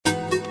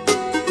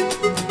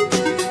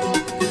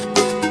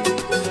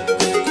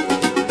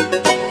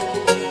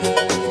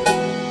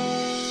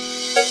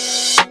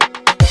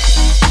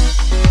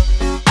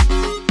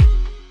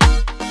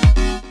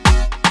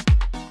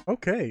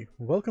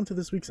welcome to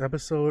this week's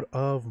episode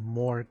of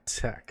More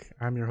Tech.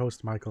 I'm your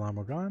host, Michael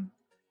Amogan.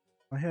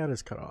 My head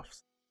is cut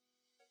off.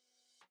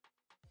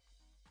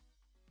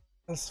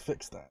 Let's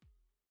fix that.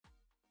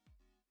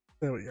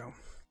 There we go.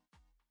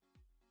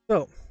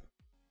 So,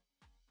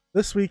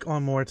 this week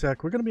on More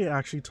Tech, we're going to be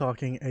actually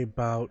talking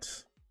about,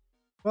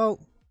 well,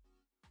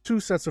 two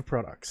sets of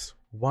products.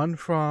 One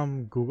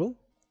from Google,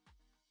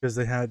 because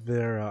they had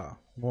their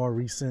more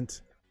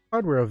recent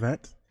hardware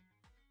event.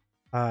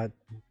 That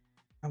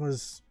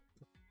was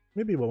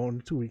maybe about 1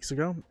 or 2 weeks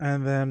ago.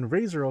 And then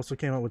Razer also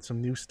came out with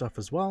some new stuff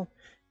as well.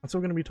 And so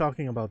we're going to be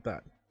talking about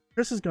that.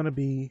 Chris is going to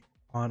be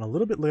on a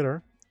little bit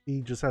later.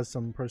 He just has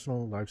some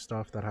personal life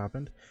stuff that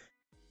happened.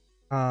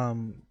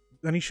 And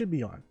he should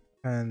be on.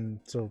 And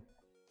so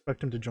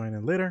expect him to join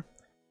in later.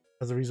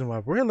 As the reason why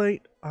we're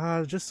late,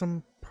 just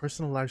some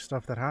personal life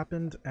stuff that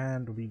happened.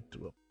 And we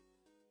do.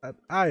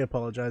 I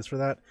apologize for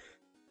that.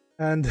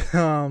 And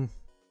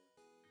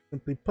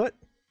simply put,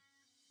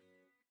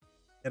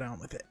 get on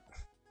with it.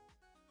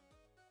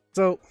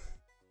 So,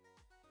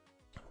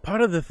 part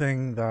of the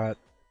thing that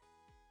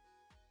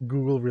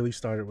Google really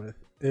started with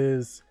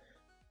is,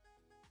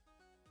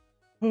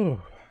 how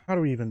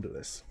do we even do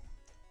this?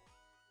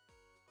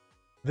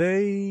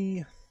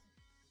 They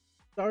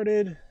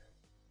started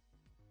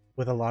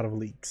with a lot of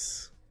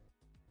leaks.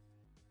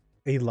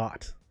 A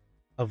lot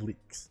of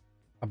leaks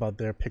about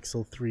their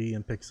Pixel 3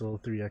 and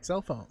Pixel 3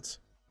 XL phones.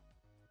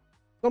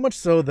 So much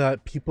so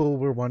that people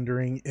were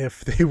wondering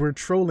if they were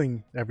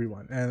trolling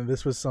everyone, and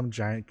this was some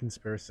giant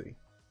conspiracy.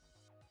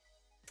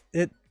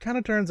 It kind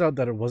of turns out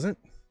that it wasn't.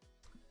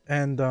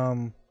 And, I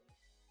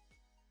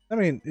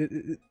mean,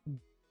 it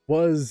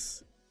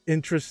was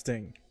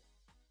interesting,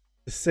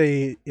 to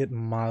say it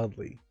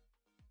mildly.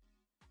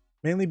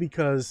 Mainly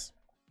because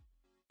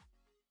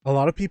a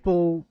lot of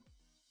people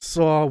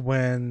saw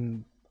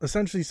when,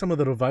 essentially, some of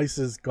the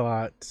devices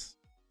got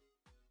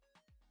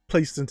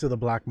placed into the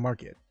black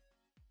market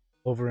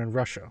over in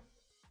Russia.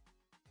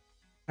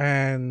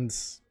 And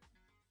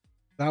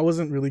that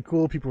wasn't really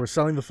cool. People were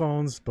selling the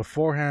phones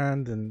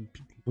beforehand and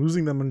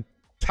losing them in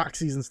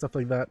taxis and stuff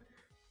like that.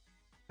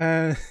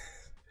 And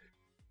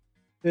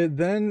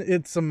then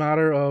it's a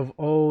matter of,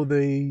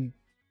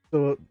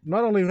 so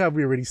not only have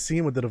we already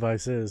seen what the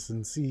device is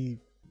and see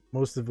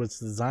most of its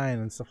design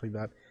and stuff like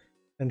that,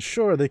 and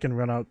sure, they can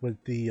run out with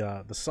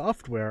the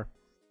software.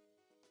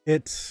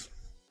 It's,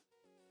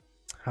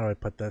 how do I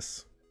put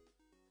this?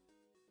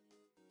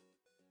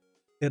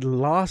 It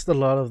lost a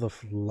lot of the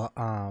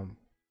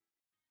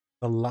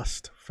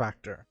lust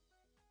factor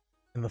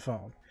in the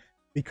phone,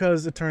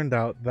 because it turned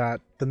out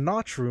that the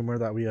notch rumor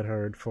that we had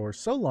heard for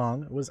so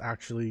long was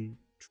actually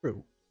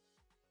true,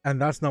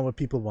 and that's not what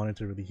people wanted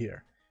to really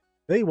hear.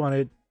 They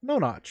wanted no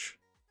notch.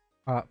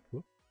 That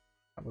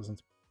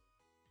wasn't.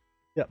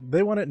 Yeah,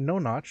 they wanted no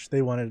notch.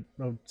 They wanted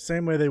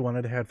same way they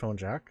wanted a headphone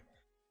jack,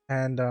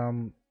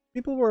 and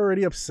people were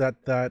already upset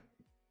that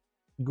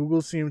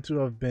Google seemed to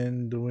have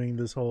been doing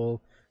this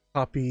whole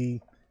copy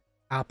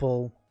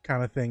Apple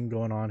kind of thing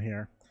going on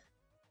here,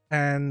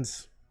 and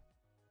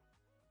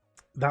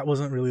that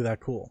wasn't really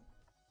that cool.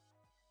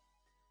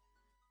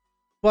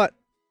 But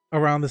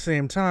around the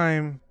same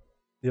time,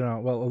 a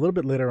little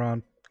bit later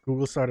on,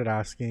 Google started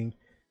asking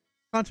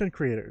content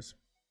creators,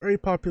 very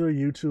popular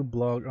YouTube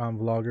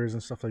vloggers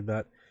and stuff like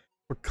that,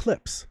 for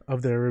clips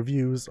of their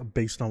reviews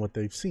based on what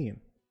they've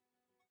seen.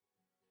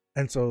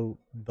 And so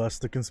thus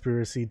the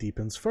conspiracy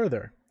deepens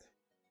further.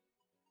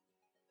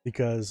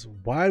 Because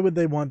why would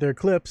they want their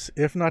clips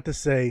if not to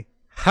say,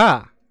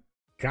 ha,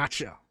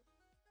 gotcha?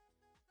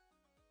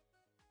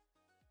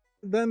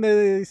 Then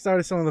they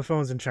started selling the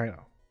phones in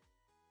China.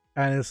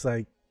 And it's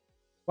like,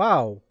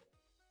 wow,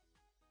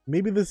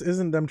 maybe this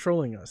isn't them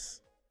trolling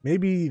us.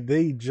 Maybe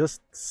they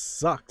just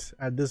sucked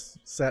at this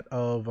set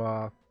of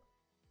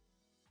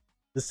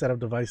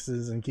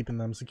devices and keeping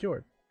them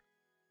secured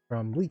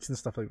from leaks and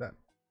stuff like that.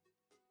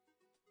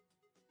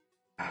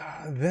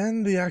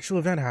 Then the actual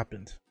event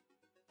happened.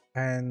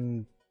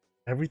 And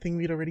everything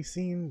we'd already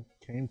seen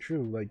came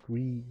true. Like,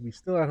 we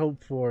still had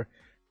hope for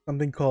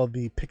something called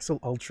the Pixel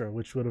Ultra,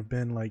 which would have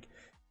been like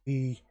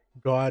the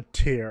god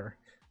tier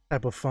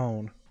type of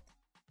phone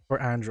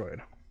for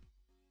Android.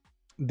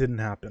 Didn't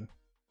happen.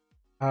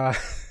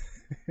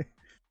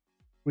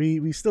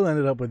 We still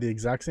ended up with the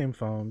exact same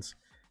phones,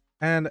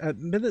 and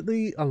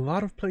admittedly, a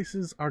lot of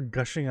places are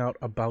gushing out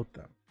about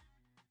them.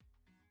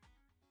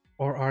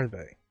 Or are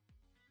they?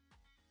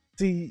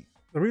 See,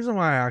 the reason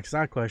why I asked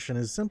that question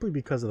is simply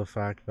because of the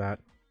fact that,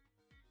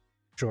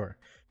 sure,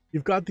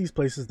 you've got these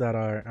places that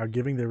are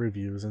giving their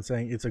reviews and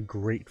saying it's a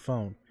great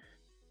phone.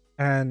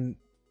 And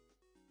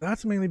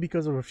that's mainly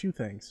because of a few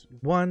things.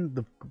 One,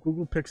 the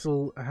Google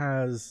Pixel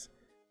has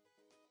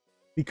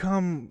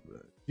become,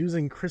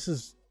 using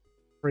Chris's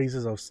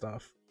phrases of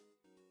stuff,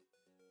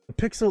 the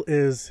Pixel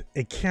is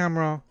a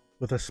camera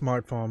with a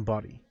smartphone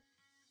body.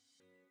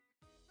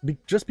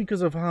 Just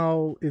because of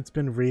how it's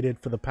been rated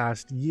for the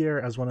past year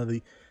as one of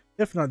the,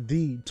 if not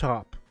the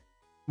top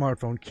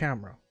smartphone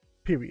camera,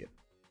 period.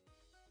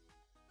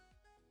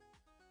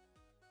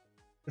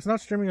 It's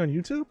not streaming on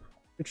YouTube?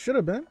 It should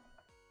have been.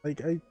 Like,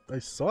 I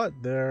saw it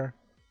there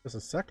just a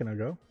second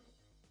ago.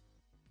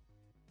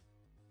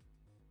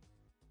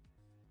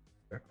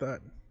 Check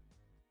that.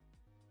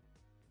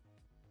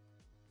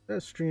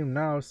 That stream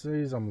now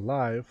says I'm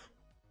live.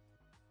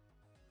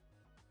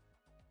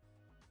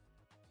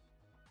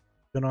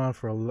 Been on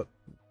for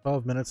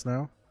 12 minutes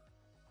now.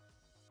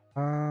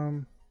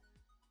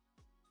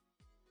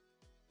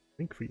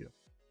 Link for you.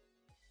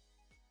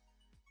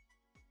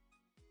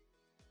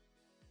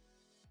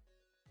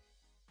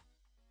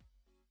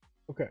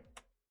 Okay,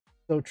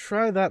 so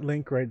try that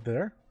link right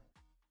there.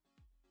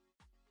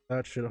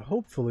 That should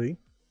hopefully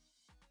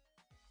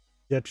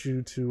get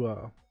you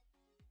to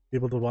be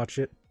able to watch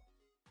it.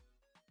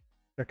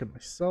 Check it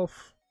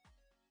myself.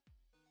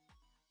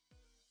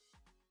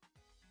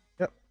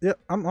 Yep,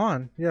 I'm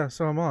on. Yeah,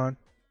 so I'm on.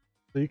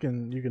 So you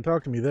can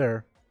talk to me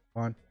there.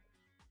 On.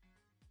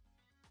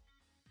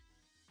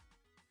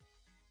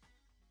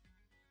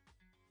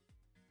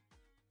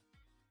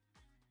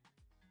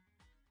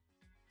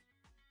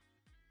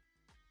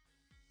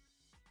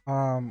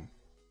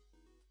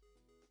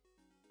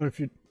 If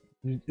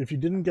you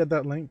didn't get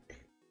that link,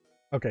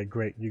 okay,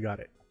 great, you got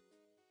it.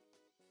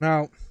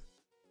 Now,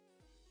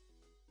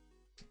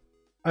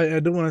 I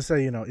do want to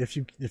say, you know, if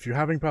you're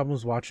having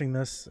problems watching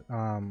this,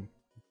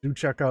 do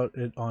check out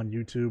it on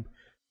YouTube.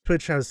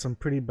 Twitch has some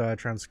pretty bad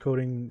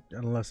transcoding,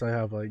 unless I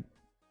have like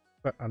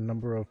a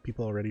number of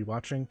people already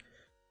watching,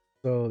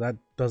 so that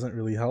doesn't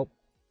really help.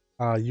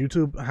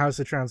 YouTube has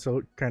the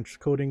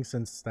transcoding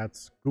since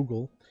that's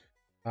Google,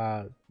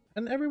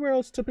 and everywhere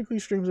else typically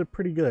streams are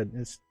pretty good.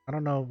 I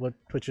don't know what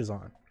Twitch is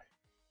on,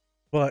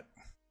 but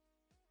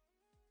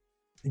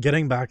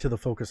getting back to the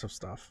focus of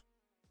stuff,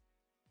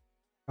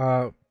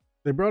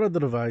 they brought out the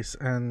device,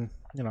 and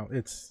you know,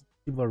 it's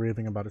people are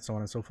raving about it, so on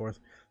and so forth.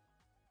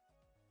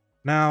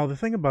 Now the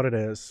thing about it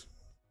is,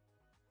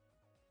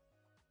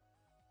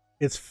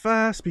 it's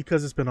fast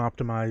because it's been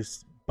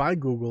optimized by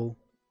Google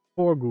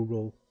for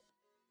Google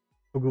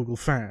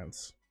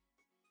fans,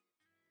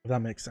 if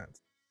that makes sense.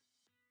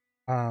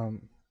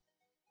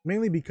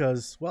 Mainly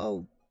because,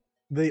 well,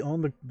 they are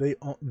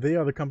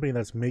the company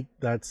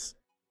that's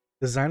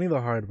designing the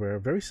hardware,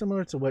 very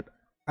similar to what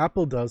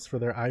Apple does for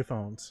their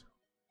iPhones,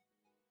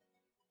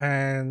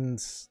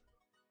 and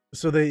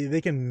so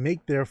they can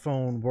make their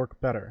phone work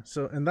better.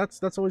 So, and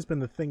that's always been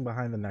the thing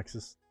behind the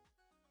Nexus,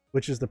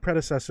 which is the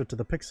predecessor to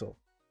the Pixel.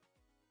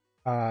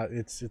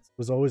 It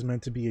was always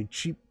meant to be a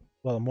cheap,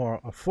 well, a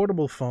more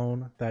affordable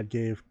phone that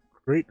gave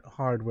great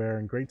hardware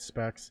and great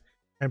specs,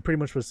 and pretty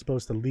much was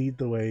supposed to lead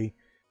the way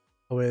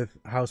with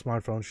how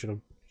smartphones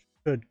should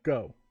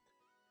go.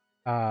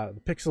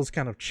 The Pixels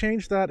kind of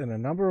changed that in a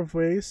number of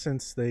ways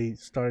since they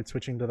started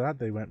switching to that.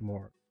 They went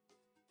more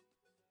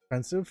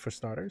expensive for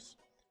starters,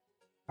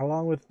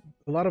 along with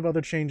a lot of other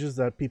changes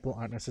that people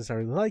aren't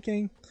necessarily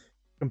liking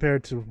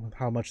compared to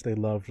how much they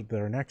loved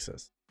their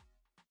Nexus.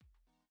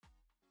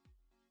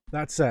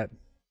 That said,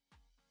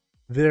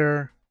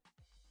 there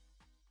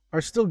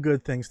are still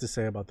good things to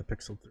say about the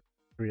Pixel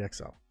 3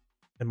 XL,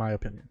 in my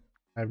opinion.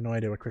 I have no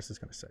idea what Chris is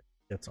going to say.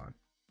 Gets on.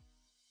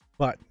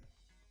 But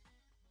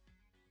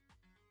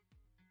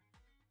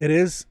it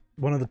is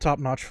one of the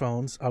top-notch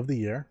phones of the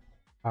year.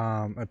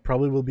 It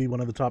probably will be one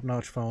of the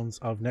top-notch phones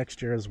of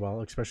next year as well,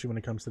 especially when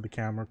it comes to the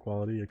camera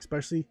quality,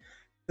 especially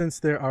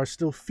since there are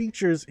still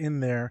features in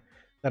there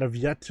that have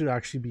yet to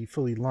actually be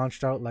fully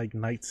launched out, like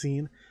Night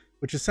Scene,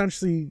 which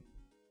essentially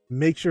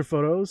makes your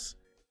photos,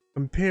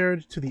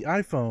 compared to the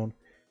iPhone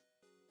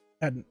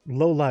at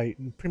low light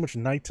and pretty much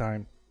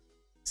nighttime,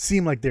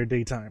 seem like they're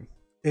daytime.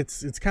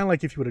 It's kind of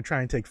like if you were to try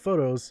and take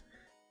photos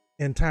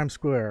in Times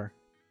Square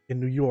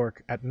in New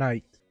York at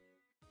night.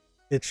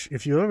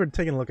 If you've ever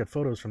taken a look at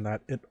photos from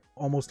that, it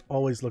almost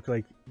always looks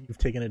like you've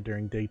taken it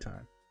during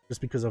daytime,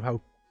 just because of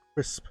how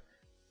crisp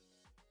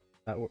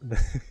that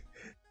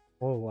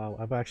oh wow,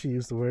 I've actually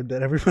used the word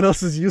that everyone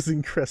else is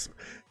using, crisp.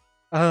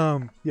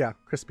 Yeah,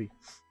 crispy.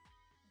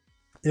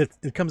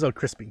 It comes out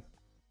crispy.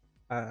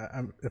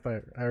 If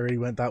I already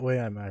went that way,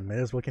 I may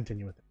as well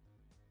continue with it.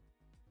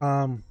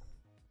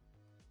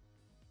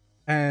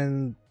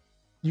 And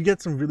you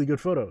get some really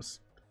good photos.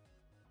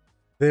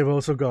 They've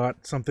also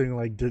got something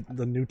like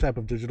the new type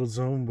of digital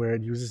zoom, where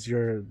it uses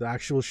the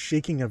actual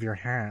shaking of your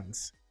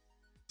hands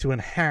to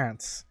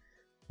enhance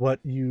what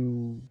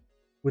you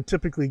would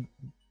typically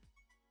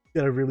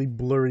get a really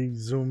blurry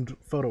zoomed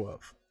photo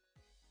of.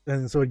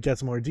 And so it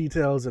gets more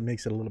details, it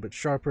makes it a little bit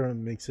sharper,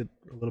 and makes it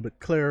a little bit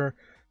clearer,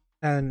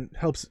 and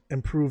helps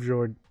improve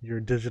your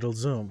digital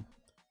zoom,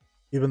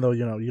 even though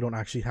you don't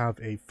actually have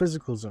a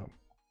physical zoom.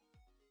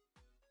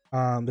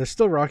 They're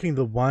still rocking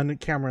the one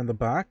camera in the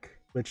back,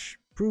 which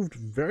proved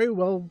very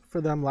well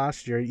for them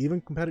last year,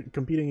 even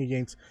competing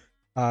against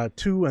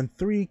 2 and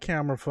 3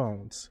 camera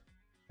phones,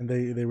 and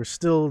they were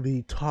still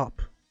the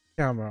top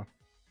camera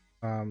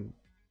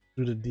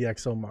due to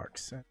DxO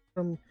marks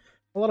from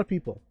a lot of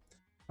people.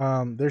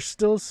 There's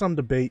still some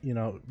debate,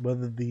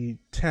 whether the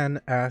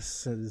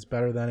 10S is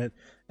better than it,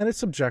 and it's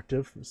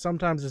subjective.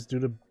 Sometimes it's due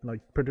to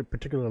like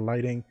particular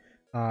lighting,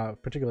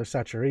 particular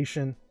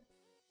saturation.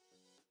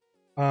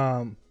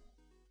 Um,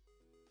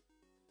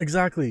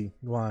 exactly,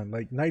 Juan.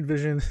 Like night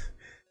vision.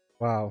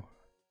 Wow.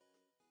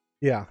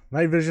 Yeah,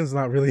 night vision's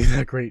not really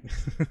that great.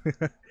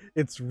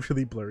 It's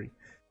really blurry,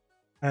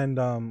 and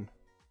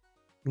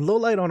low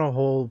light on a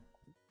whole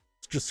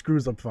just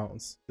screws up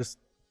phones. Just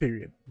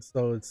period.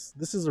 So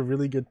this is a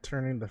really good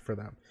turning for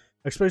them,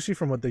 especially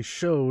from what they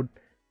showed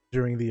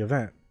during the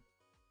event.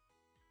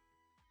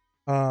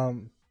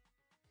 Um,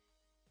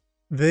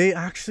 they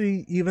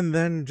actually even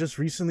then just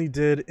recently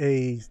did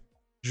a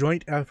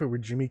joint effort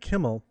with Jimmy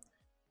Kimmel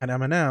and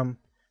Eminem,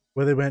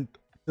 where they went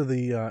to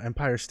the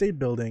Empire State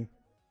Building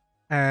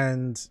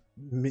and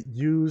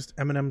used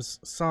Eminem's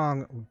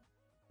song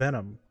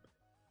Venom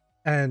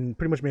and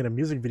pretty much made a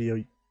music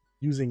video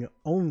using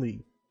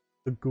only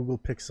the Google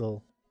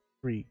Pixel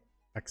 3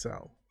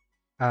 XL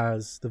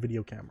as the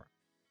video camera.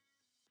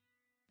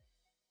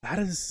 That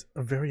is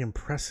a very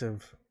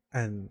impressive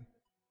and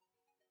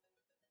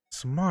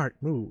smart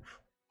move,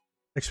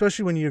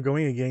 especially when you're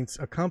going against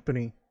a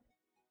company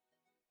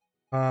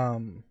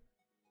um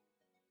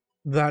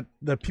that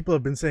people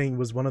have been saying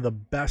was one of the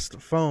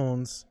best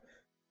phones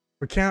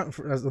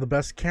as the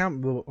best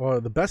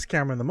or the best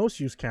camera and the most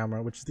used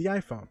camera, which is the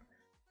iPhone.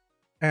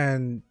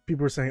 And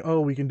people were saying, "Oh,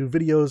 we can do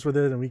videos with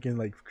it, and we can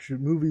like shoot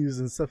movies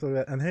and stuff like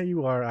that." And here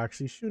you are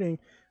actually shooting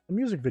a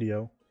music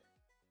video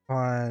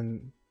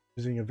on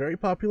using a very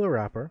popular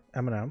rapper,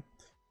 Eminem,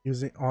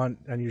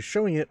 and you're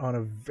showing it on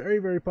a very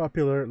very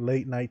popular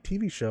late night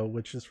TV show,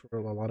 which is for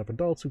a lot of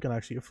adults who can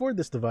actually afford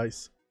this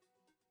device.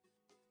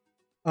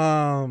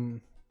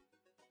 Um,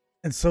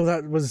 and so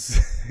that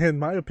was, in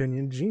my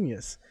opinion,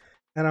 genius.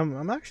 And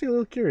I'm actually a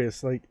little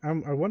curious. Like,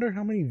 I wonder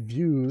how many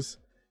views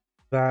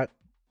that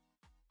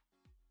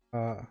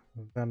uh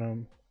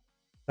Venom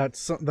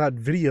that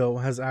video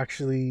has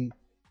actually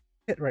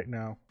hit right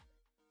now.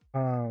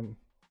 Let's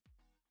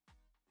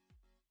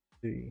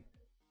see,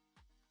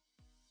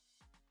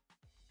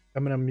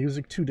 Eminem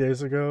music 2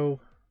 days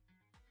ago,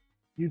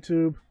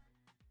 YouTube,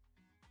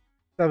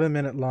 7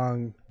 minute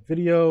long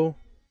video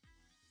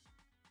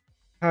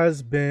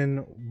has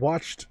been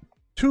watched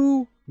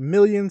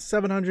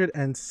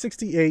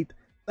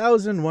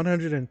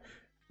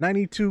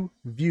 2,768,192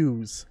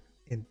 views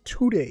in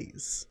 2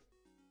 days,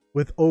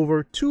 with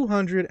over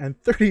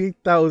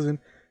 238,000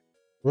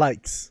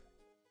 likes,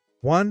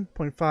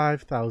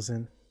 1.5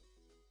 thousand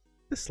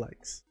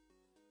dislikes.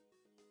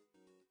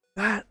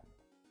 That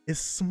is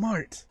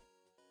smart.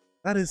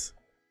 That is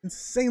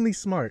insanely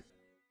smart.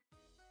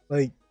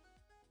 Like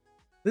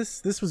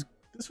this was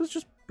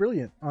just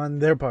brilliant on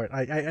their part.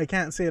 I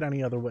can't say it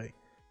any other way.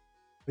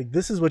 Like,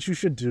 this is what you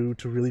should do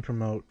to really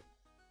promote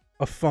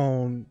a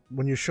phone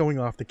when you're showing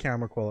off the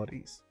camera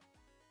qualities.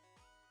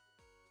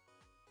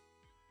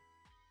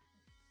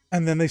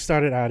 And then they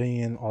started adding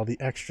in all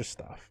the extra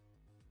stuff,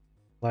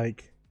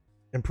 like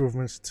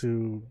improvements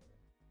to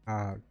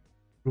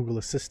Google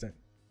Assistant,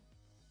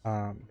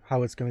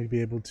 how it's going to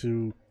be able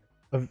to,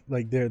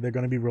 like they're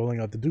going to be rolling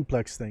out the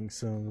duplex thing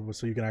soon,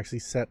 so you can actually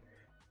set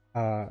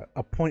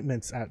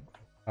appointments at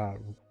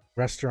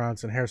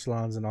restaurants and hair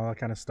salons and all that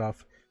kind of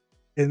stuff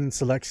in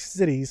select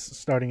cities,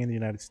 starting in the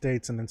United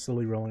States and then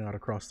slowly rolling out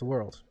across the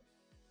world.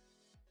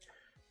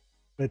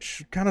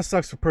 Which kind of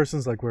sucks for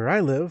persons like where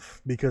I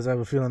live, because I have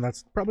a feeling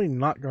that's probably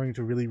not going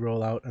to really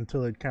roll out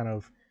until it kind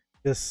of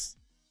just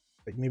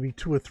like maybe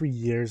 2 or 3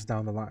 years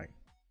down the line.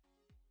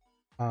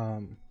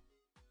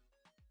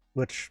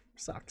 Which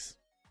sucks.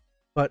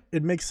 But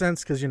it makes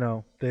sense because, you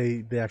know,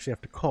 they actually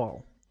have to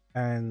call.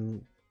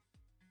 And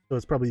so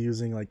it's probably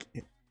using like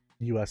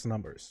US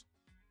numbers.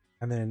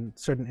 And then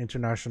certain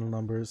international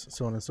numbers,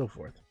 so on and so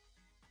forth.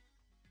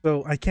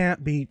 So I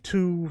can't be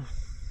too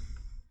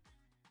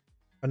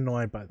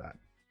annoyed by that.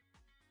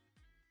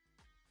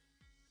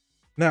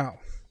 Now,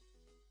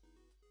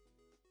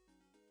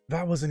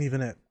 that wasn't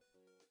even it.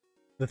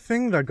 The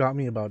thing that got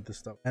me about this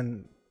stuff,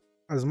 and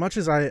as much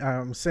as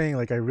I'm saying,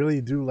 like, I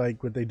really do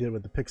like what they did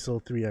with the Pixel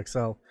 3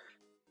 XL,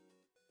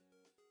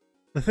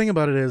 the thing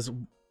about it is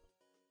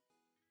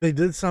they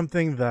did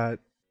something that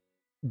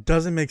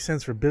doesn't make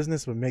sense for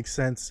business, but makes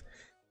sense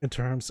in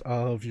terms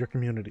of your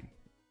community.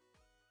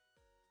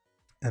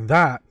 And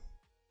that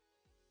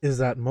is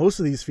that most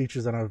of these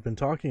features that I've been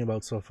talking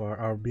about so far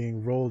are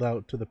being rolled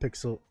out to the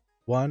Pixel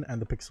 1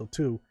 and the Pixel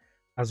 2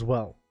 as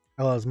well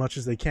as much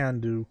as they can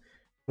do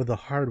with the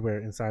hardware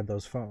inside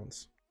those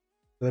phones.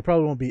 So they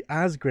probably won't be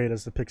as great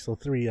as the Pixel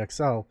 3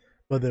 XL,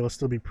 but they will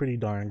still be pretty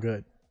darn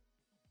good.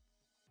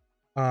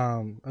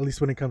 At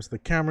least when it comes to the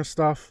camera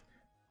stuff,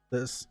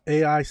 this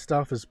AI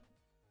stuff is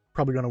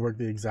probably going to work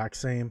the exact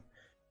same.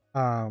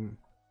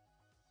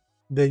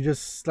 They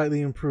just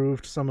slightly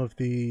improved some of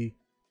the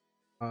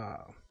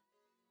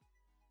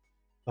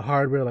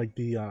hardware, like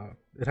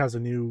it has a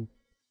new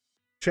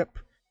chip.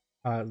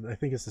 I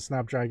think it's the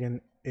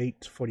Snapdragon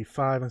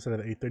 845 instead of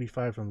the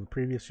 835 from the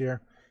previous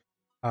year.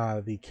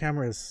 The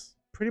camera is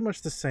pretty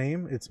much the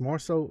same. It's more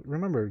so,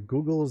 remember,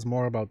 Google is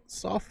more about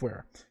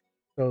software.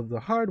 So the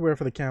hardware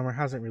for the camera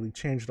hasn't really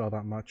changed all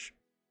that much.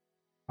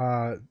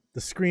 The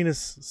screen is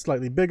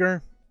slightly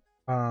bigger.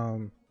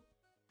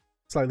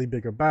 slightly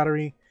bigger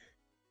battery,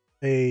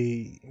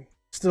 a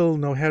still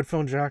no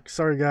headphone jack.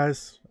 Sorry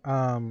guys.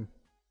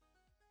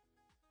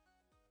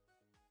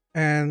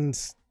 And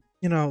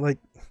you know, like,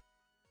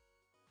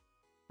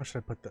 how should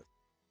I put that?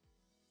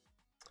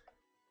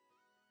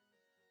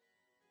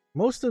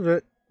 Most of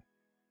it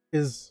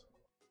is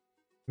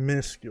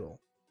minuscule.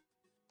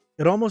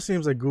 It almost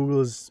seems like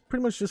Google is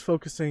pretty much just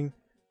focusing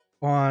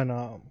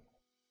on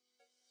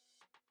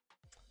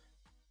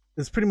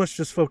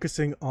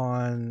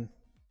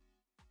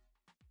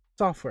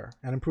software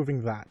and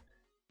improving that.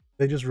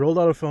 They just rolled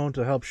out a phone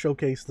to help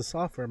showcase the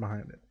software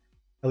behind it,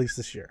 at least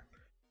this year.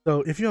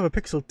 So if you have a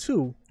Pixel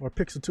 2 or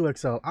Pixel 2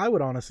 XL, I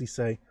would honestly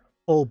say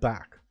hold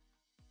back.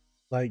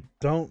 Like,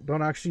 don't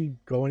actually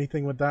go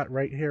anything with that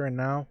right here and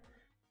now.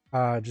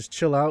 Just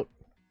chill out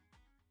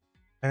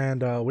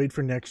and wait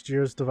for next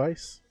year's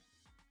device.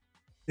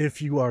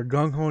 If you are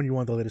gung-ho and you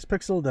want the latest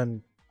Pixel,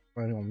 then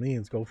by all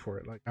means go for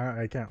it. Like,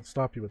 I can't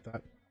stop you with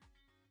that.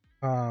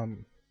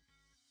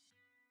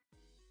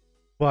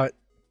 But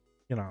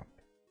you know,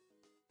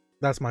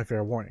 that's my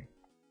fair warning.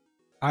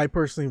 I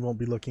personally won't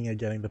be looking at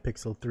getting the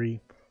Pixel 3.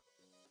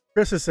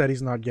 Chris has said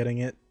he's not getting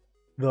it,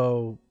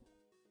 though.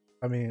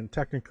 I mean,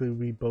 technically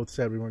we both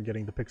said we weren't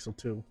getting the Pixel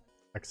 2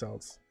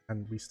 XLs,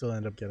 and we still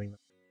end up getting them.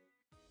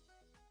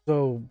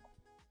 So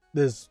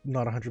there's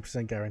not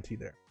 100% guarantee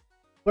there.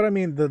 But I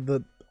mean,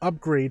 the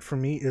upgrade for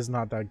me is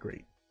not that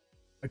great,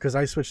 because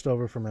I switched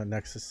over from a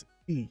Nexus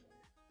E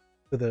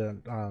to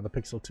the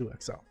Pixel 2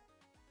 XL.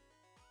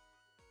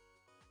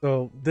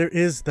 So there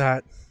is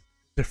that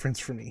difference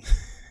for me.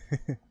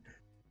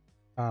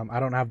 I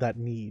don't have that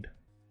need.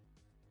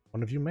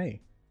 One of you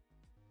may.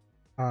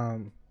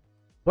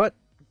 But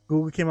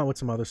Google came out with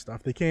some other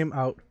stuff. They came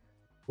out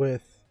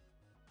with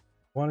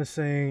one is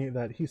saying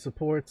that he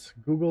supports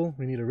Google.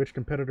 We need a rich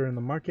competitor in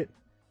the market.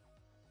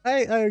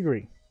 I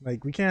agree.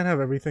 Like, we can't have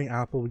everything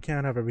Apple. We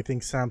can't have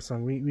everything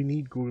Samsung. We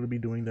need Google to be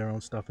doing their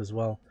own stuff as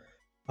well.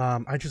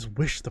 I just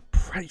wish the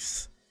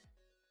price,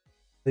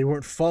 they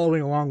weren't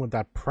following along with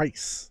that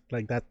price,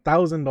 like that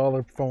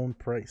 $1,000 phone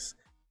price.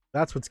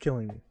 That's what's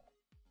killing me.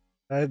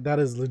 That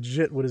is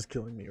legit what is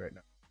killing me right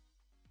now.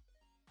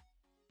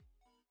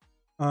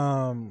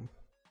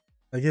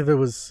 Like, if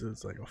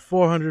it's like a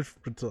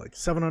 $400 to like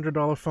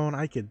 $700 phone,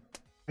 I could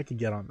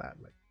get on that.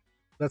 Like,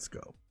 let's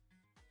go.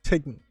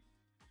 Take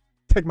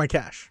my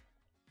cash,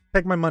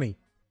 take my money.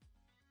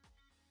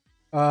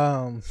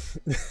 But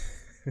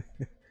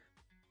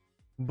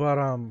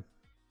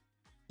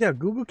yeah,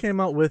 Google came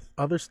out with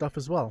other stuff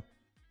as well.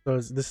 So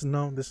this is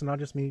not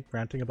just me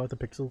ranting about the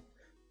Pixel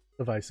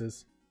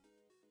devices.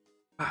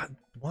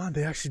 One,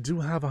 they actually do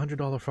have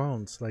 $100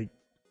 phones. Like,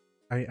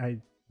 I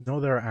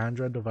know there are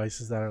Android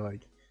devices that are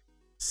like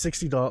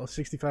 $60,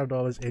 $65,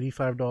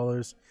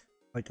 $85,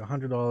 like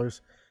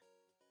 $100.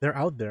 They're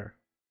out there.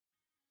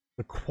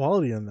 The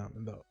quality in them,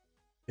 though,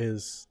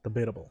 is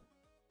debatable.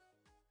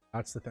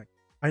 That's the thing.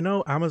 I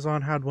know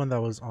Amazon had one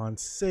that was on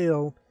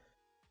sale.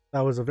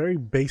 That was a very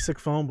basic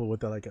phone, but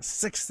with like a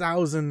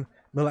 6,000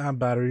 milliamp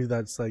battery.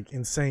 That's like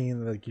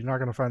insane. Like, you're not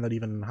gonna find that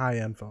even in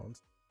high-end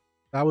phones.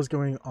 That was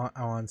going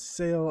on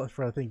sale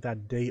for, I think,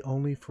 that day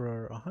only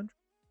for $100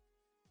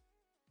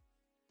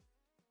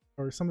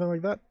 or something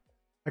like that.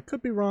 I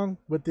could be wrong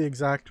with the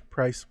exact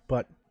price,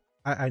 but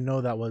I know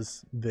that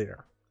was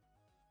there.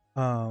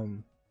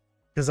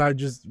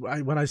 Because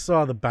when I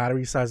saw the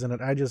battery size in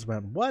it, I just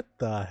went, what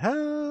the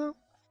hell?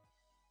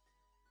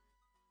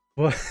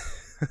 What?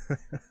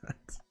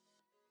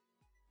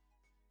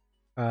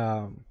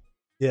 Yeah,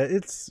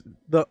 it's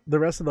the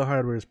rest of the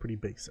hardware is pretty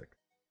basic,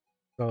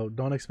 so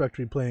don't expect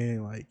to be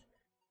playing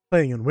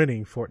and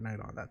winning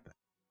Fortnite on that thing.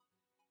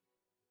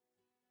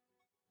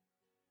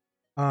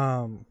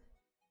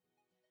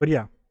 But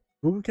yeah,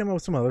 Google came out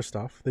with some other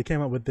stuff. They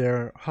came out with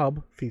their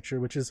hub feature,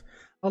 which is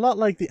a lot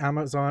like the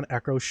Amazon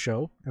Echo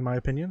Show, in my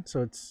opinion.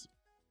 So it's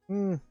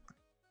a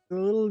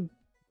little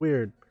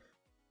weird,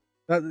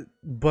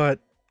 but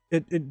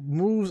it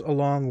moves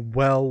along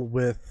well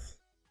with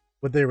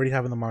what they already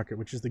have in the market,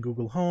 which is the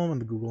Google Home and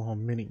the Google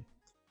Home Mini.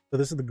 So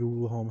this is the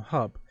Google Home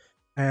Hub.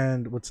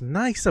 And what's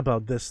nice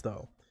about this,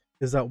 though,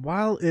 is that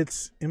while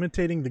it's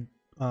imitating the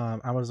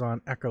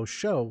Amazon Echo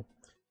Show,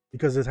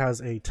 because it has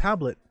a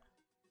tablet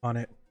on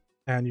it,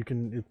 and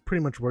it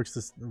pretty much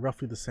works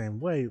roughly the same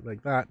way,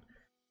 like that.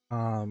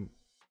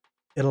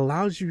 It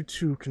allows you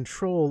to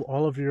control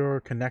all of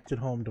your connected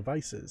home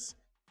devices,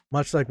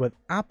 much like what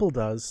Apple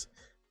does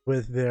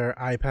with their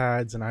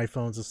iPads and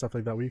iPhones and stuff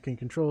like that, where you can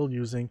control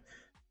using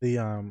the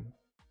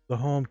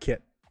HomeKit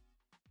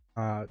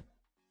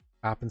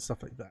app and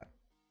stuff like that.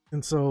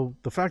 And so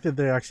the fact that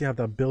they actually have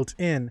that built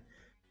in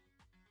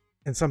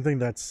and something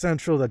that's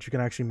central that you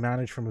can actually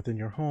manage from within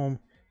your home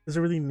is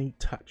a really neat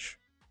touch.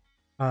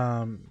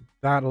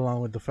 That, along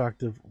with the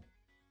fact of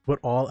what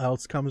all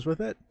else comes with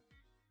it,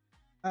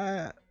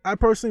 I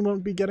personally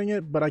won't be getting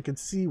it, but I can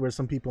see where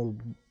some people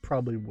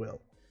probably will.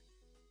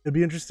 It'd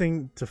be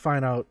interesting to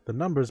find out the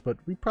numbers, but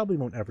we probably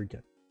won't ever get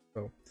it.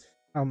 So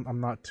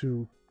I'm not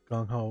too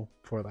gung-ho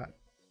for that.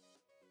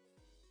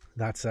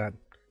 That said,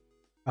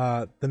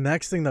 The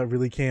next thing that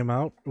really came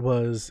out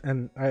was,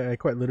 and I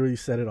quite literally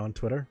said it on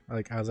Twitter,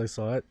 like as I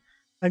saw it,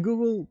 and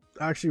Google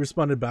actually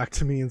responded back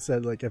to me and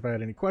said, like, if I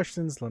had any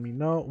questions, let me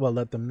know. Well,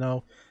 let them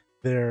know.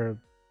 They're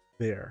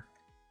there,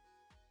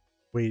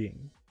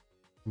 waiting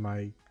for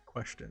my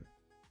question.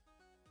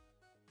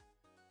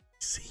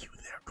 See you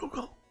there,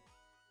 Google.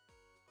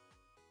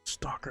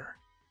 Stalker.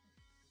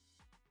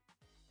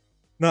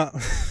 No,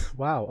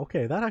 wow.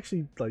 Okay, that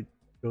actually like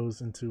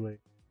goes into a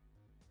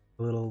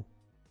little.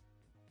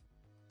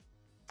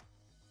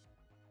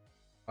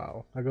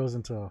 Wow, that goes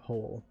into a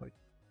hole, like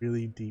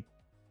really deep.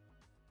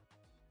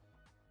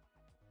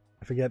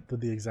 I forget what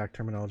the exact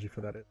terminology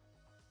for that is,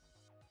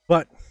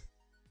 but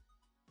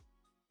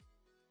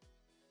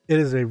it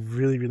is a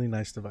really, really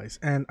nice device.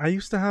 And I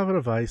used to have a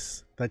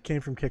device that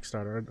came from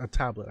Kickstarter, a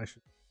tablet. I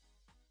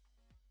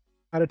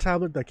had a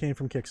tablet that came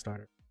from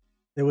Kickstarter.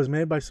 It was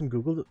made by some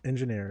Google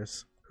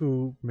engineers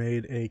who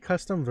made a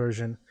custom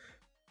version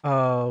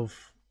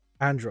of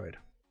Android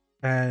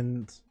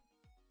and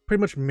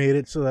pretty much made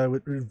it so that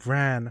it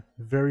ran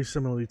very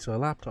similarly to a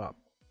laptop,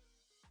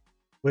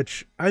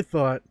 which I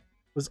thought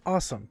was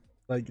awesome.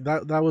 Like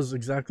that was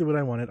exactly what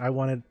I wanted. I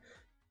wanted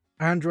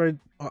Android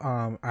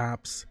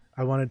apps.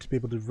 I wanted to be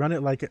able to run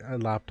it like a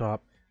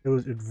laptop.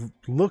 It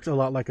looked a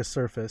lot like a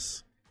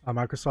Surface, a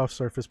Microsoft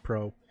Surface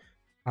Pro.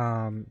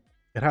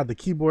 It had the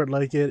keyboard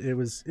like it. It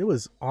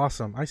was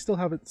awesome. I still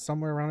have it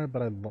somewhere around it,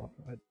 but I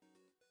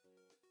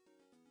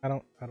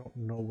don't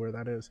know where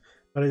that is.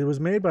 But it was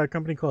made by a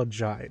company called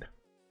Jide.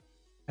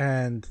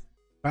 And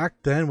back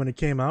then when it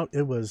came out,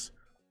 it was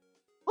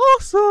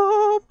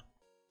awesome.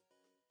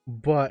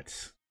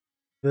 But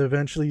they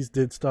eventually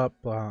did stop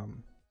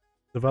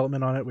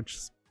development on it, which,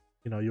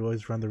 you know, you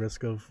always run the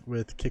risk of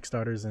with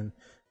Kickstarters and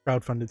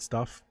crowdfunded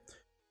stuff.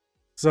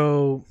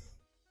 So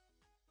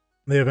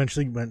they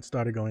eventually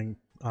started going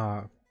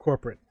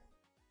corporate.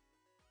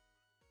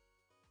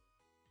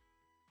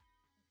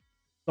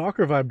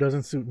 Stalker vibe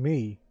doesn't suit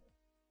me.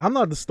 I'm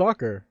not the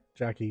stalker,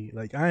 Jackie.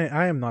 Like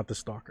I am not the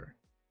stalker.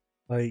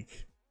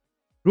 Like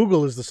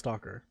Google is the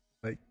stalker.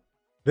 Like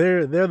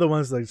they're the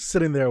ones like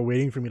sitting there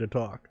waiting for me to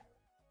talk.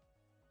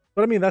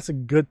 But I mean that's a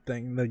good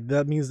thing. Like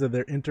that means that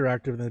they're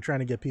interactive and they're trying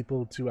to get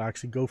people to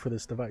actually go for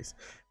this device,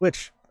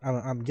 which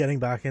I'm getting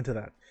back into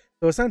that.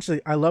 So essentially,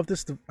 I love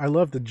this. I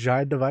love the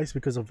Jide device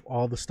because of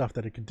all the stuff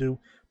that it could do.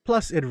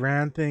 Plus, it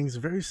ran things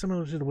very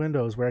similar to the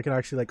Windows, where I could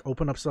actually like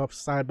open up stuff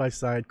side by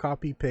side,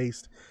 copy,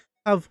 paste,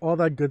 have all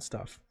that good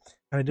stuff,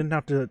 and I didn't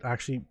have to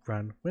actually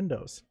run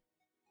Windows,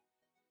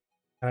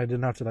 and I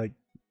didn't have to like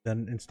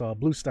then install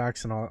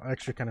BlueStacks and all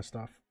extra kind of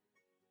stuff.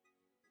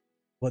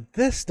 What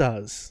this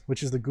does,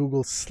 which is the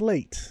Google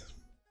Slate, so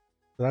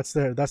that's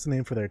the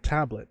name for their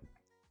tablet,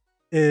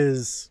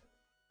 is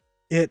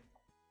it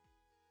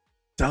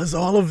does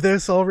all of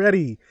this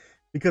already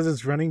because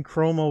it's running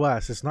Chrome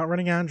OS. It's not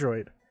running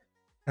Android.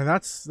 And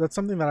that's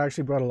something that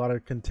actually brought a lot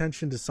of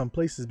contention to some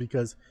places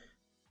because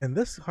in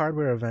this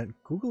hardware event,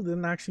 Google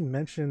didn't actually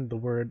mention the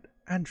word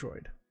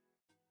Android.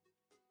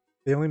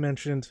 They only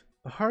mentioned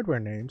the hardware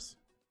names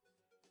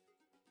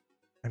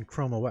and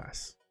Chrome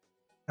OS.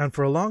 And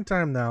for a long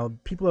time now,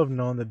 people have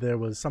known that there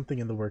was something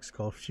in the works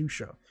called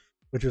Fuchsia,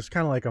 which is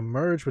kind of like a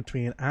merge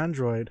between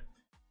Android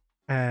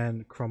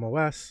and Chrome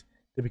OS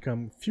to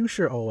become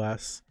Fuchsia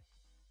OS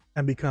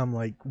and become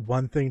like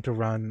one thing to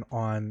run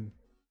on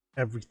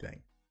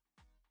everything.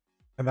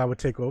 And that would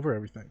take over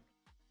everything.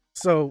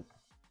 So,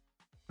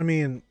 I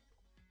mean,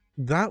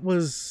 that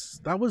was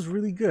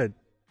really good.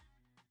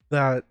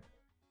 That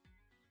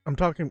I'm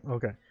talking.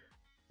 Okay,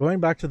 going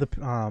back to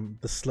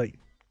the Slate,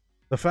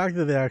 the fact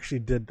that they actually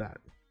did that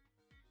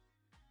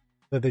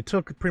they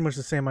took pretty much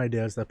the same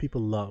ideas that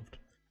people loved,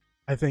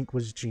 I think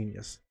was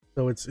genius.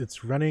 So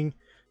it's running.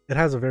 It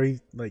has a very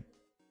like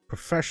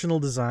professional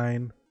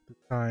design this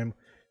time.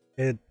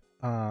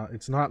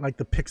 It's not like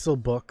the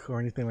Pixel Book or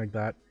anything like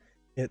that.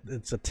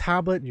 It's a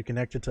tablet. You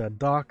connect it to a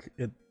dock.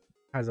 It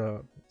has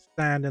a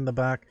stand in the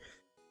back.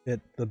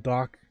 The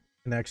dock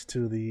connects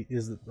to the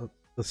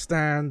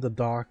stand, the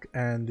dock,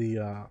 and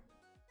the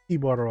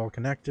keyboard are all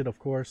connected, of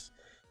course,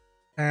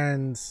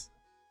 and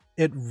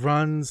it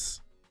runs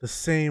the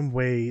same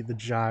way the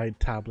Jide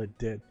tablet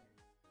did.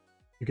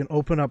 You can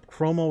open up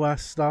Chrome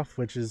OS stuff,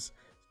 which is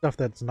stuff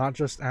that's not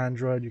just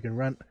Android. You can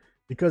run,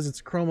 because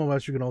it's Chrome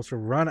OS, you can also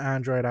run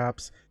Android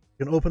apps.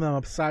 You can open them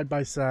up side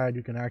by side.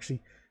 You can actually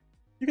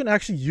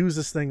use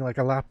this thing like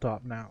a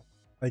laptop now,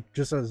 like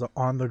just as an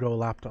on-the-go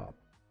laptop,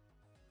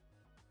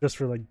 just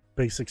for like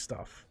basic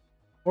stuff,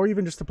 or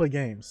even just to play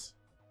games.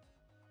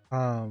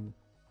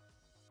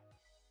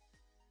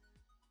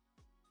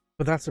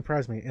 But that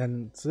surprised me,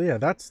 and so yeah,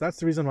 that's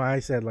the reason why I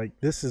said like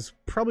this is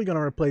probably going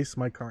to replace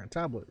my current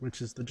tablet,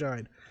 which is the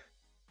Jide.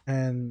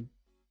 And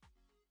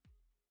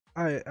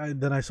I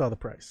then I saw the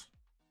price.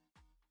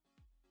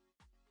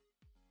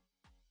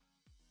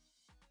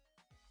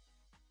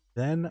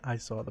 Then I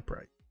saw the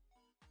price.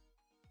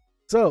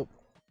 So,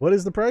 what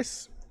is the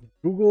price?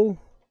 Google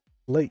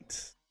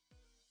Slate.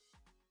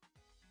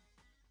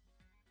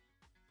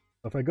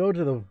 If I go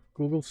to the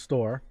Google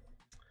store,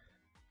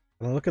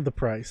 And look at the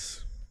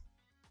price.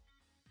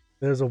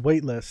 There's a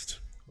wait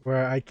list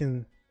where I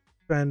can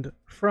spend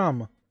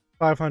from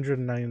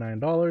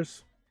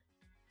 $599.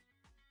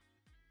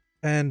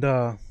 And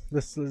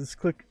let's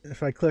click.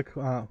 If I click,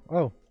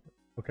 oh,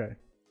 okay.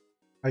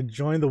 I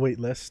joined the wait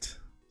list.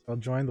 I'll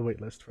join the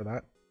wait list for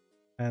that,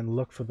 and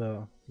look for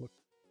the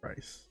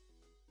price.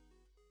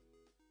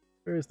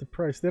 Where is the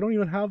price? They don't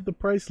even have the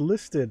price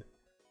listed.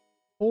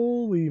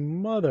 Holy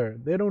mother!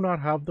 They do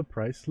not have the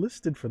price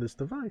listed for this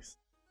device.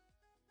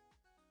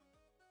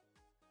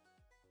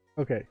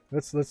 Okay,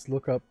 let's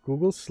look up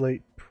Google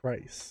Slate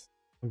price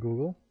on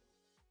Google.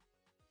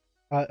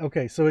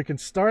 Okay, so it can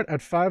start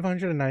at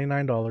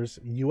 $599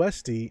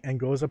 USD and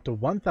goes up to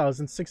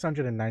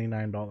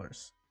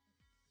 $1,699.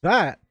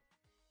 That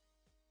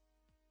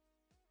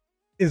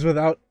is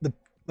without the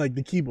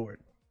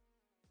keyboard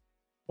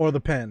or the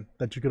pen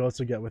that you could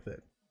also get with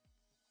it.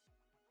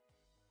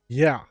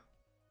 Yeah,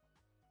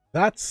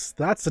 that's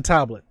a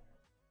tablet.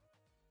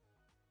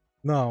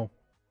 No,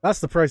 that's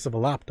the price of a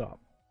laptop,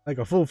 like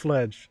a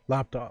full-fledged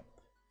laptop.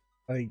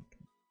 Like,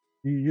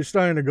 you're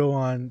starting to go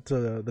on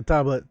to the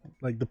tablet,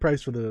 like the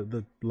price for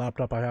the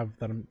laptop I have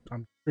that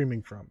I'm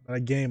streaming from, that I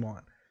game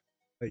on.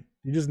 Like,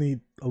 you just need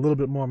a little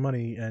bit more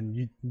money and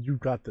you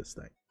got this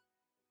thing.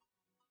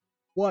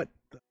 What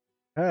the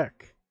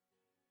heck?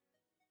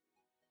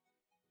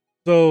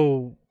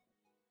 So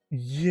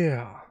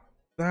yeah,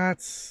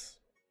 that's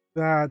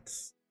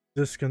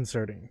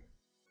disconcerting.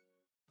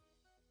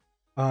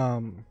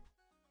 Now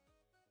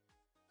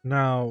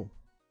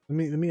let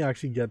me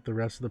actually get the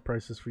rest of the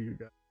prices for you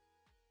guys.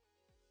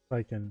 If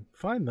I can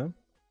find them.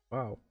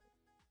 Wow.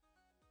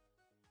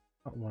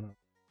 Not want to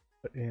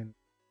put in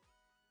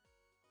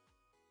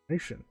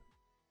information.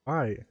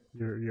 Why?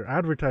 You're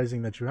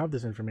advertising that you have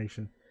this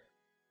information.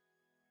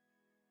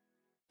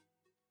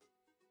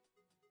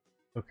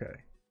 Okay.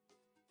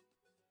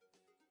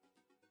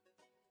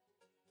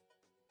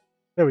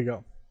 There we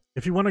go.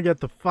 If you want to get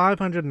the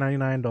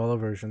 $599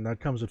 version, that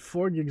comes with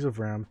 4 gigs of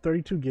RAM,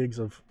 32 gigs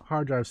of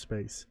hard drive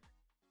space,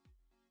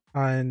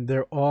 and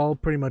they're all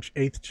pretty much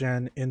 8th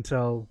gen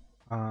Intel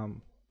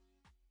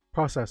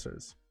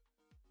processors.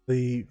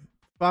 The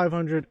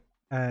 $500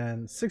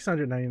 and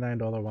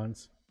 $699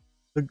 ones,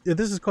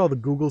 this is called the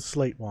Google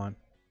Slate one.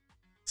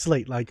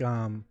 Slate, like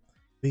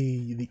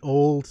the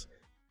old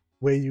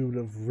way you would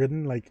have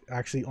written, like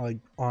actually like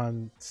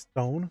on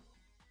stone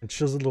and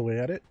chiseled away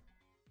at it.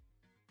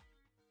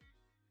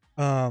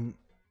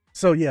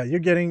 So yeah, you're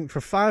getting for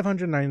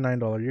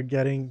 $599, you're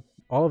getting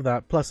all of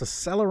that plus a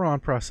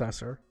Celeron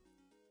processor.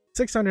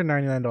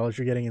 $699,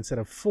 you're getting, instead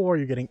of 4,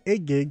 you're getting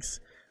 8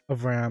 gigs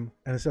of RAM,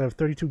 and instead of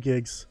 32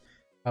 gigs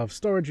of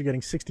storage, you're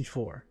getting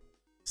 64.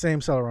 Same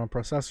Celeron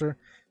processor.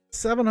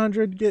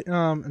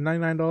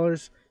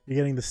 $799, you're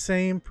getting the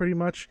same pretty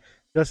much,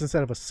 just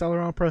instead of a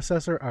Celeron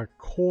processor, a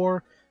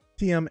Core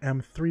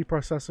TM-M3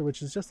 processor,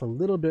 which is just a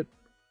little bit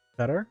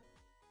better.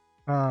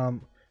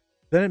 Then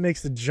it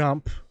makes the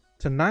jump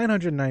to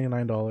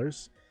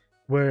 $999,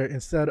 where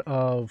instead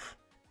of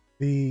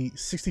the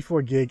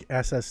 64 gig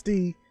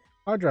SSD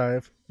hard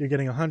drive, you're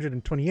getting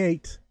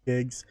 128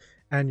 gigs,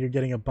 and you're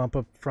getting a bump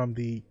up from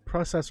the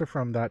processor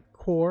from that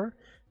Core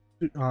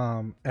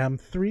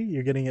M3.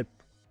 You're getting it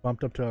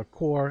bumped up to a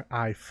Core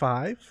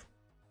i5,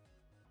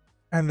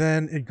 and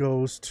then it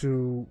goes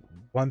to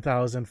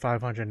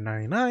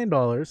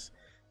 $1,599,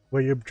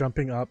 where you're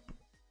jumping up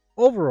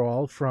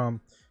overall from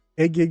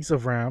 8 gigs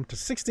of RAM to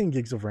 16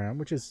 gigs of RAM,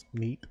 which is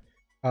neat.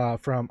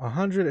 From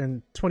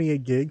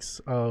 128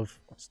 gigs of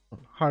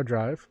hard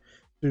drive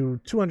to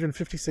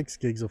 256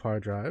 gigs of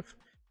hard drive.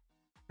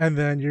 And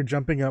then you're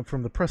jumping up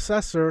from the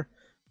processor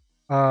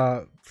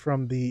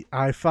from the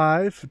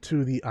i5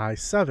 to the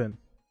i7,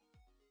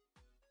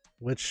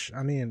 which,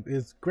 I mean,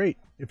 is great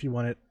if you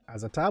want it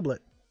as a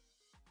tablet.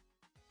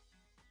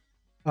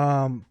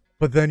 But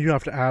then you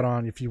have to add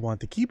on if you want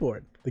the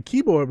keyboard. The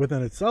keyboard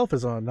within itself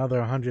is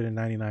another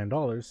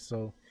 $199.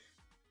 So,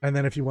 and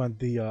then if you want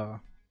the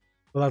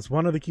well, that's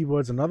one of the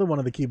keyboards. Another one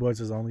of the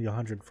keyboards is only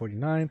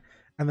 $149,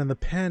 and then the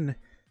pen,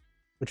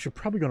 which you're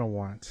probably gonna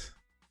want,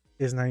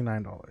 is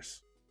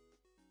 $99.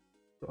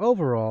 So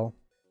overall,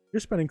 you're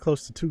spending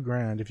close to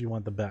 $2,000 if you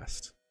want the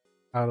best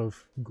out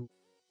of Google,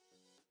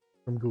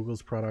 from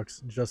Google's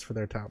products just for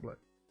their tablet.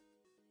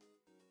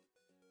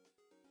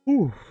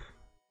 Ooh,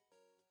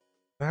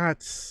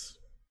 that's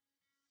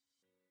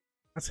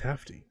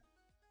hefty.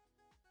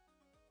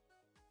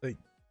 Like,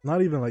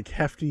 not even like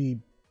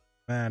hefty,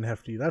 man,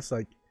 hefty. That's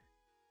like,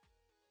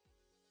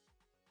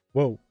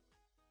 whoa,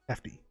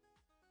 hefty.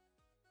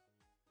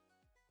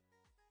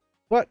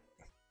 But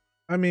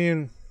I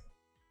mean,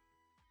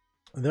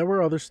 there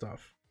were other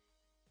stuff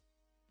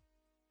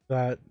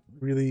that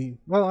really,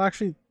 well,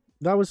 actually,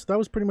 that was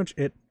pretty much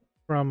it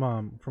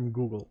from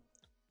Google.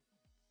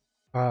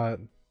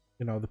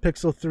 You know, the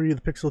Pixel 3, the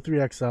Pixel 3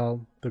 XL,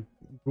 the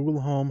Google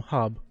Home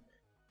Hub,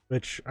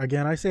 which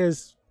again I say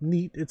is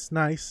neat. It's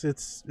nice. It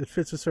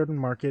fits a certain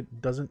market.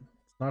 It's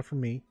not for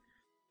me.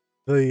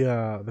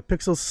 The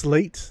Pixel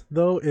Slate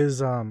though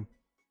is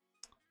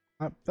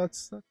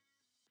that's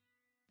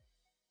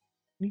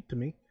neat to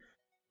me.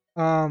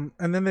 And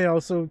then they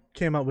also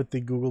came out with the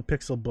Google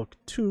Pixel Book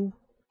 2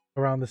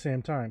 around the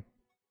same time.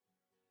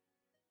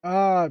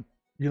 Uh,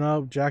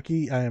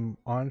 Jackie, I am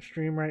on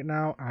stream right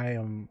now. I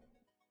am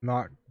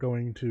not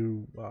going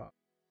to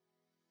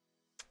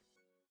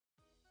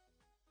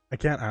I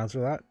can't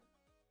answer that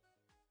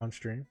on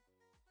stream.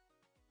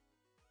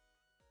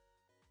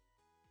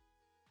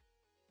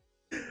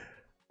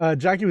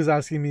 Jackie was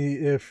asking me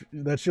if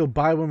that she'll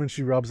buy one when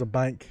she robs a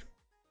bank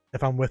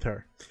if I'm with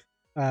her.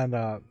 And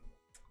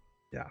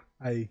yeah,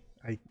 I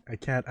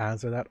can't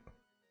answer that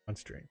on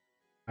stream.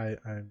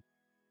 I'm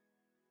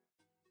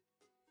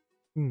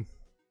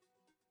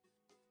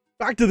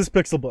Back to this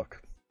Pixel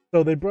Book.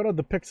 So they brought out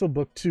the Pixel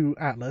Book 2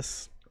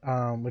 Atlas,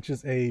 which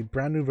is a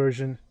brand new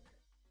version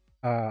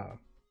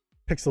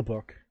Pixel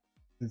Book.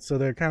 And so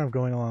they're kind of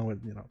going along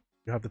with, you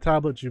have the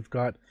tablet, you've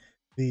got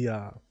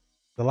the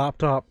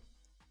laptop.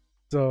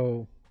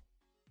 So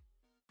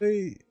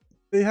they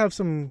have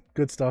some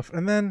good stuff,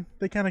 and then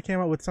they kind of came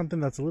out with something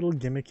that's a little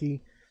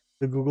gimmicky,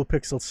 the Google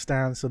Pixel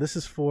Stand. So this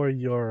is for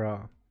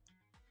your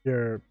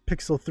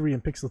Pixel 3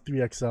 and Pixel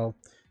 3 XL,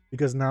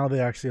 because now they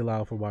actually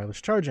allow for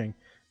wireless charging,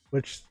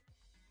 which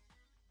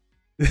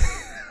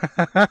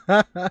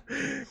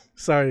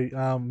sorry,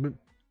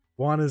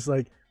 Juan is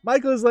like,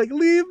 Michael is like,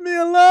 leave me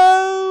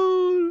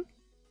alone.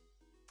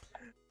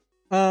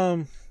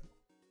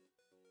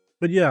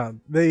 But yeah,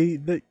 they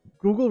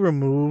Google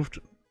removed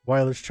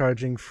wireless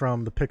charging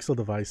from the Pixel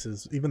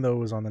devices, even though it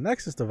was on the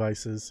Nexus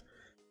devices,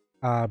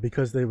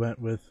 because they went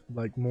with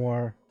like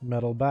more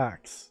metal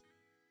backs,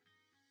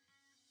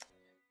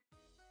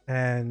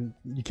 and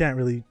you can't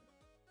really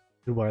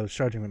do wireless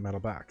charging with metal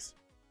backs.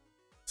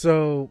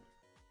 So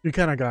you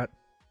kind of got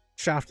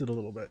shafted a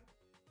little bit.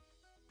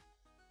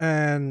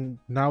 And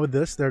now with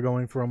this, they're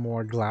going for a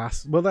more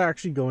glass. Well, they're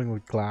actually going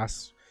with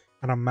glass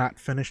and a matte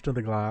finish to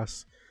the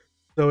glass,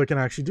 so it can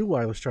actually do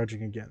wireless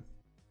charging again.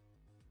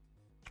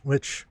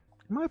 Which,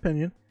 in my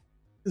opinion,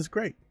 is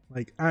great.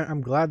 Like,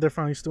 I'm glad they're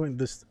finally doing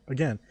this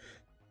again.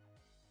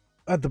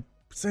 At the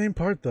same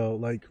part, though,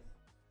 like,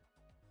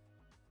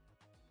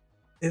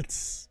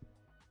 it's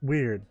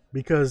weird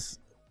because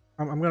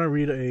I'm gonna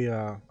read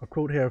a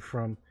quote here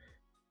from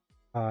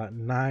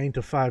 9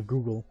 to 5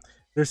 Google.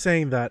 They're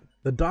saying that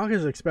the dock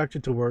is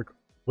expected to work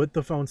with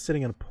the phone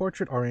sitting in a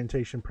portrait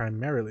orientation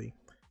primarily.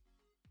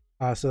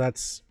 So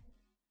that's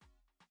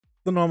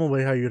the normal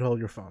way how you'd hold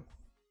your phone.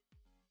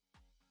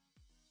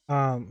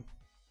 And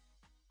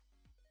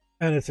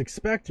it's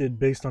expected,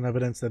 based on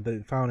evidence that they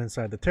found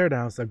inside the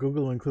teardowns, that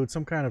Google will include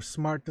some kind of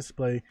smart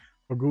display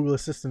or Google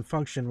Assistant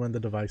function when the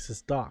device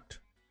is docked.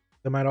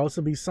 There might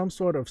also be some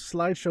sort of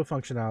slideshow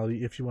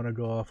functionality if you want to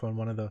go off on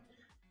one of the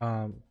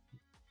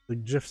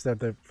GIFs that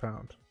they've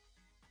found.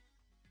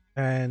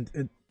 And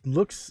it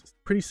looks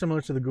pretty similar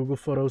to the Google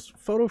Photos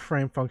photo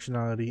frame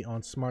functionality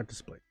on smart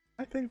display.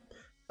 I think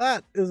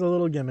that is a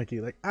little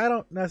gimmicky. Like, I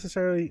don't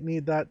necessarily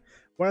need that.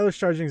 Wireless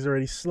charging is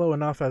already slow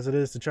enough as it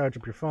is to charge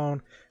up your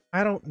phone.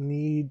 I don't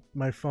need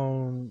my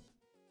phone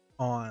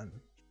on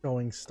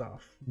showing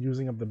stuff,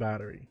 using up the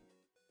battery.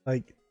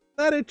 Like,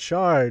 let it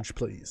charge,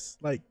 please.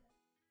 Like,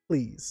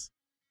 please.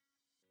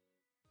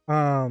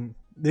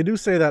 They do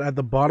say that at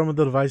the bottom of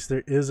the device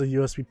there is a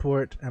USB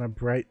port and a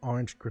bright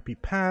orange grippy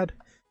pad.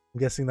 I'm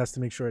guessing that's to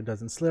make sure it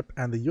doesn't slip,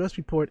 and the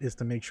USB port is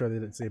to make sure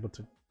that it's able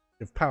to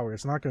give power.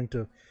 It's not going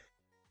to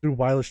do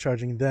wireless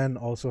charging then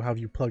also have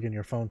you plug in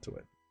your phone to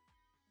it.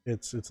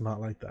 It's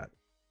not like that.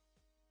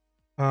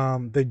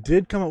 They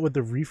did come up with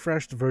the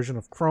refreshed version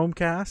of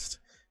Chromecast,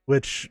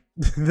 which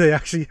they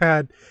actually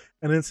had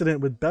an incident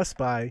with Best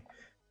Buy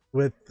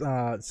with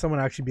someone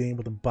actually being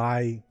able to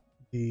buy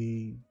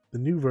the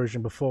new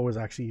version before it was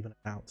actually even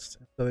announced.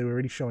 So they were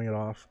already showing it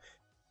off.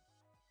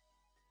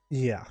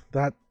 Yeah,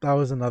 that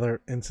was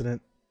another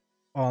incident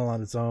all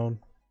on its own.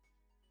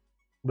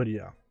 But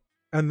yeah.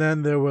 And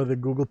then there were the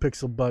Google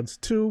Pixel Buds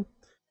 2,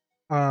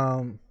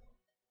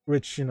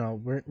 which,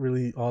 weren't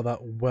really all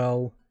that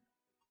well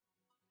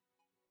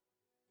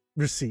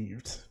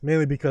received.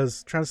 Mainly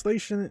because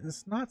translation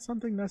is not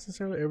something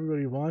necessarily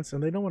everybody wants,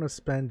 and they don't want to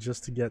spend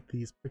just to get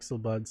these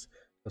Pixel Buds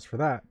just for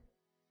that.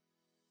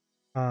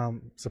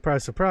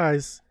 Surprise,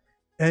 surprise,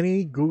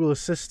 any Google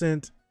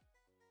Assistant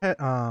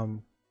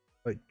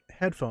like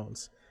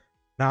headphones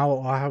now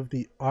will have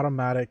the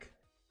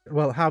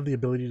have the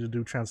ability to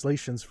do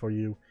translations for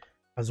you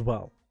as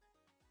well.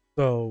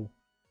 So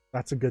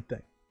that's a good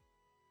thing.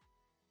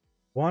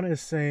 Juan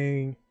is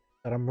saying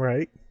that I'm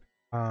right.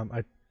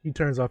 He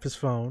turns off his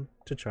phone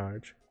to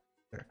charge.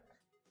 There.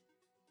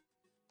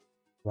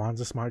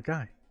 Juan's a smart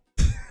guy.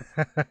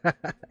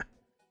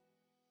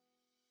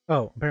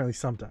 Oh, apparently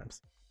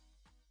sometimes.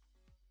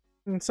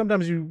 And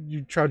sometimes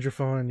you charge your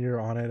phone and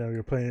you're on it, or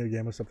you're playing a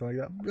game or something like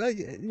that.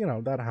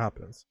 That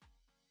happens.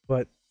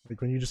 But like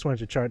when you just want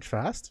it to charge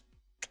fast,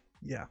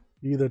 yeah,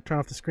 you either turn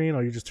off the screen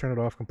or you just turn it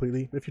off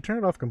completely. If you turn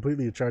it off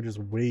completely, it charges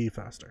way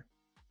faster.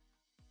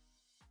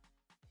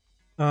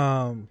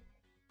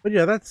 But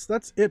yeah,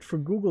 that's it for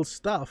Google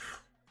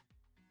stuff.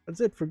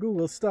 That's it for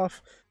Google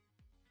stuff.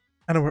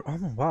 And we're,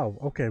 oh wow,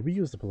 okay, we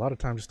used up a lot of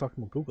time just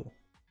talking about Google.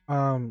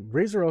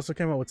 Razer also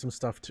came out with some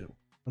stuff too.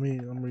 Let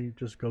me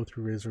just go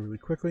through Razer really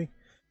quickly.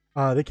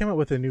 They came out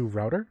with a new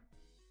router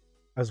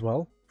as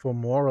well for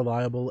more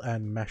reliable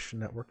and mesh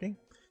networking.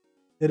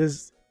 It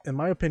is, in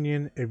my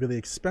opinion, a really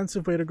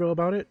expensive way to go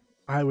about it.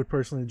 I would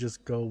personally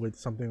just go with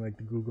something like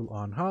the Google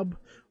On Hub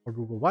or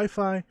Google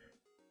Wi-Fi.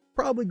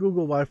 Probably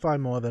Google Wi-Fi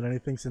more than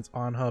anything, since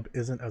On Hub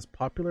isn't as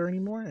popular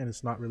anymore and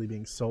it's not really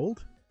being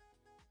sold.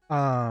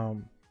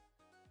 Um,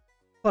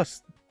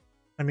 Plus,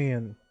 I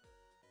mean,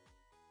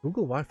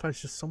 Google Wi-Fi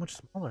is just so much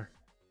smaller.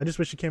 I just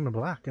wish it came in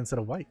black instead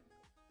of white.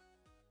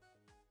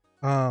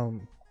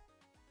 Um,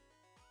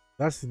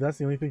 that's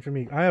the only thing for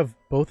me. I have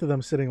both of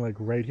them sitting like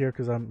right here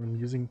because I'm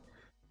using.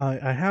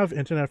 I have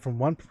internet from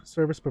one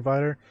service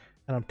provider,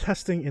 and I'm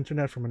testing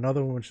internet from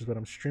another one, which is what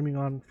I'm streaming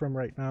on from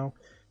right now.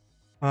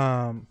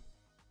 Um,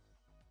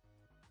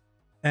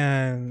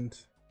 and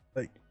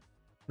like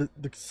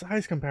the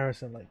size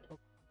comparison, like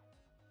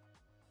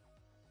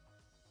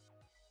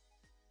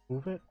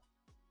move it,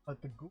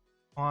 like the Google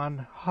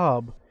On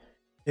Hub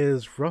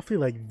is roughly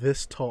like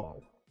this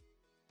tall,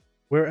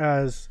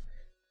 whereas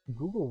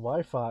Google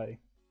Wi-Fi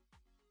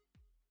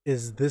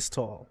is this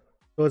tall.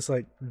 So it's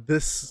like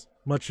this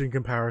much in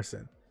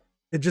comparison.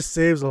 It just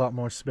saves a lot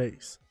more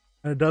space.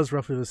 And it does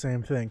roughly the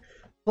same thing.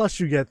 Plus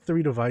you get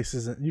 3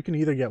 devices, and you can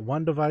either get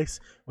 1 device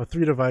or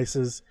 3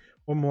 devices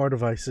or more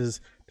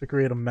devices to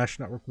create a mesh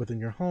network within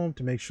your home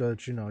to make sure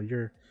that you know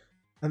you're,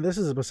 and this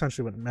is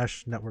essentially what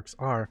mesh networks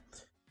are.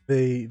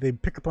 They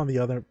pick up on the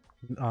other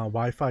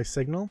Wi-Fi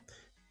signal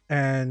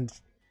and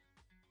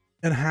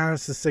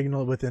enhance the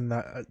signal within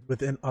that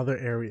within other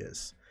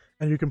areas,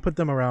 and you can put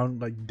them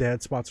around like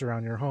dead spots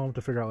around your home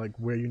to figure out like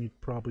where you need to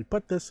probably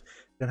put this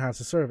to enhance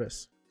the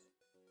service.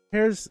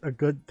 Here's a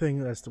good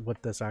thing as to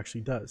what this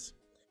actually does.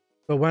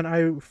 So when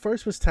I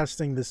first was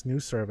testing this new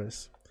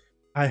service,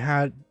 I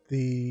had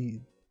the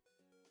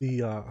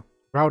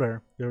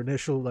router, the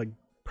initial like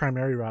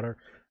primary router,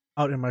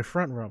 out in my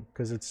front room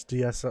because it's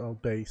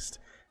DSL based,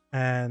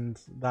 and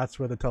that's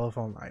where the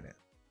telephone line is.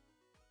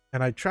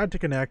 And I tried to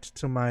connect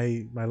to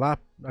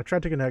I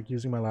tried to connect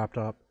using my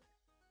laptop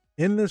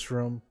in this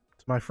room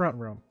to my front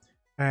room,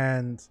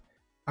 and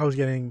I was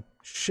getting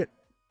shit.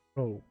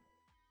 Oh,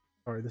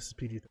 sorry, this is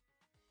PG.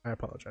 I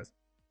apologize.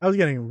 I was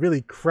getting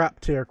really crap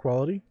tier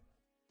quality.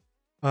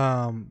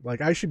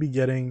 Like I should be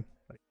getting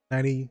like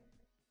 90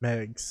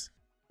 megs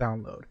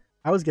download.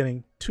 I was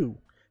getting 2.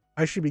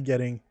 I should be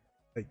getting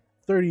like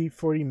 30,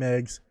 40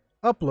 megs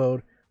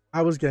upload.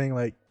 I was getting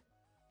like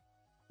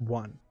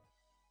 1.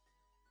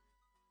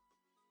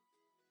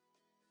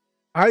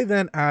 I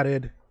then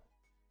added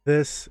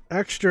this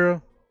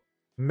extra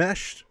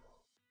mesh,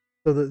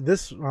 so that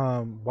this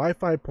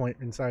Wi-Fi point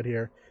inside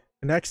here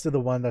connects to the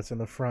one that's in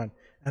the front,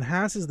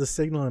 enhances the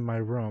signal in my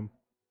room.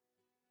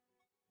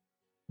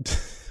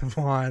 Come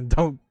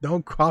on,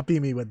 don't copy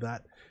me with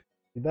that.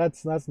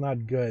 That's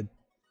not good.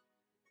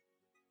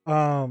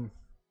 Um,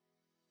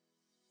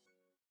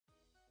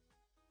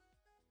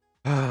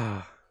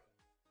 I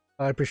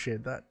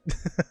appreciate that.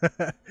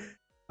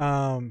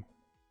 um,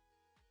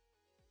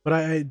 but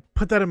I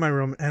put that in my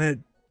room, and it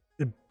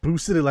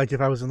boosted it like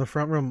if I was in the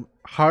front room,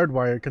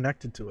 hardwired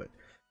connected to it.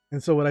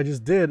 And so what I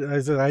just did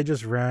is that I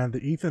just ran the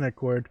Ethernet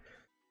cord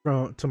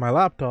from to my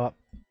laptop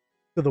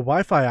to the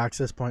Wi-Fi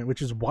access point,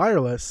 which is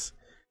wireless,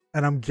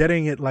 and I'm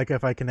getting it like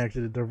if I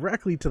connected it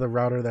directly to the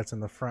router that's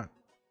in the front.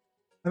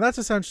 And that's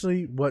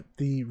essentially what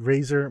the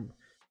Razer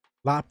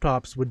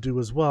laptops would do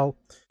as well,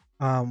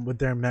 with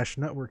their mesh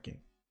networking.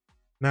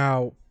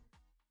 Now,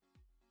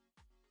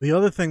 the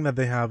other thing that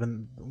they have,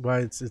 and why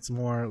it's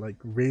more like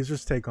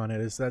Razer's take on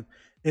it, is that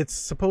it's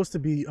supposed to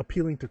be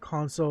appealing to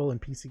console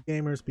and PC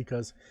gamers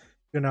because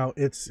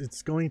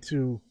it's going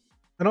to,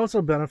 and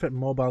also benefit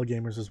mobile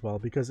gamers as well,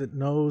 because it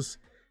knows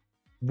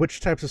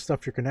which types of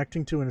stuff you're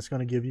connecting to, and it's going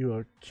to give you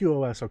a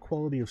QoS, a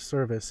quality of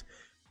service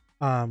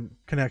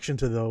connection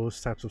to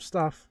those types of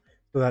stuff,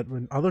 so that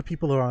when other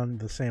people are on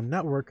the same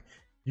network,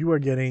 you are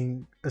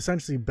getting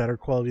essentially better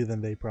quality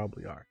than they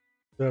probably are.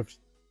 So if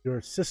your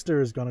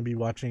sister is going to be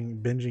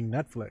binging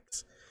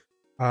Netflix,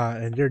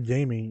 and you're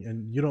gaming,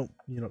 and you don't,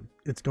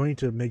 it's going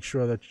to make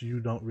sure that you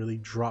don't really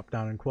drop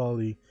down in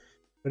quality.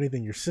 If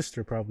anything, your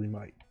sister probably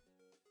might.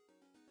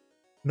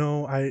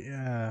 No,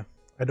 I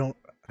don't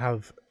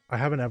have, I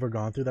haven't ever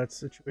gone through that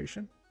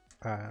situation,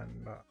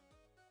 and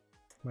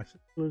my sister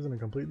lives in a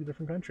completely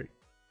different country.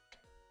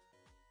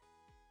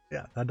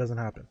 Yeah, that doesn't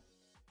happen.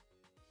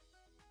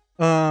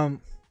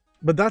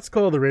 But that's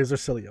called the Razer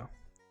Cilia.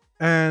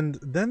 And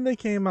then they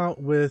came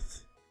out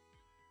with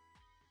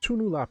 2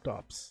 new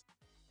laptops.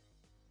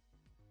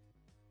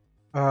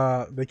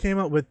 They came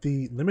out with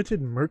the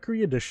limited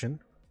Mercury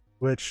edition,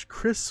 which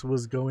Chris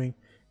was going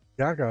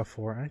gaga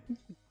for. I think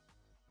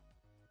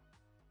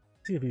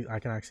see if I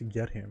can actually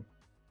get him.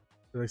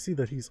 But I see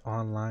that he's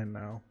online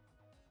now.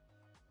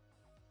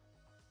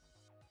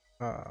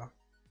 But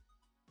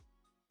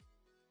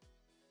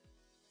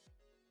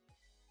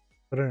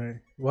anyway,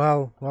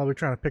 while we're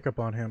trying to pick up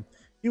on him,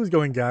 he was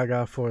going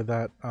gaga for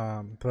that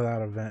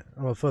event,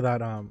 well, for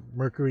that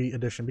Mercury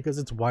edition, because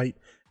it's white,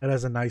 it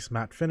has a nice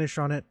matte finish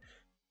on it,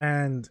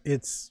 and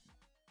it's,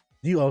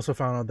 you also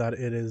found out that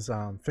it is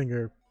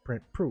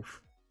fingerprint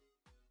proof.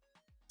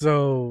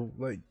 So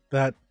like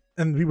that,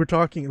 and we were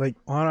talking like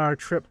on our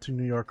trip to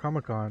New York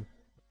Comic Con,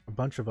 a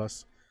bunch of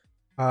us,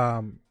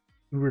 um,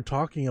 we were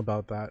talking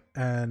about that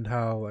and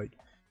how like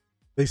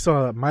they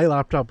saw that my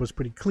laptop was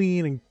pretty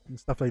clean and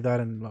stuff like that,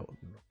 and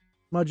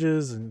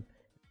smudges and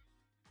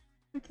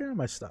take care of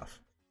my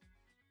stuff.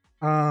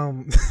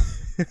 Um,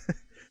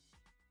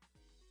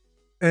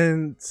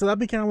 and so that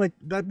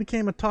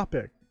became a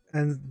topic,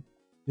 and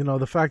you know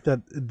the fact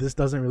that this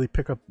doesn't really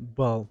pick up,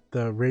 well,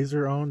 the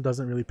Razer own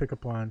doesn't really pick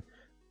up on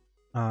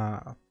uh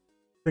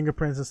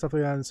fingerprints and stuff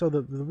like that, and so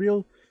the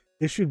real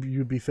issue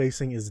you'd be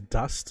facing is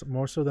dust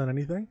more so than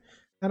anything.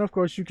 And of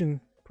course you can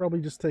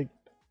probably just take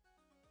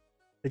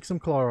some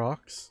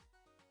Clorox,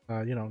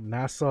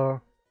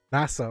 NASA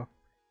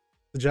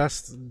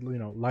suggests,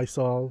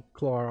 Lysol,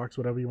 Clorox,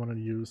 whatever you want to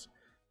use,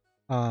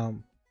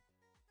 um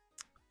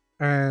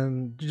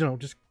and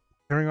just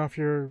tearing off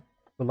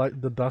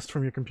the dust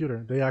from your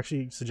computer. They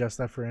actually suggest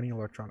that for any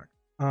electronic.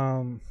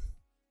 I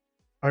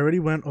already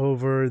went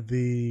over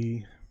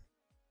the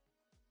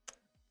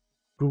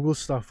Google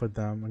stuff with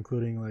them,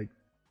 including like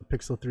the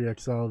Pixel 3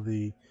 XL,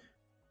 the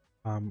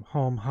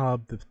Home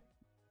Hub, the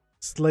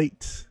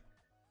Slate,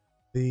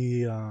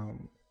 the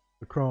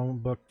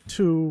Chromebook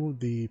 2,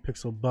 the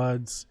Pixel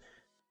Buds,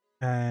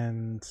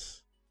 and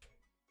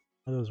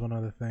there was one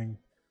other thing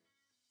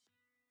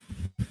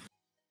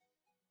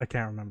I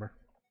can't remember.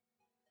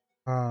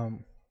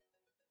 And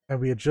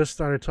we had just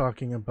started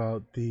talking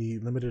about the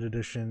limited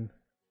edition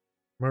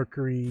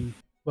Mercury.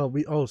 Well,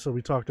 we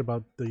talked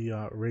about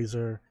the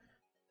Razer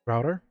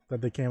router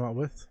that they came out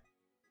with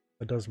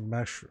that does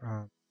mesh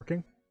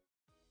working,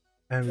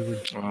 and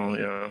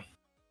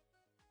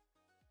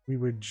we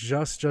were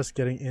just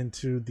getting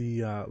into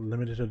the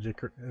limited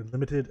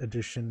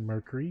edition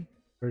Mercury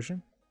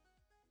version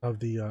of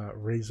the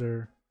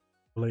Razer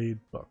Blade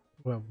book.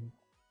 Well,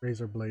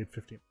 Razer Blade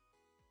 15.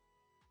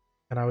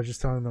 And I was just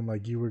telling them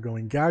like you were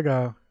going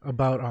gaga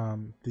about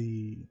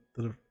the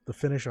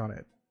finish on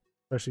it,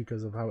 especially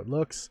because of how it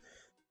looks.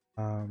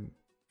 Yeah,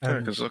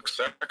 because it looks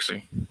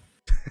sexy.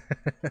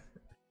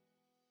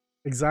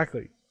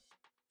 Exactly.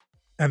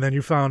 And then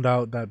you found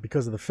out that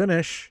because of the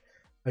finish,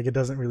 like it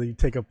doesn't really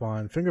take up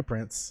on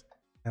fingerprints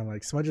and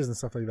like smudges and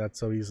stuff like that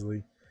so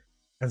easily,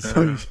 and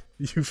so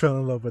you fell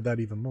in love with that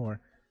even more.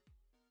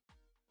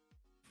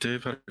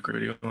 Dave had a great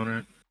video on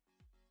it.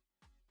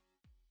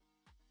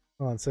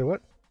 Hold on, say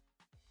what?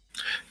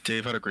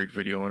 Dave had a great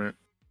video on it.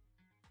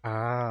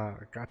 Ah,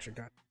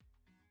 gotcha.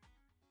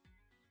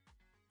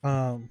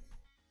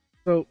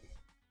 So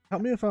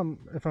help me if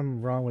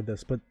I'm wrong with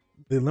this, but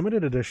the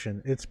limited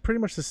edition, it's pretty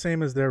much the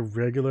same as their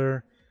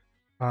regular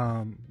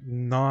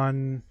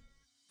non.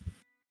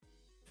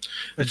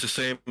 It's the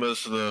same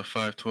as the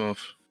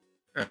 512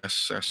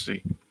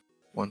 SSD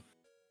one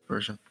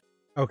version.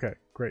 Okay,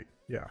 great.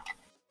 Yeah.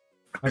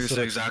 It's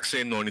the exact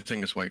same. The only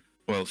thing is white.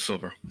 Well,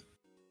 silver.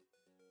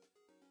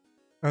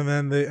 And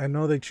then I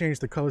know they changed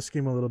the color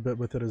scheme a little bit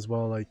with it as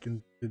well. Like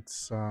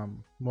it's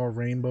more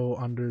rainbow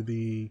under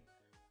the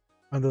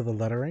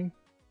lettering,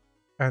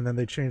 and then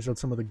they changed out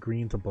some of the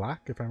green to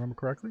black, if I remember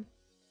correctly.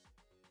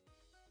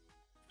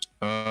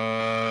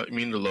 You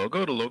mean the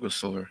logo? The logo's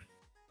silver.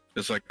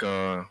 It's like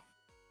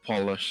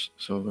polished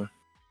silver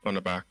on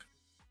the back.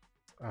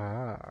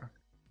 Ah.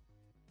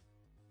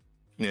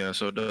 Yeah,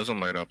 so it doesn't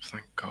light up.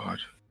 Thank God.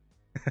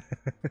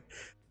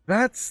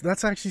 That's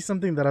actually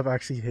something that I've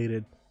actually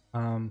hated.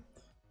 And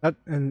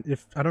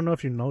if I don't know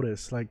if you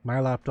noticed, like my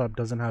laptop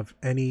doesn't have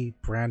any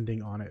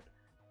branding on it.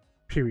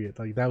 Period.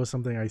 Like that was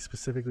something I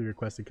specifically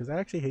requested because I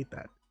actually hate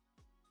that.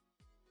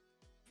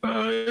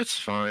 It's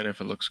fine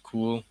if it looks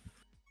cool.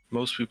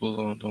 Most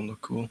people don't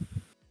look cool.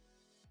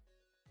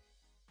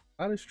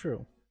 That is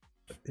true.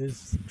 That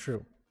is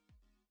true.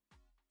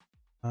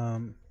 How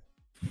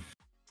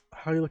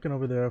are you looking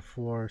over there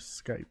for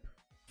Skype?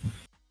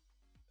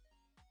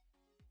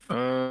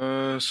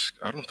 I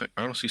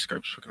don't see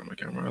Skype speaking on my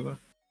camera either.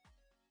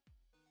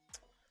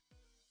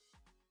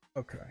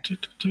 Okay.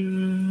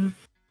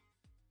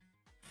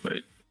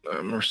 Wait,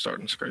 I'm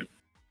restarting Skype.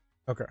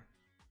 Okay.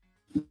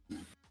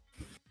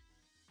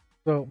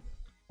 So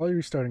while you're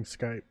restarting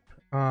Skype,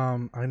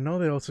 I know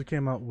they also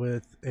came out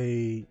with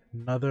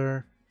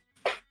another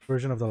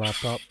version of the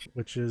laptop,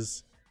 which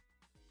is,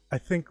 I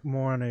think,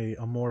 more on a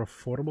more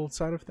affordable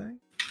side of things.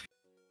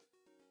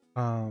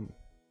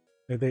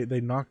 They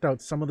knocked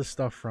out some of the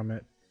stuff from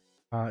it.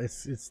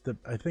 It's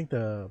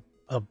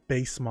a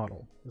base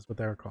model is what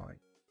they're calling,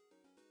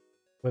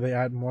 where they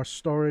add more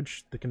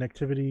storage, the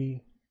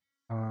connectivity.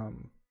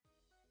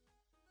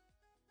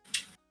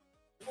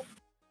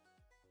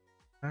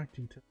 Back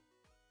detail.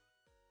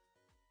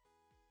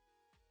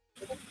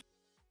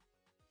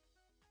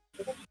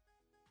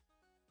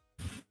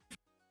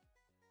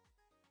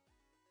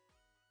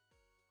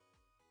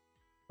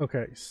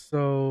 Okay,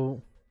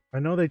 so I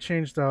know they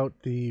changed out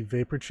the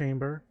vapor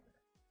chamber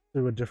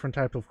do a different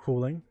type of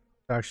cooling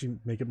to actually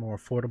make it more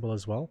affordable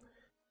as well.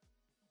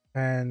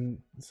 And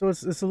so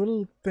it's a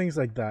little things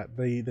like that.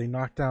 They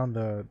knock down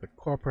the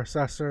core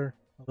processor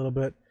a little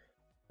bit.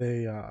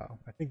 They I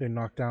think they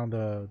knocked down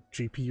the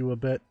GPU a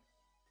bit,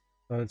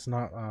 so it's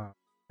not I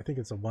think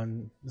it's a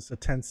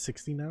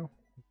 1060 now.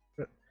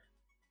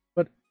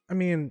 But I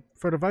mean,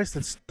 for a device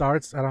that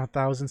starts at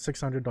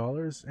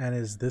 $1,600 and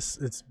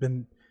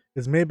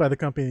it's made by the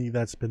company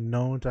that's been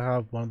known to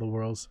have one of the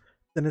world's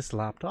thinnest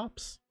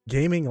laptops,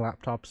 gaming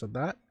laptops at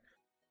that.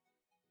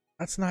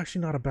 That's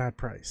actually not a bad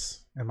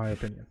price, in my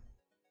opinion.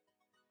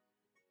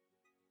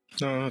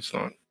 No, it's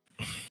not.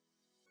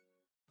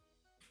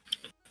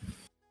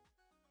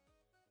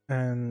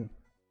 And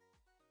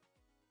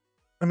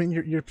I mean,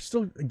 you're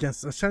still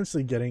against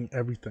essentially getting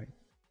everything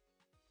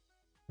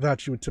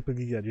that you would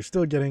typically get. You're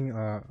still getting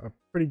a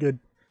pretty good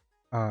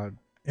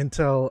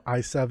Intel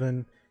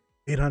i7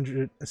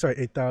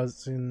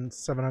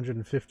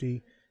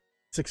 8750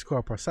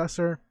 6-core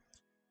processor,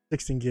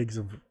 16 gigs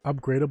of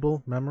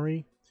upgradable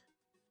memory.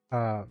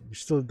 You're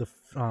still the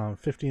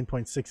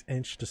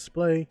 15.6-inch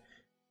display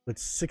with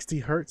 60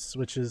 hertz,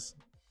 which is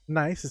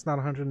nice. It's not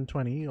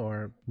 120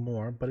 or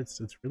more, but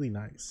it's really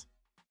nice.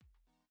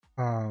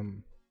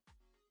 And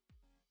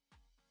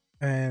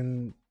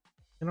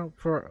you know,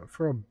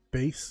 for a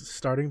base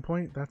starting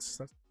point,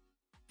 that's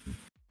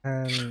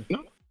and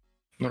No,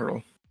 not at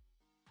all.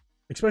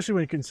 especially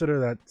when you consider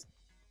that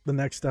the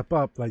next step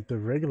up, like the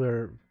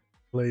regular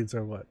blades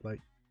are what, like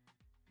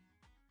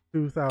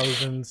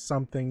 2,000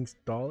 something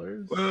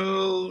dollars.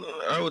 Well,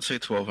 I would say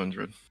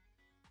 1,200.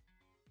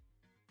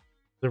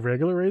 The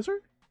regular Razer.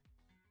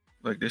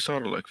 Like they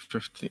started like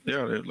 15.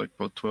 Yeah, they're like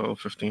about 12,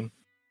 15,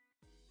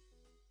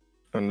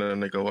 and then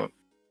they go up.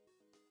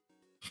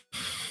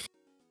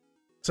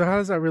 So how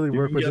does that really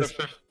work with this?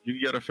 You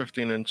get a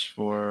 15-inch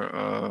for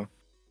about,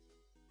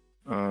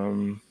 I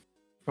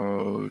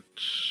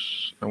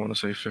want to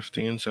say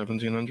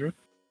 1,700.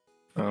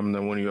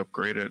 Then when you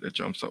upgrade it, it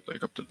jumps up to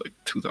like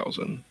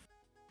 2,000.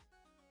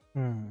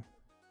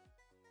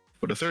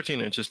 But the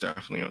 13-inch is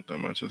definitely not that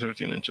much. The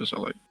 13 inches are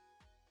like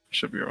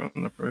should be around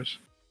the price.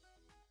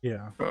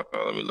 Yeah.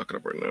 Let me look it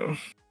up right now.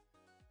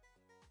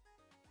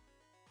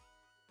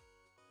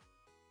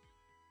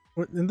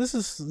 And this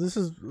is a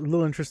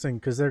little interesting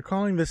because they're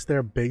calling this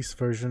their base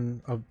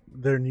version of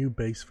their new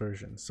base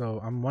version. So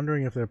I'm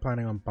wondering if they're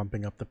planning on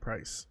bumping up the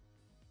price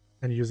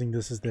and using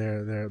this as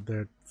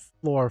their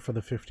floor for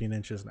the 15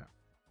 inches now.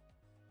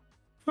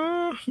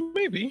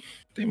 Maybe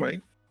they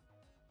might.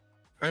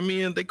 I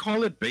mean, they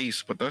call it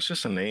base, but that's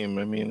just a name.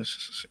 I mean,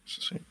 it's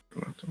the same.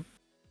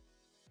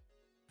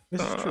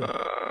 This is true.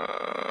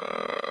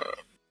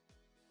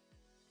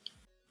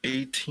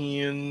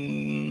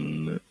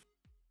 18.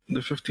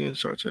 The 15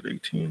 starts at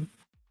 18.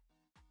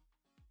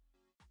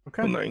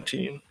 Okay.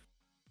 19.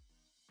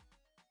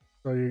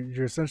 So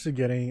you're essentially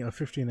getting a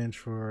 15-inch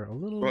for a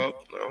little. Well,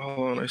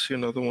 hold on. I see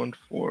another one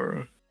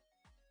for.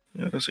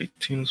 Yeah, that's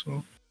 18 as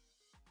well.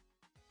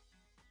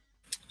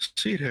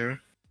 See it here.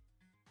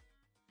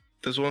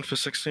 There's one for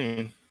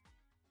 16.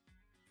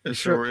 It's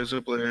Sure. a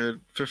Razer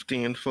Blade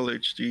 15 Full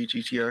HD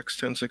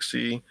GTX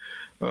 1060,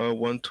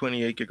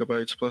 128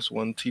 gigabytes plus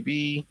 1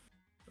 TB,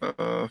 for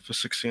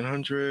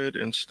 1,600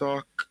 in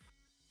stock.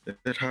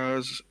 It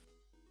has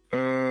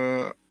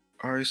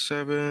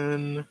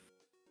i7.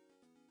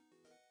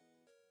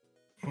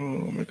 Oh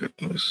my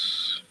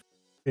goodness.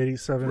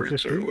 8750.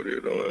 Razer, what are you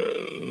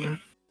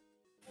doing?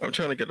 I'm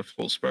trying to get the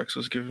full specs.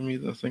 It's giving me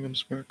the thing in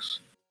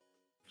specs.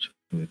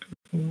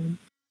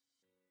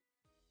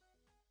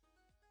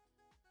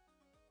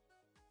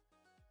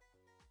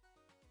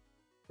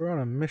 We're on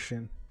a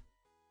mission.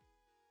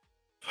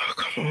 Oh,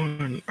 come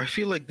on. I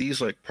feel like these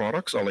like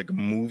products are like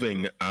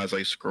moving as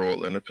I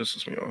scroll and it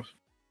pisses me off.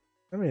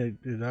 I mean,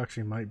 it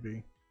actually might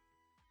be.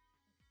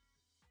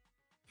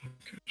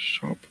 Okay,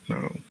 shop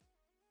now.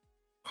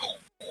 Oh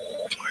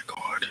my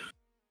god.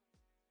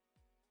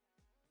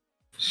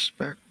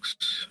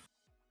 Specs.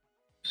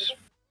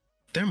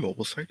 Their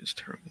mobile site is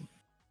terrible.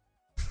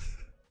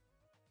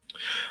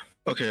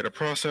 Okay, the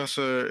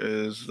processor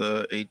is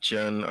the 8th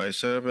gen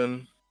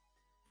i7,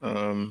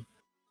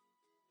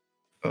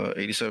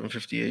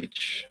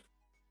 8750H,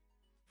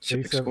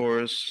 6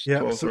 cores,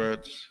 12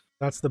 threads.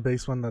 That's the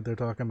base one that they're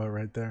talking about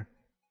right there.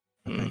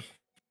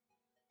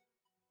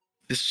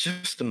 It's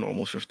just a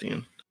normal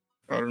 15.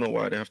 I don't know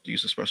why they have to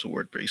use a special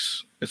word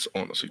base. It's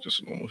honestly just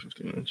a normal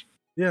 15-inch.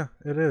 Yeah,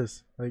 it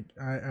is. Like,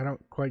 I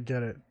don't quite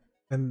get it.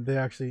 And they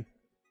actually...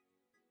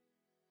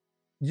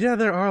 Yeah,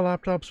 there are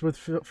laptops with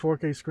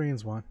 4K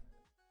screens, one.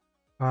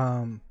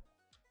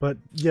 But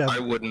yeah, I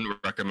wouldn't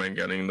recommend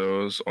getting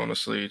those.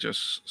 Honestly,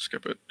 just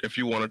skip it. If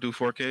you want to do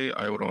 4K,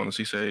 I would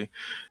honestly say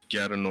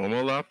get a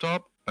normal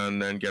laptop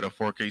and then get a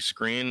 4K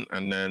screen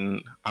and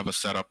then have a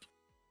setup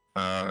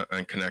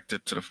and connect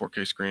it to the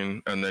 4K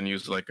screen and then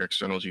use like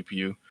external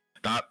GPU.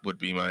 That would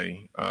be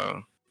my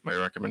my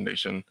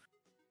recommendation.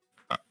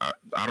 I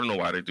don't know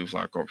why they do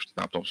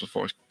laptops with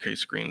 4K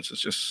screens.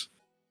 It's just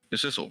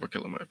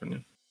overkill in my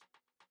opinion.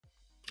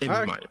 In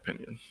my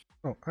opinion.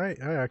 Oh, I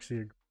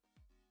actually agree.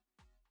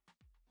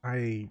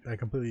 I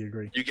completely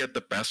agree. You get the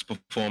best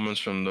performance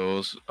from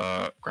those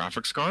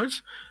graphics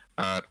cards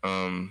at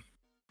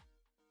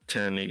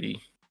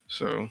 1080,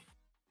 so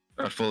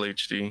at full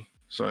HD.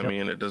 So I Yep.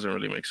 mean, it doesn't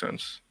really make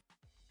sense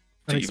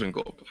to And even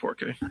go up to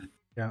 4K.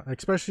 yeah,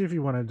 especially if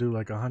you want to do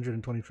like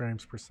 120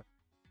 frames per second.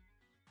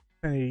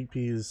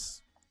 1080p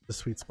is the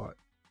sweet spot.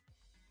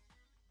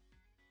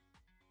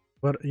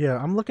 But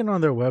yeah, I'm looking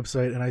on their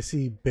website and I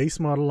see base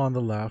model on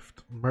the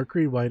left,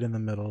 Mercury White in the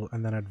middle,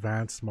 and then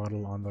advanced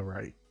model on the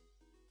right.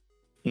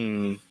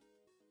 Hmm.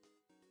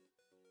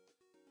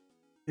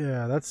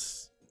 Yeah,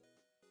 that's.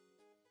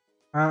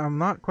 I'm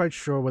not quite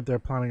sure what they're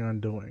planning on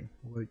doing,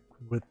 like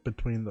with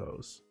between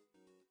those,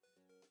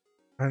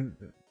 and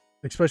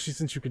especially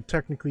since you could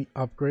technically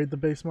upgrade the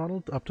base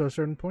model up to a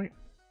certain point.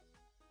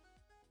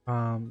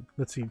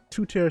 Let's see,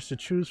 2 tiers to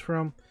choose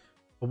from.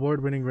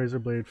 Award-winning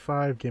Razer Blade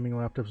 5 gaming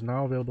laptops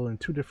now available in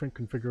 2 different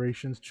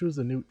configurations. Choose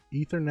the new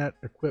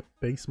Ethernet-equipped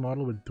base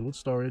model with dual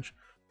storage,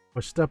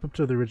 or step up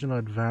to the original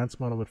advanced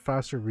model with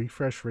faster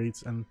refresh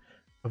rates and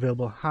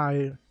available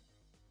higher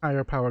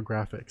power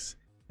graphics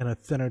and a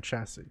thinner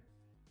chassis.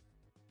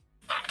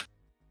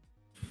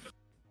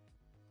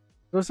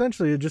 So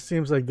essentially, it just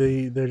seems like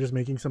they're just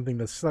making something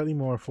that's slightly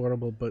more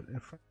affordable. But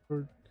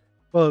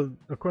well,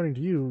 according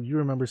to you, you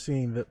remember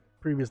seeing the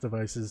previous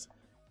devices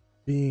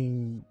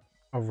being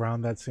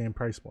around that same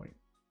price point.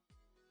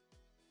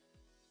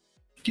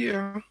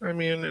 Yeah, I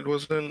mean, it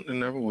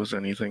never was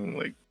anything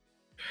like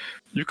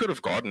you could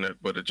have gotten it,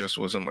 but it just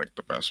wasn't like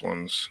the best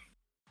ones.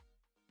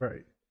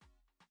 Right.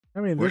 I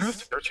mean, Where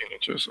this. are 13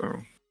 inches?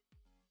 Oh,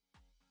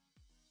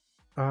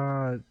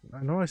 I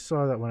know I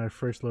saw that when I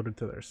first loaded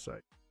to their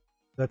site.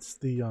 That's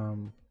the I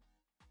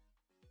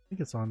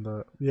think it's on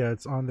the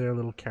it's on their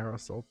little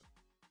carousel.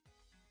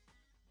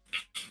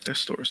 this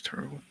store is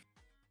terrible.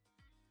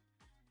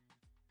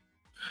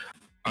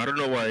 I don't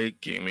know why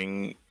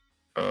gaming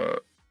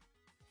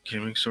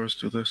stores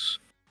do this.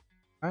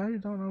 I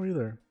don't know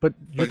either. But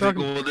you're Like they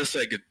talking go with this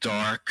like a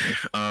dark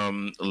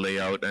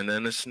layout, and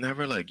then it's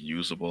never like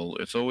usable.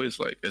 It's always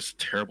like it's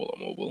terrible on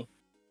mobile.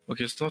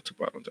 Okay, it's not too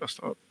bad on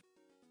desktop.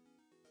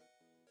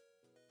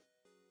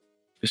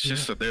 It's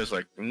just that there's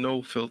like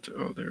no filter.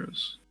 Oh,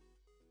 there's.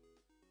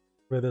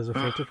 where there's a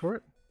filter for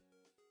it.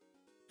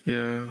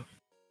 Yeah.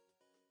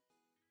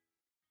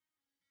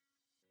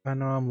 I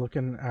know I'm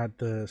looking at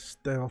the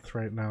Stealth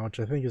right now, which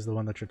I think is the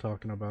one that you're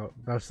talking about.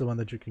 That's the one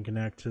that you can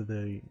connect to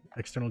the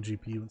external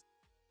GPU.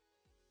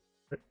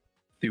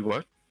 The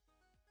what?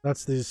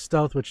 That's the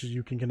Stealth, which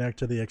you can connect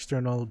to the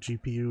external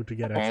GPU to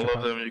get extra All of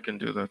power. them, you can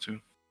do that too.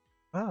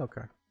 Oh,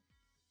 okay.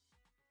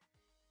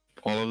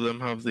 All of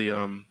them have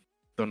the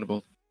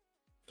Thunderbolt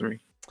 3.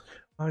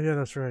 Oh yeah,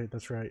 that's right.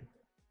 That's right.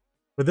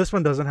 But this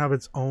one doesn't have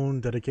its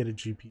own dedicated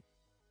GPU.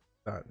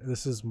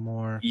 This is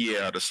more.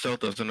 Yeah, the Stealth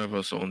doesn't have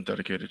its own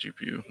dedicated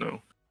GPU.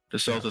 No, the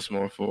Stealth is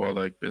more for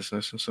like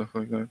business and stuff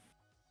like that.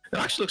 It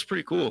actually looks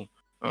pretty cool.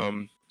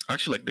 I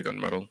actually like the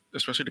gunmetal,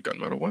 especially the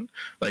gunmetal one.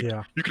 Like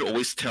you could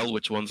always tell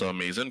which ones are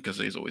amazing because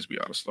they's always be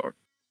out of stock.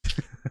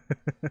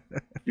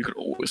 You could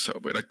always tell,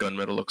 but that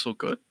gunmetal looks so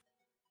good.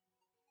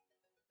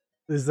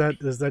 Is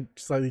that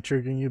slightly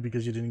triggering you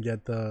because you didn't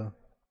get the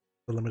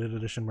limited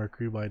edition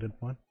Mercury Whited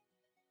one?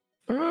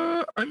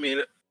 I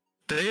mean,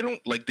 they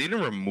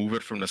didn't remove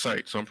it from the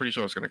site, so I'm pretty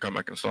sure it's gonna come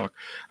back in stock.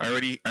 I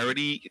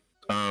already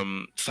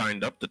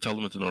signed up to tell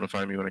them to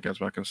notify me when it gets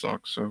back in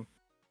stock, so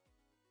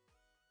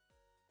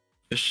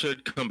it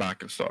should come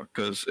back in stock.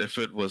 Because if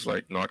it was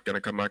like not gonna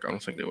come back, I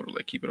don't think they would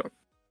like keep it up.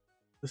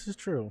 This is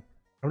true.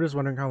 I'm just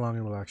wondering how long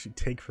it will actually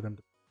take for them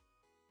to.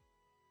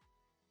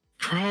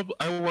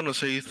 I want to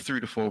say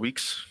 3 to 4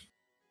 weeks.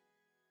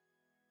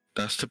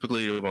 That's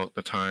typically about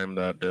the time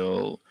that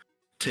they'll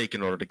take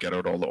in order to get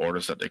out all the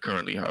orders that they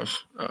currently have.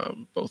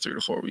 About 3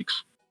 to 4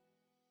 weeks.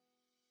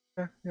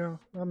 Yeah.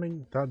 I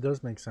mean, that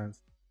does make sense.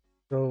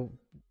 So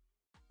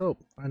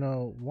I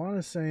know Juan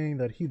is saying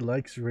that he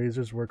likes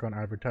Razer's work on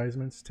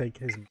advertisements. Take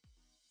his.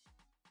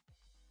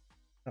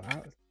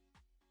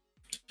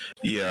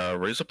 Yeah,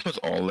 Razer puts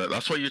all that.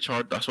 That's why you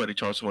charge. That's why they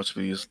charge so much for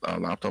these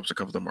laptops to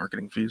cover the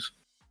marketing fees.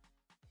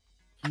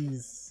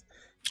 He's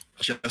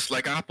just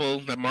like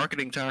Apple, the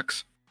marketing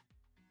tax.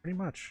 Pretty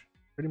much.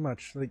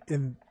 Like,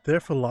 in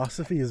their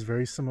philosophy is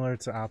very similar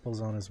to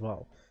Apple's own as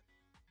well.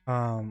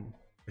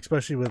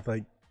 Especially with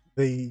like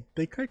they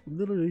kind of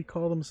literally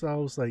call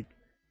themselves like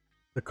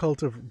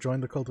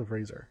join the cult of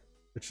Razer,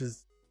 which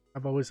is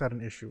I've always had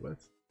an issue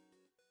with.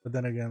 But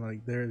then again,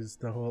 like there's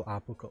the whole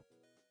Apple cult.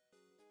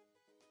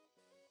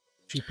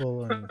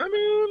 Cheapo and I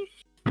mean,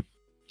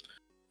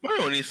 my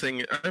only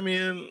thing. I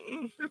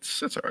mean,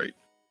 it's alright.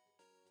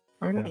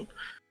 I don't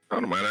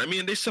mind. I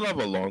mean, they still have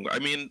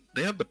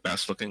they have the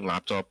best looking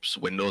laptops,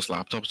 Windows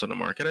laptops on the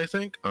market, I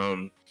think.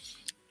 I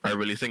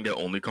really think their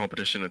only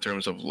competition in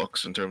terms of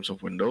looks, in terms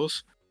of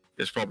Windows,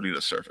 is probably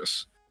the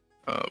Surface.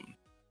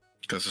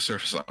 Because the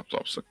Surface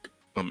laptops look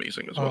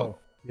amazing as well. Oh,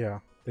 yeah,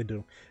 they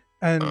do.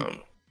 And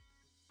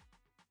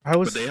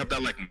but they have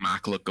that like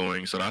Mac look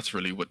going, so that's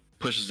really what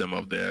pushes them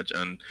off the edge,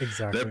 and their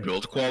Exactly.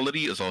 build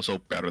quality is also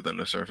better than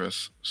the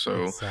Surface.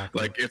 So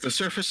Exactly. like if the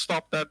Surface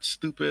stopped that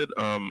stupid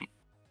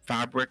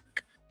fabric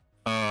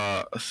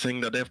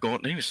thing that they've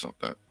got, they need to stop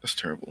that. That's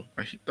terrible.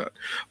 I hate that.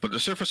 But the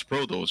Surface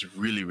Pro though is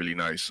really really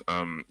nice.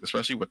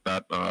 Especially with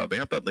that they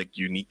have that like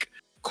unique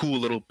cool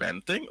little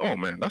bend thing. Oh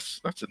man,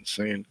 that's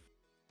insane.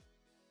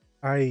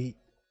 I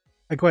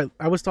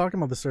I was talking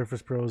about the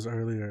Surface Pros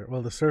earlier.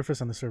 Well, the Surface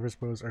and the Surface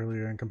Pros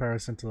earlier in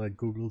comparison to like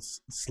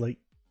Google's Slate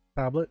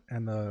tablet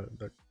and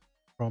the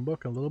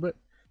Chromebook a little bit.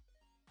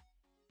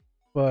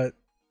 But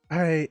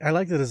I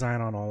like the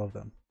design on all of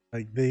them.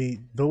 Like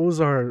those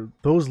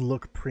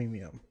look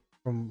premium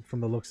from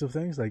the looks of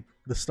things. Like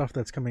the stuff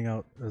that's coming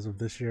out as of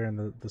this year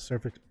and the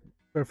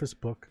Surface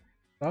Book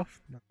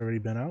stuff that's already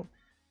been out.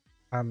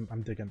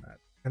 I'm digging that.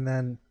 And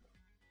then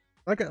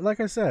like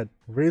I said,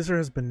 Razer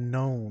has been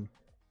known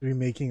to be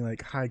making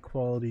like high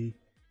quality,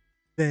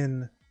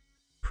 thin,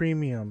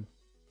 premium,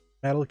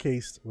 metal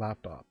cased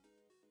laptop.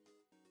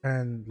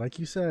 And like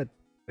you said,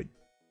 like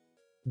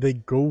they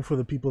go for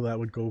the people that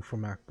would go for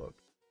MacBook.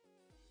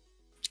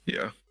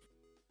 Yeah.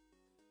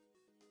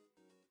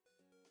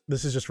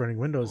 This is just running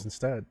Windows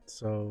instead,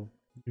 so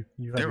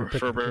you have They your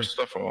pick of the refurbish pick.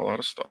 stuff all out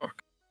of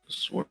stock. This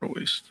is what a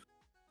waste.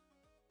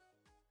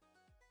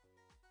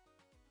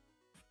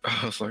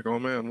 I was like, oh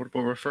man, what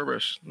about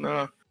refurbished?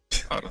 Nah,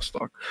 out of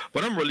stock.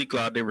 But I'm really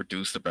glad they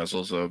reduced the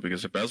bezels though,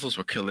 because the bezels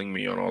were killing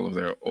me on all of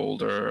their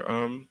older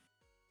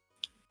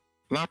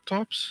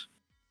laptops.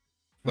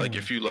 Like Hmm.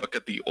 if you look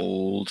at the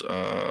old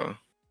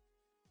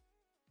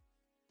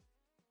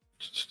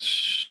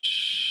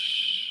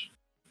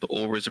the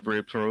old Razer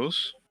Blade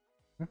Pros.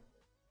 Hmm.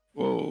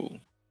 Whoa,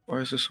 why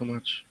is this so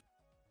much?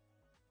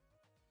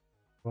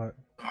 What?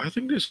 I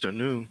think these are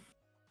new.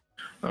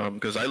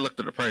 Because I looked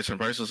at the price and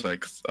the price is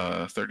like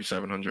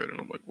 3,700, and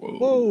I'm like, whoa,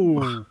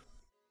 Whoa!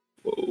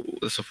 whoa,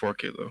 it's a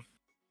 4K though.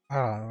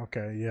 Ah,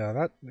 okay, yeah,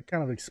 that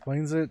kind of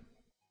explains it.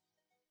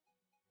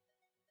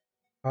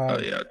 Uh,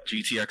 Yeah,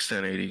 GTX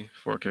 1080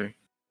 4K.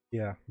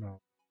 yeah, no.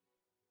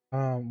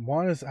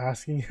 Juan is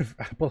asking if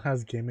Apple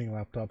has gaming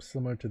laptops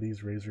similar to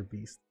these Razer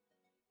Beasts.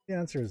 The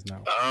answer is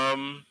no.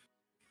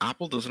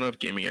 Apple doesn't have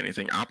gaming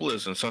anything. Apple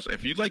is in such.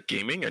 If you like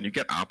gaming and you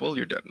get Apple,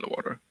 you're dead in the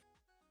water.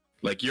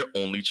 Like your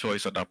only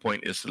choice at that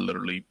point is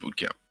literally boot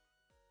camp.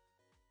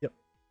 Yep.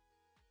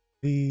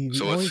 The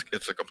So only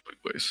it's a complete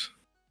waste.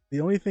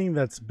 the only thing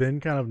that's been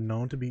kind of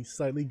known to be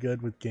slightly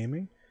good with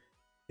gaming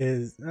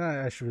is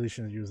I really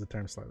shouldn't use the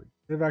term slightly.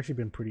 They've actually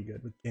been pretty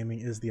good with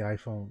gaming. Is the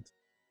iPhones,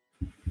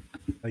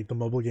 like the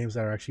mobile games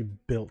that are actually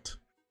built.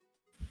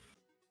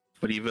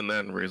 But even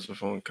then, Razer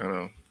phone kind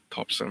of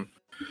tops them.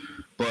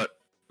 But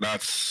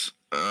that's.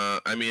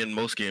 I mean,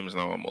 most games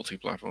now are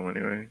multi-platform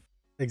anyway.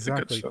 It's the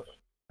good Exactly. stuff.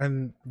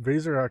 And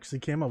Razer actually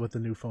came out with a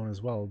new phone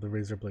as well, the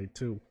Razer Blade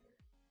 2.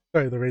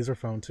 Sorry, the Razer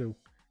Phone 2.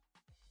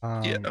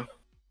 Yeah, which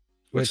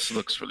Which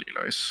looks really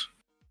nice.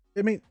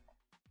 I mean,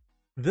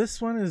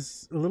 this one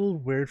is a little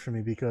weird for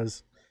me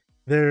because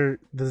the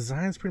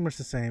design's pretty much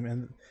the same,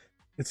 and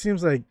it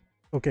seems like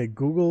okay,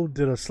 Google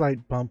did a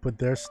slight bump with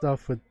their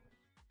stuff with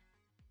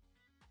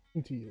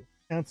to you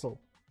cancel.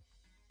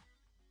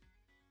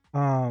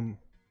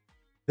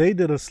 They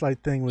did a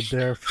slight thing with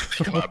their.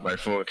 Glad my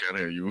phone can't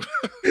hear you.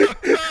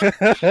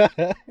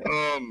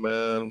 Oh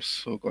man, I'm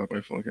so glad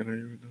my phone can't hear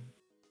you right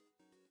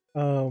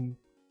now.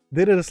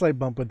 They did a slight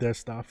bump with their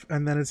stuff,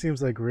 and then it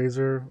seems like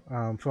Razer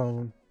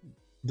phone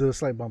did a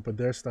slight bump with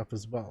their stuff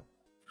as well.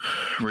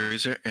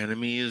 Razer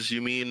enemies?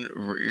 You mean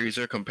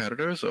Razer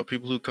competitors or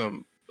people who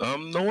come?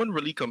 No one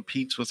really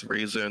competes with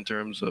Razer in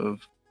terms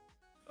of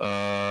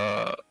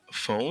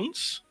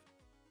phones.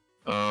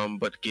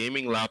 But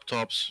gaming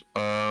laptops.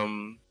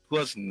 Who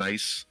has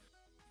nice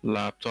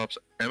laptops?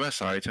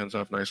 MSI tends to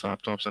have nice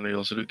laptops, and they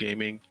also do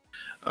gaming.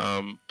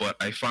 But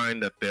I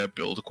find that their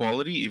build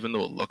quality, even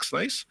though it looks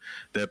nice,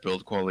 their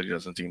build quality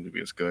doesn't seem to be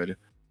as good.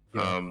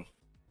 Yeah.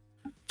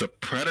 The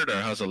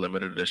Predator has a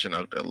limited edition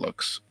out that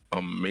looks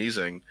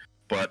amazing,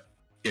 but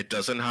it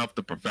doesn't have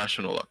the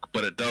professional look.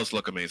 But it does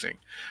look amazing.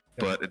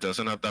 Yeah. But it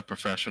doesn't have that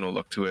professional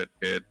look to it.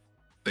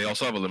 They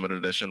also have a limited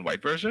edition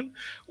white version,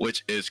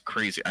 which is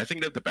crazy. I think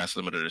they're the best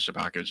limited edition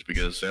package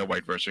because their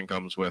white version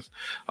comes with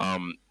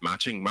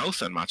matching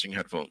mouse and matching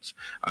headphones,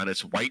 and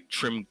it's white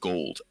trimmed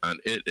gold, and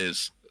it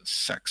is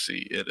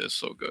sexy. It is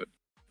so good.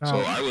 So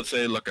I would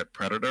say look at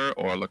Predator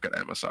or look at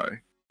MSI.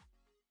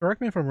 Correct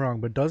me if I'm wrong,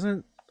 but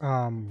doesn't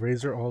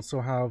Razer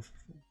also have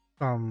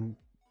some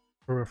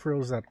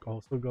peripherals that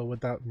also go with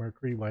that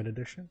Mercury White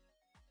edition?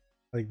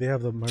 Like they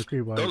have the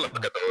Mercury White. Don't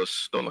look at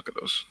those. Don't look at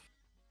those.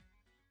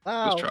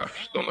 Wow! It's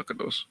trash. Don't look at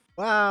those.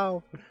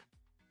 Wow!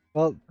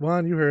 Well,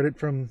 Juan, you heard it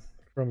from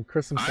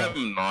Chris himself.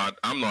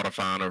 I'm not a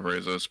fan of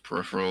Razer's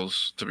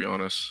peripherals, to be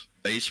honest.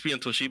 HP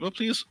and Toshiba,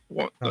 please.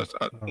 What? No,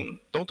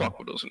 don't talk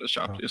with those in the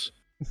chat, please.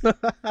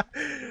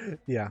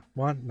 Yeah,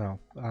 Juan. No.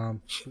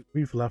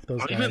 We've left those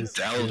Not guys. even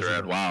Dell,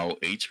 Dread. Wow,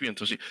 HP and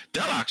Toshiba.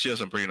 Dell actually has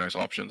some pretty nice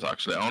options.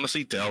 Actually,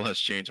 honestly, Dell has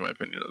changed my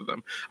opinion of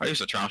them. I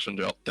used to trash on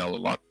Dell a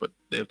lot, but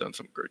they've done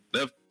some great.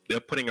 They're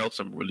putting out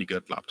some really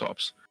good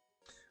laptops.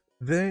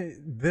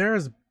 they're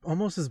as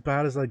almost as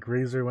bad as like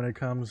Razer when it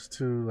comes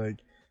to like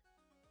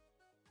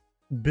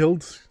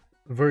build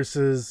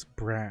versus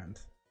brand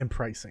and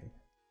pricing.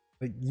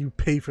 Like you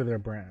pay for their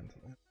brand,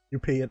 you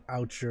pay it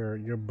out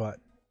your butt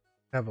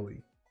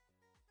heavily.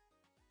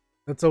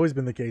 That's always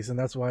been the case, and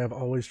that's why I've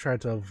always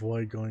tried to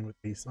avoid going with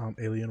these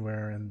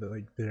Alienware and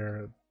like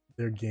their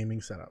gaming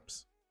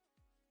setups.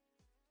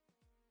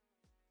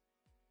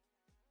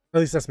 At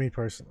least that's me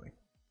personally.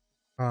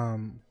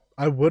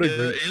 I would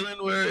agree.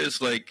 Alienware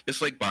is like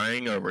it's like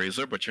buying a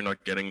Razer, but you're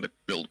not getting the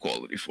build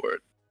quality for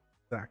it.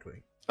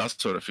 Exactly.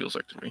 That's what it feels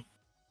like to me.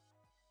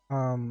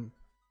 And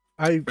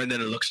then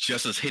it looks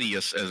just as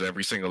hideous as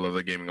every single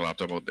other gaming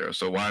laptop out there.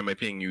 So why am I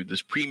paying you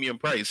this premium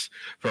price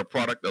for a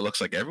product that looks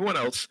like everyone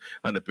else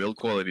and the build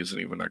quality isn't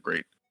even that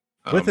great?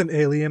 With an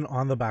alien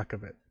on the back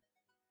of it.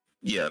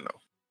 Yeah, no.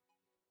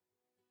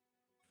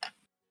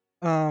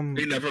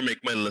 They never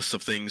make my list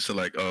of things to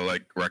like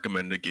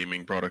recommended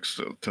gaming products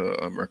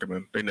to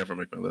recommend. They never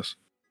make my list.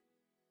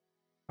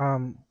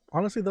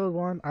 Honestly though,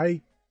 Juan,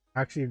 I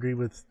actually agree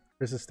with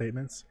Chris's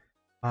statements.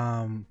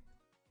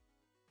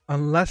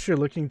 Unless you're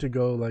looking to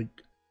go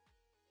like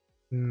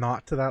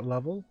not to that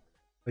level,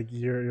 like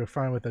you're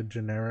fine with a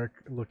generic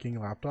looking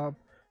laptop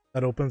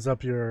that opens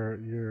up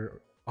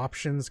your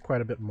options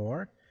quite a bit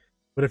more.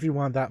 But if you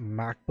want that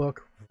MacBook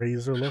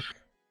Razer look,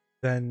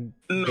 then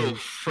no,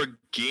 for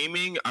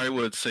gaming, I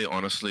would say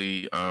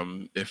honestly,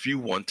 if you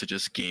want to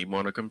just game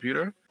on a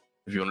computer,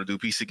 if you want to do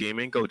PC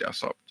gaming, go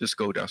desktop. Just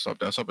go desktop.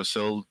 Desktop is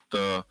still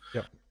the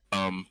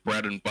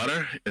bread and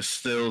butter. Is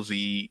still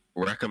the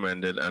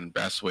recommended and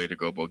best way to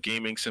go about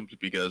gaming, simply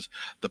because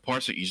the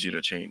parts are easier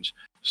to change.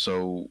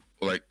 So,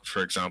 like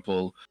for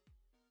example,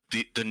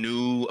 the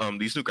new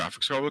these new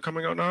graphics cards are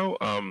coming out now.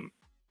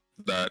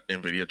 That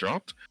Nvidia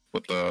dropped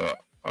with the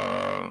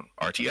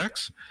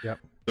RTX. Yep.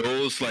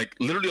 Those, like,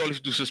 literally all you have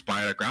to do is just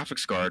buy a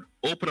graphics card,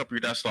 open up your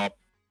desktop,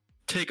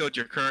 take out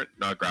your current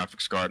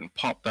graphics card, and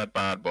pop that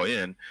bad boy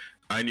in,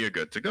 and you're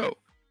good to go.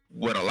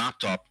 With a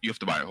laptop, you have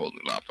to buy a whole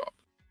new laptop.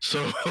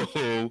 So,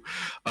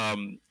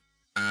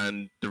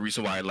 and the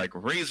reason why I like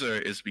Razer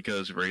is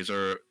because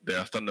Razer,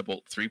 their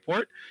Thunderbolt 3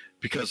 port,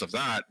 because of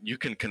that, you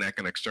can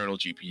connect an external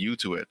GPU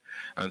to it.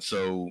 And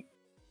so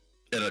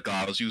it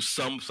allows you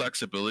some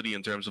flexibility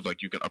in terms of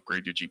like you can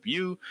upgrade your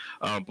GPU,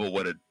 but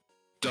what it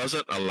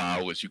doesn't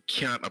allow is you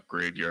can't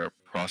upgrade your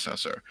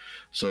processor.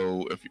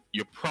 So if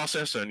your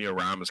processor and your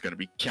RAM is going to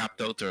be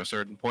capped out to a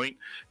certain point,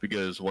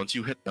 because once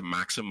you hit the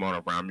maximum amount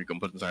of RAM you can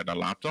put inside that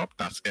laptop,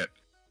 that's it.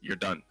 You're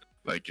done.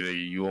 Like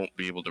you won't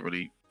be able to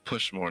really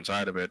push more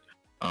inside of it,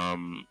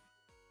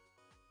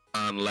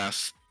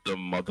 unless the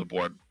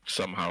motherboard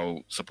somehow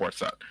supports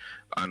that,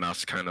 and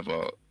that's kind of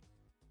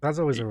that's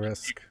always a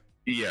risk.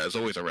 Yeah, it's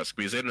always a risk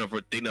because they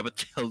never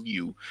tell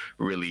you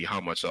really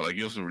how much that, like,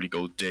 you have to really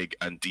go dig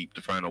and deep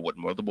to find out what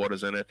motherboard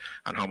is in it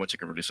and how much it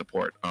can really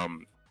support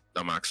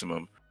the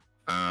maximum.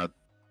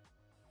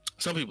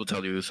 Some people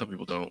tell you, some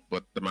people don't,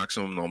 but the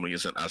maximum normally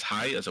isn't as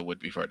high as it would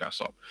be for a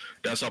desktop.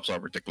 Desktops are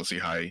ridiculously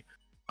high,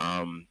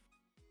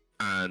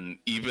 and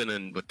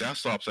even with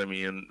desktops, I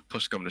mean,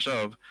 push come to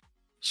shove,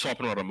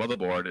 swapping out a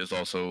motherboard is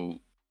also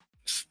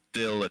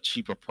still a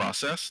cheaper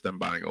process than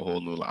buying a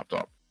whole new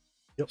laptop.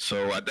 Yep.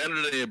 So at the end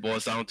of the day, it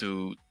boils down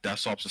to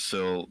desktops are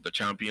still the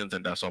champions,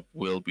 and desktop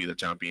will be the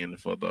champion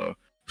for the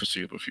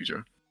foreseeable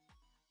future.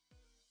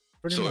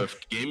 Pretty much.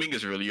 If gaming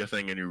is really your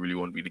thing and you really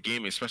want to be the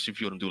game, especially if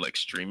you want to do like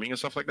streaming and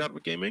stuff like that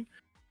with gaming,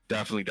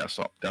 definitely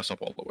desktop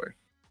all the way.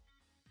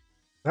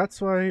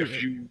 That's why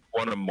if you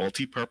want a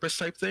multi-purpose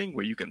type thing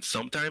where you can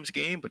sometimes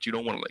game but you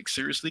don't want to like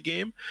seriously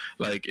game,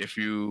 like if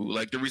you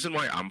like, the reason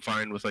why I'm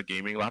fine with a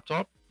gaming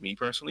laptop, me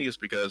personally, is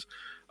because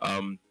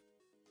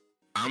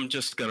I'm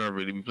just gonna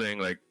really be playing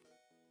like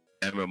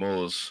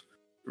MMOs,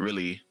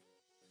 really,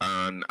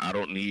 and I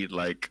don't need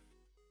like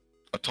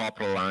a top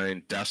of the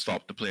line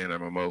desktop to play an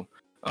MMO.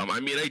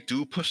 I mean, I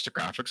do push the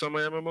graphics on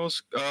my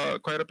MMOs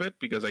quite a bit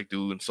because I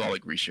do install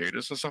like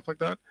reshaders and stuff like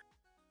that.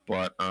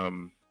 But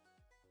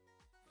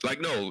like,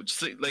 no,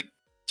 just like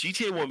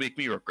GTA won't make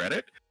me regret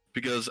it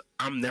because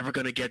I'm never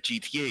gonna get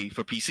GTA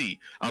for PC.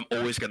 I'm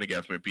always gonna get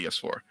it for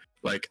PS4.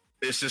 Like,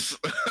 it's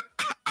just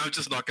I'm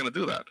just not gonna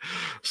do that.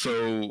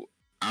 So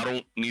I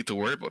don't need to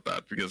worry about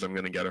that because I'm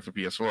gonna get it for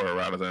PS4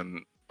 rather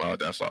than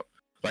desktop.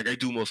 Like, I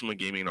do most of my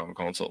gaming on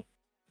console.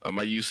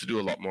 I used to do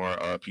a lot more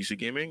PC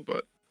gaming,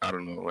 but I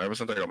don't know. Ever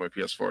since I got my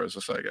PS4, it's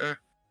just like,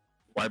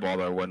 why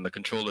bother when the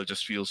controller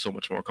just feels so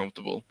much more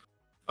comfortable?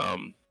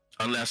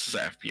 Unless it's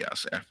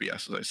FPS.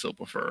 FPS I still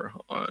prefer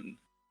on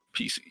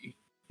PC.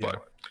 Yeah.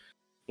 But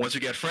once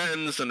you get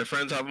friends and the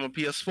friends have them on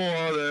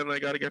PS4, then I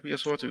gotta get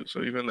PS4 too.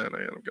 So even then, I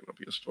end up getting a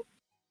PS4.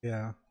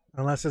 Yeah.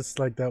 Unless it's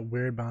like that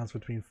weird balance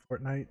between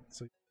Fortnite.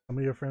 So some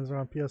of your friends are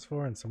on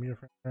PS4 and some of your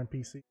friends are on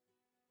PC.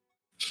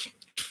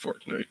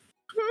 Fortnite.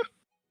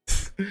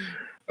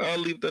 I'll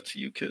leave that to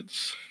you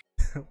kids.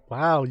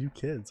 Wow, you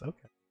kids.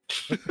 Okay.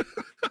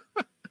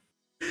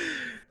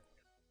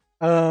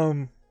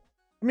 I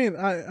mean,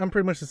 I'm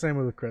pretty much the same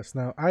with Chris.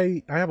 Now,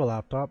 I have a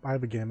laptop. I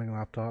have a gaming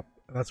laptop.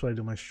 That's what I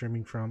do my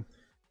streaming from.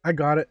 I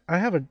got it. I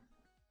have a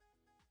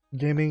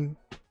gaming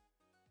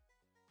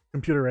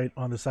computer right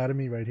on the side of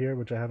me right here,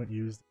 which I haven't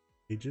used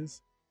in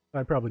ages.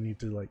 I probably need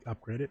to like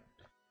upgrade it.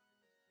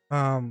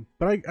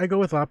 But I go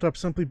with laptop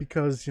simply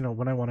because, you know,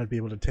 when I want to be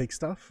able to take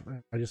stuff,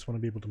 I just want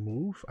to be able to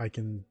move. I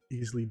can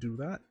easily do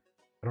that.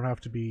 I don't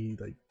have to be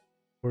like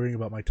worrying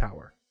about my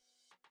tower.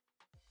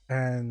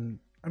 And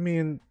I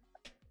mean,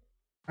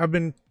 I've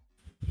been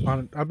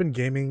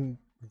gaming,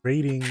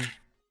 raiding,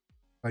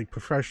 like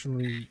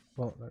professionally.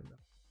 Well,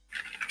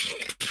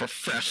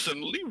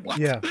 Professionally? What?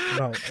 yeah,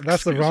 no,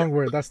 that's the wrong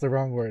word. That's the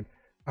wrong word.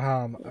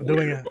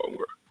 Doing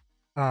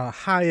a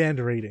high-end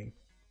rating,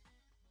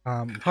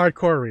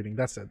 hardcore rating.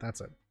 That's it.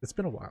 That's it. It's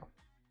been a while.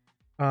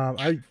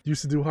 I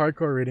used to do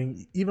hardcore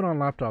rating even on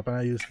laptop, and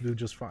I used to do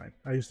just fine.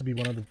 I used to be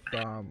one of the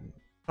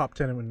top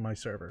 10 in my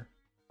server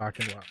back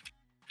in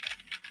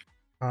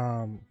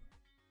WoW.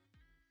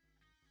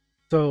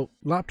 So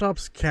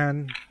laptops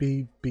can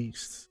be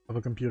beasts of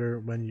a computer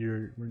when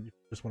you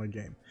just want to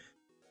game,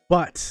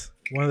 but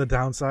one of the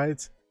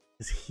downsides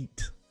is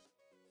heat.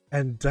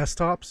 And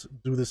desktops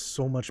do this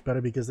so much better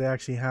because they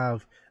actually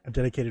have a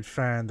dedicated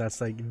fan that's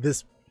like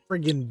this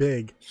friggin'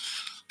 big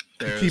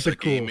to keep it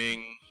cool.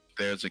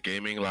 There's a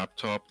gaming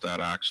laptop that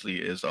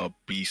actually is a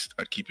beast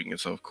at keeping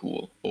itself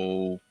cool.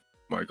 Oh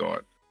my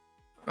god.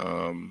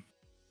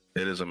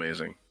 It is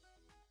amazing.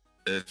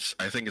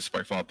 I think it's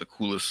by far the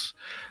coolest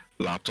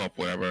laptop,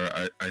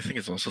 whatever. I think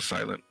it's also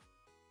silent.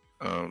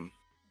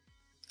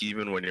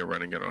 Even when you're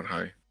running it on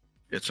high.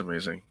 It's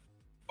amazing.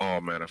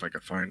 Oh man, if I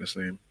could find this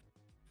name.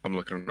 I'm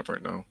looking it up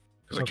right now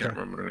because I can't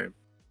remember the name.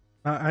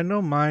 I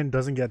know mine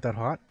doesn't get that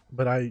hot,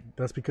 but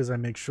that's because I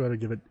make sure to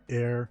give it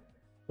air,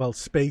 well,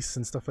 space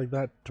and stuff like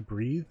that to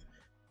breathe.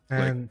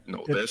 And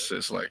like, no, this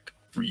is like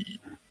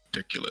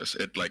ridiculous.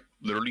 It like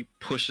literally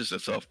pushes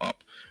itself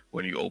up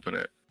when you open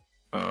it.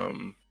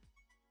 Okay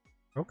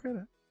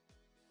then.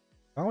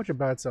 Not with your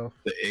bad self.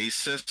 The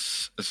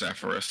Asus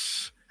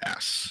Zephyrus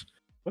S.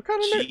 What kind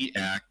of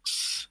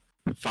GX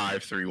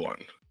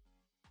 531.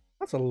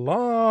 That's a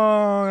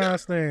long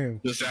ass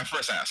name. The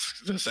Zephyrus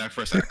S. The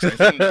Zephyrus X.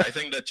 I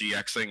think that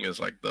GX thing is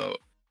like the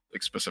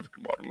specific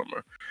model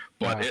number,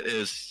 but wow. It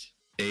is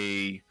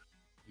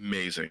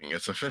amazing.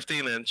 It's a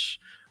 15-inch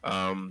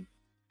i7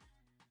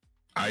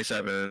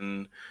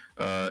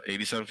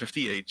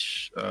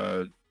 8750H.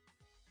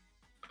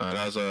 It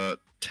has a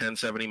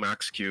 1070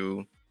 Max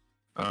Q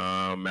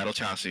metal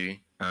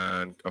chassis,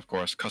 and of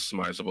course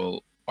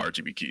customizable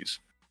RGB keys.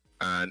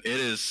 And it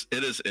is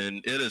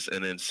an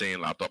insane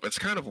laptop. It's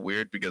kind of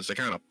weird because they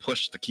kind of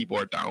push the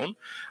keyboard down,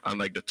 and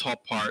like the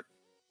top part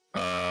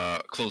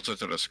closer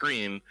to the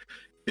screen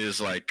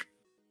is like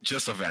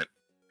just a vent.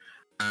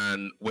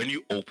 And when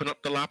you open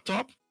up the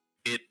laptop,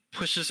 it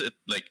pushes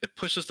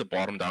the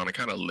bottom down and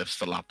kind of lifts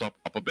the laptop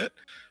up a bit,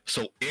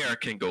 so air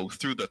can go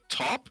through the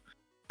top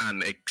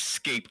and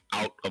escape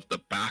out of the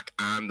back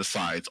and the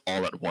sides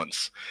all at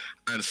once.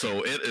 And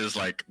so it is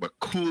like the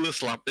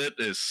coolest laptop. It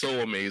is so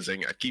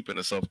amazing at keeping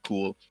itself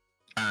cool.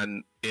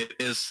 And it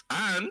is,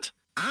 and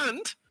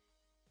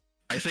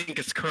I think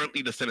it's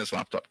currently the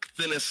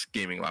thinnest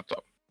gaming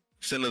laptop.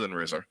 Thinner than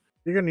Razer.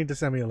 You're gonna need to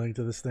send me a link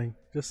to this thing.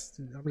 I'm just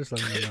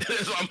letting you know. It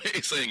is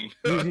amazing.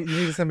 You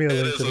need to send me a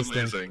link to this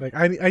thing. Like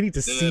I need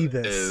to see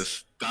this. It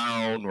is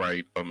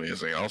downright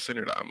amazing. I'll send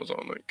you the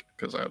Amazon link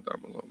because I have the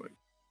Amazon link.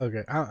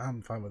 Okay,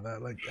 I'm fine with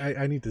that. Like,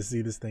 I need to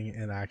see this thing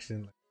in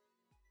action.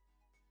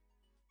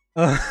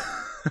 I'll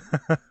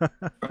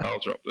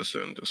drop this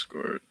in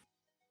Discord.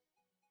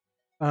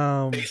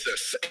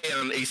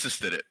 Asus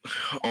did it.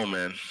 Oh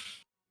man.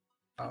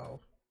 Oh.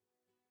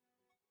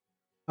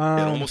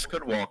 It almost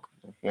could walk.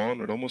 Juan,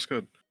 it almost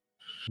could.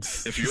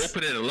 If you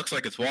open it, it looks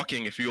like it's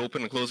walking. If you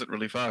open and close it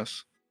really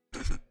fast.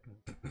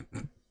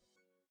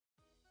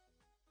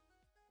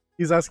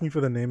 He's asking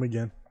for the name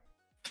again.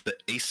 The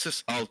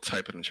Asus, I'll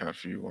type it in chat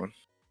for you, Juan.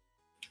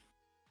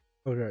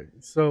 Okay,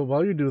 so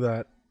while you do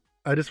that,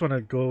 I just want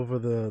to go over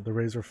the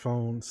Razer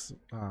phones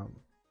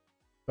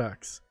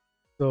specs.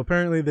 So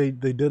apparently they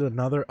did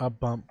another up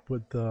bump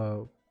with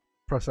the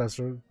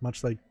processor,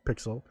 much like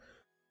Pixel,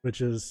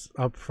 which is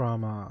up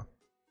from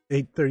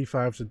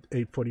 835 to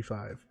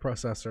 845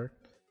 processor.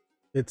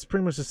 It's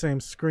pretty much the same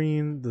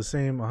screen, the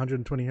same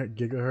 120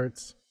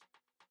 gigahertz.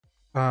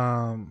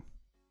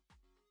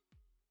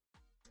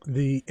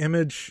 The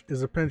image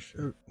is a pinch.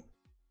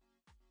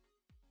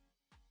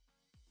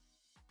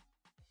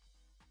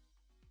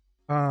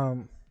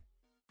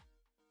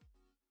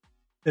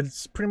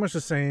 It's pretty much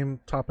the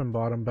same top and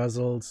bottom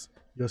bezels,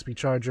 USB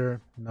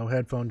charger, no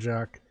headphone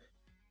jack.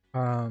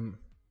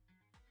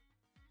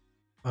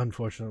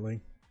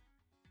 Unfortunately.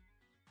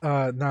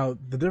 Now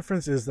the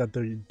difference is that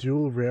the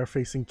dual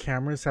rear-facing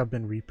cameras have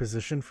been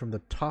repositioned from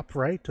the top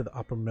right to the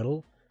upper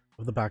middle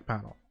of the back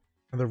panel.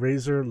 And the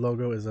Razer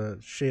logo is a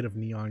shade of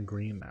neon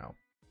green now.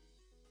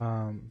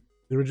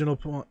 The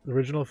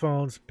original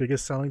phone's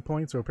biggest selling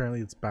points are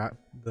apparently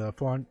the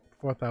 4000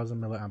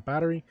 milliamp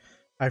battery,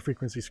 high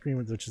frequency screen,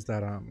 which is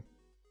that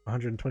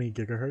 120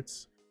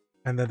 gigahertz,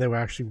 and then they were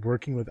actually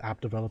working with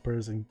app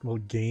developers and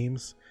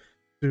games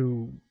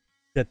to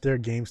get their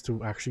games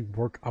to actually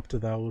work up to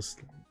those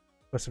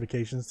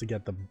specifications to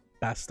get the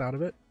best out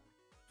of it.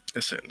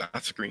 Listen,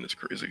 that screen is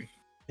crazy.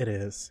 It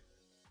is.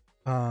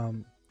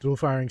 Dual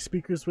firing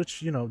speakers,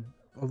 which, you know,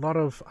 a lot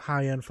of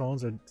high-end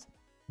phones are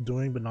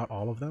doing, but not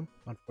all of them,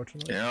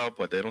 unfortunately. Yeah,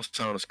 but they don't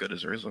sound as good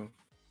as Razer.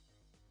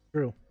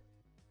 True.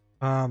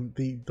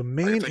 The I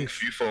main think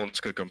few phones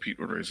could compete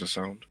with Razer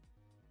sound.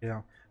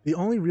 yeah, the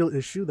only real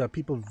issue that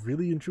people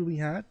really and truly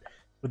had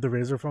with the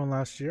Razer phone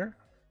last year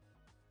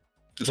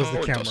It's was how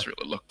the camera. industrial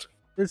it looked.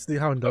 It's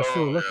how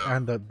industrial it looked yeah.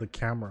 and the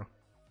camera.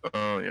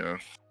 Oh yeah.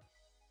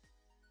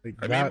 Like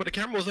I mean, but the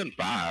camera wasn't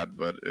bad,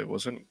 but it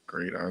wasn't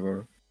great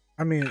either.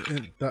 I mean,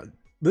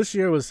 this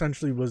year was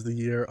essentially the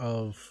year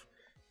of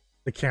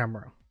the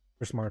camera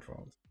for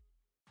smartphones.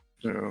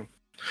 Yeah.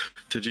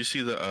 Did you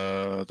see the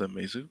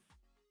Meizu?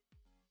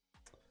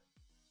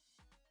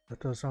 That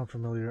does sound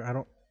familiar.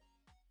 I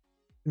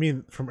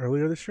mean from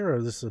earlier this year, or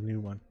is this a new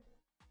one?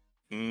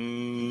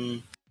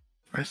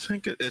 I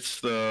think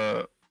it's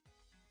trying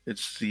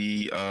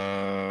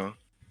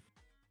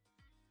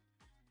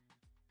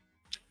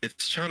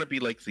to be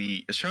like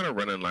it's trying to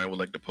run in line with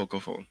like the Poco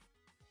phone.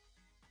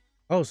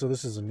 Oh, so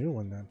this is a new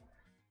one then.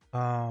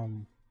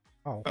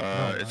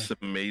 It's the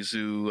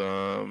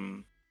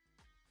Meizu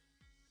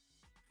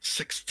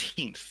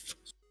 16th.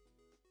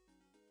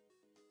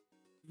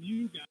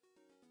 You got.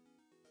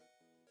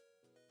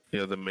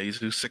 Yeah, the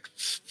Meizu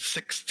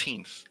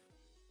 16th.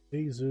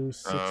 Meizu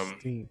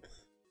 16th.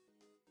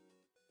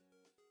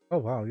 Oh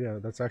wow, yeah,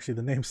 that's actually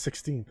the name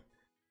 16th.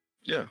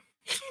 Yeah.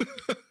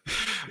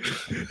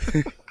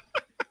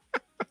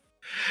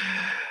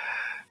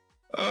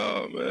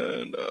 Oh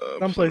man.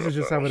 Some places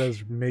just have it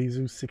as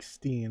Meizu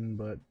 16,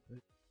 but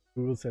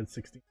Google said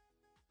 16.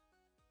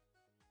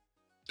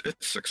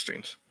 It's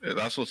 16th.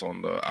 That's what's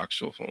on the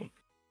actual phone.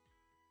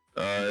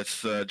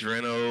 It's the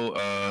Adreno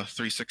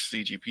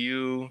 360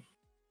 GPU.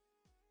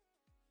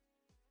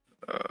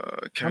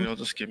 Can you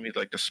just give me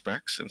like the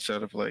specs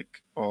instead of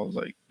like all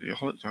like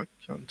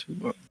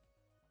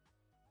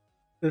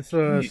it's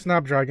a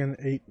Snapdragon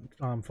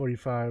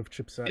 845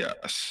 chipset.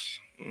 Yes.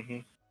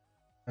 Mm-hmm.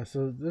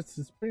 So this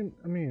is pretty.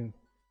 I mean,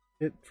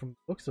 from the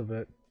looks of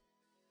it,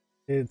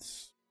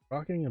 it's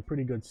rocking a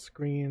pretty good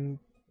screen.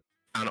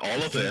 And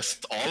all of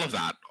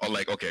that,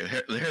 like okay,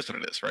 here's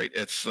what it is, right?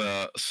 It's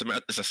a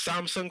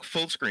Samsung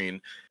full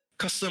screen,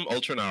 custom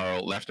ultra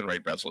narrow left and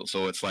right bezel.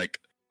 So it's like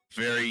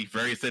very,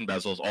 very thin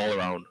bezels all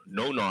around,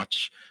 no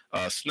notch.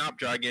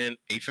 Snapdragon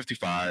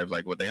 855,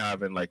 like what they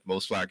have in like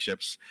most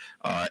flagships.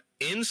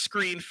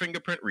 In-screen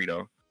fingerprint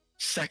reader,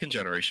 second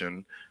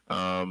generation.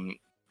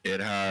 It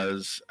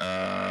has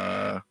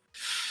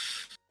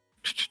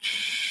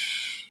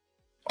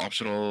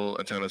optional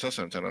antenna, test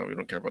antenna. We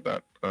don't care about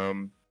that.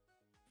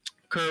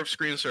 Curved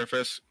screen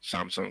surface,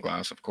 Samsung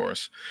glass, of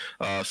course.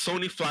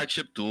 Sony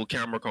flagship dual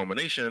camera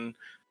combination,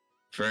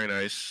 very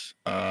nice.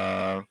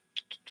 The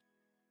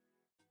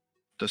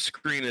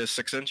screen is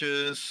 6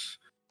 inches.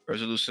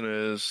 Resolution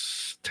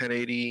is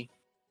 1080.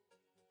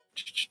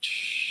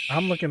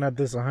 I'm looking at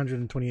this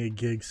 128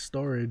 gigs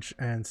storage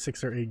and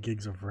 6 or 8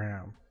 gigs of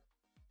RAM.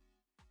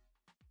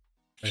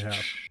 They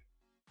have.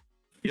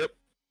 Yep,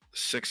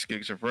 6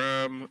 gigs of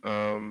RAM.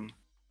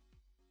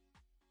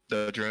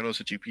 The Adreno's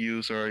a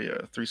GPU. Sorry,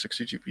 yeah,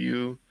 360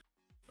 GPU.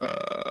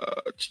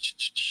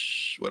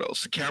 What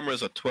else? The camera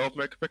is a 12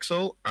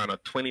 megapixel and a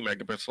 20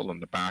 megapixel on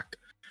the back.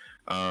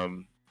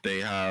 They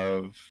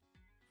have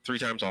 3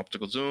 times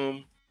optical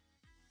zoom.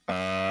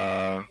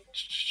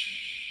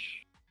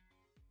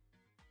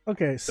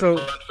 Okay, so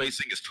the front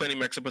facing is 20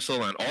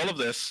 megapixel, and all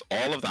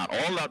that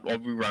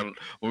what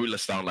we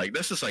list down, like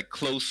this is like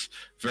close,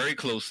 very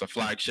close to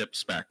flagship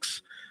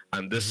specs,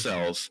 and this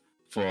sells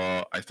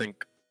for I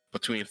think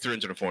between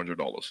 $300 and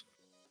 $400.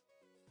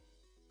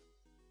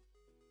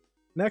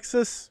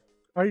 Nexus,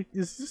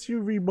 is this you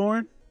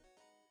reborn?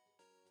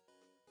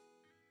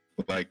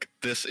 Like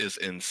this is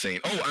insane.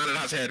 Oh, and it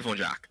has a headphone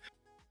jack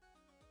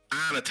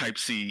and a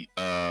Type-C,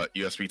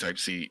 USB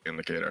Type-C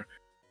indicator.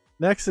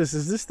 Nexus,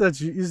 is this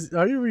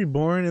are you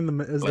reborn in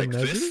the as like the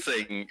Meizu? This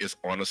thing is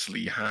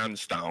honestly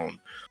hands down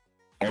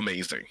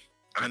amazing,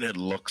 and it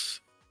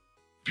looks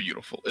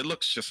beautiful. It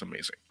looks just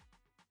amazing.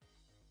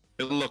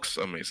 It looks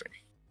amazing.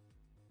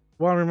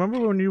 Well, remember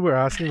when you were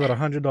asking about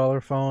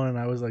 $100 phone, and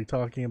I was like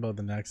talking about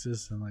the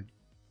Nexus and like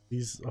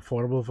these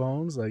affordable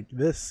phones? Like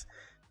this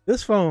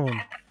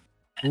phone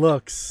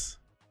looks.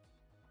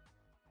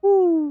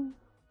 Woo.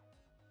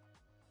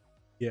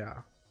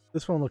 Yeah,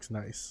 this phone looks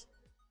nice.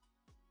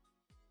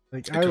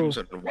 Like it comes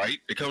in white.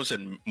 It comes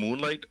in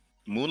moonlight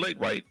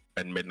white,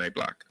 and midnight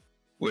black.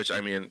 Which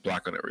I mean,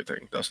 black on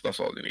everything. That's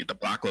all you need. The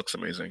black looks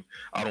amazing.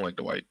 I don't like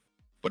the white,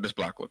 but this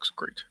black looks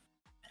great.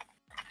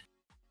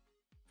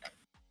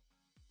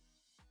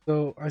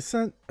 So I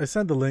sent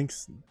the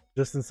links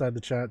just inside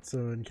the chat,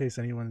 so in case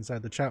anyone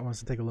inside the chat wants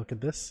to take a look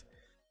at this,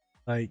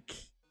 like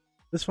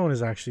this phone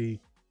is actually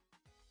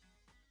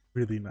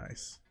really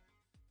nice.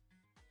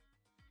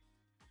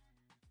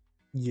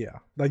 Yeah,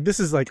 like this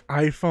is like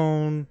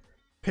iPhone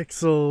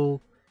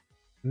Pixel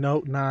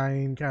Note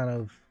 9 kind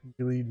of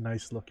really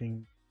nice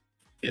looking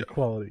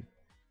quality.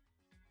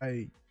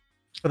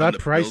 For And that the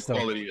price, build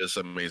though. quality is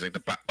amazing.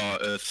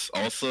 It's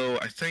also,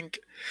 I think,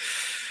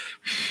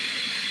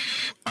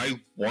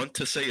 I want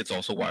to say it's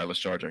also wireless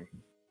charging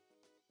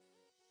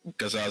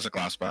because it has a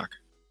glass back.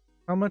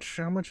 How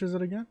much is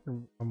it again?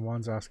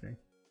 Juan's asking.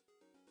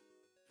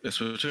 It's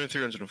between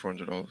 $300 and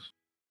 $400.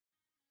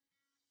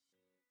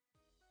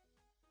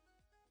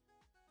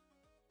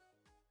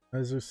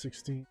 Meizu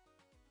 16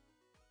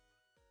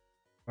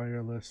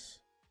 wireless.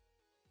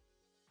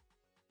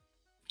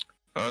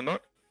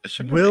 Not. It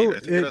shouldn't have Will eight. I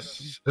think it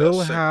has will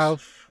six.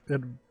 have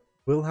it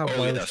will have Oh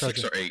wireless yeah,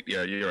 charging? 6 or 8.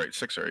 Yeah, you're right.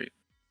 6 or 8. It's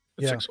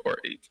Yeah, 6 or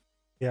 8.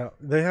 yeah.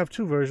 They have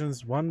two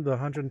versions. One, the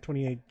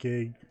 128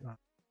 gig,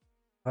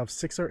 have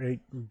 6 or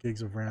 8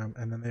 gigs of RAM,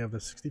 and then they have the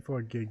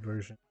 64 gig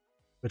version,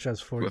 which has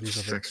 4 With gigs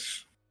of RAM.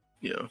 6.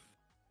 Yeah.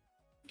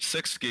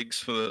 6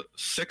 gigs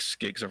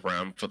of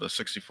RAM for the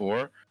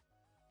 64,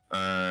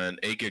 and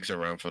 8 gigs of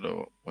RAM for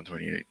the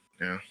 128.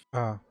 Yeah.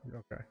 Ah,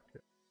 okay.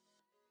 Yeah.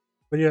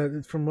 But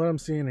yeah, from what I'm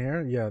seeing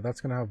here, yeah,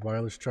 that's gonna have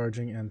wireless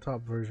charging, and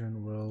top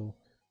version will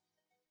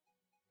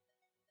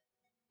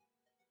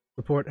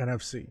support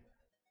NFC.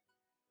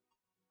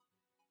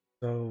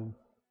 So,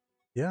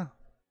 yeah,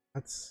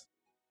 that's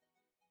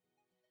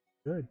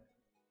good.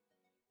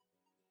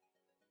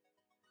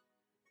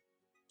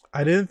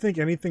 I didn't think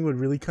anything would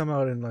really come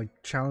out and like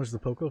challenge the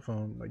Poco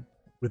phone like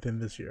within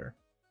this year.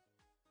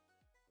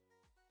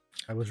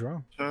 I was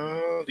wrong.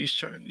 These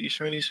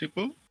Chinese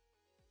people.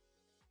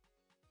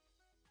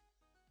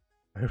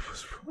 I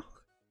was wrong.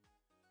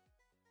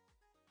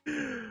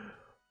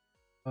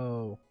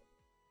 Oh,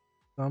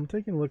 so I'm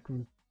taking a look.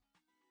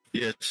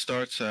 Yeah, it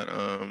starts at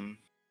I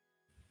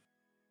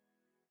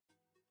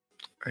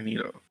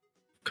need a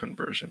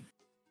conversion.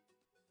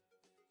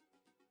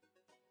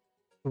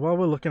 While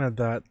we're looking at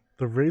that,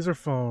 the Razer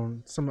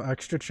phone, some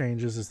extra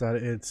changes is that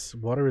it's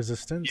water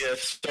resistant. Yeah, it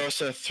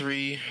starts at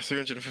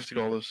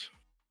 $350.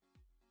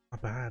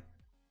 Not bad.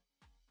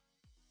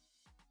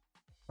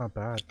 Not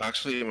bad.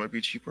 Actually, it might be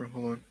cheaper.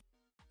 Hold on.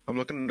 I'm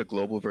looking at the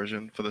global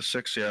version for the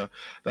 6. Yeah,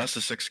 that's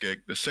the 6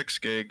 gig. The 6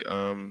 gig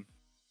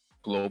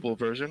global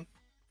version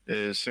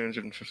is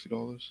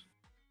 $350.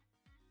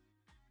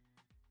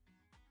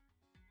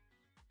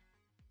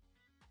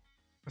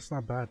 That's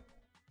not bad.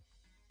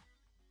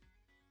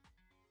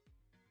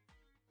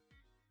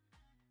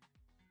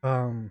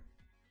 And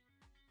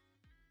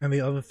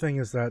the other thing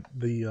is that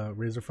the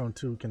Razer Phone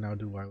 2 can now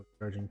do wireless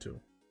charging too,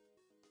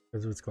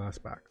 because of its glass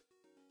back.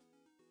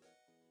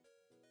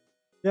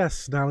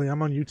 Yes, Natalie,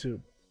 I'm on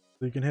YouTube,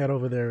 so you can head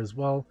over there as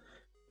well.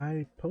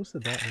 I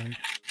posted that link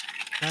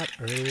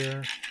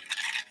earlier.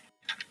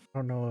 I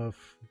don't know if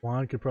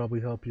Juan could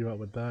probably help you out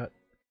with that.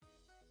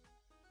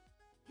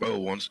 Oh,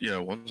 one's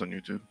on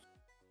YouTube.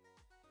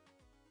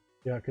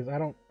 Yeah, because I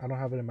don't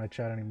have it in my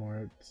chat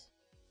anymore. It's...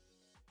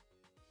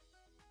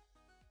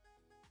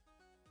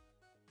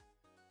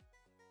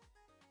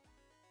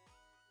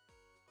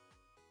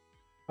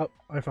 Oh,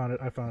 I found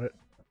it.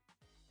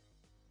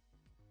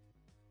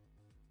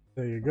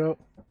 There you go.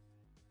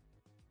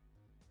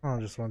 Hold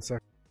on just 1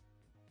 second.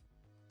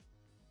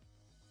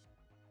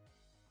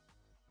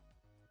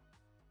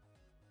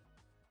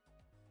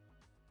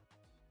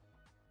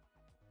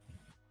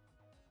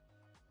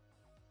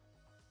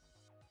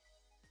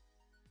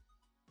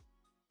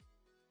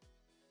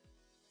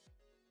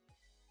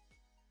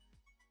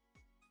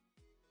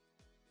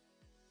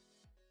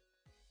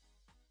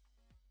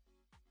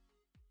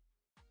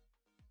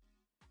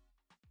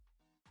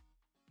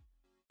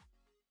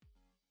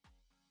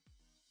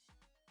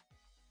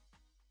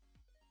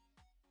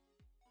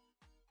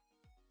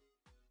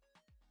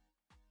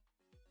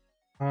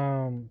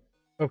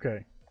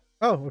 Okay.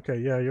 Oh, okay.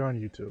 Yeah, you're on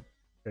YouTube.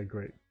 Okay,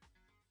 great.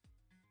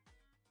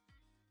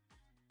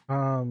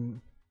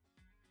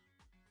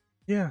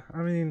 Yeah,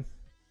 I mean,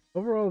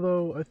 overall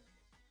though,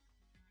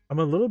 I'm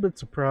a little bit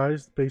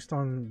surprised based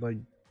on like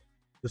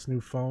this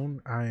new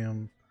phone. I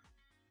am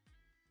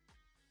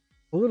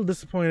a little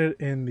disappointed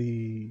in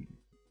the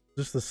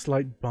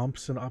slight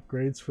bumps and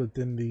upgrades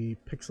within the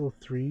Pixel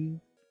 3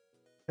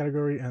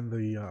 category and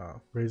the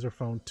Razer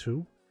Phone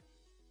 2.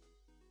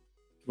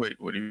 Wait,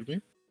 what do you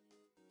mean?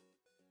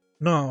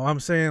 No, I'm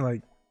saying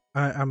like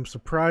I'm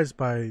surprised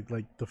by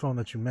like the phone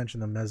that you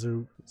mentioned, the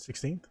Meizu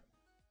 16th,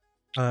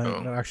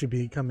 actually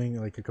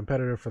becoming like a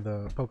competitor for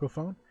the Poco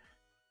phone.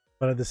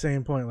 But at the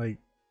same point, like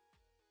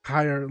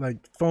higher like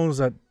phones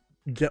that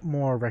get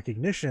more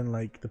recognition,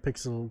 like the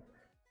Pixel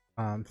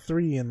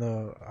 3 and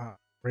the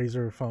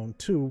Razer Phone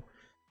 2,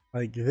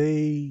 like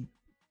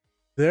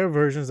their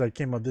versions that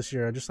came out this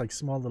year are just like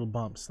small little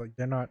bumps. Like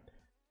they're not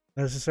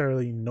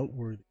necessarily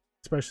noteworthy,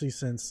 especially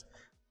since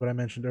what I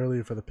mentioned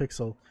earlier for the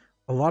Pixel.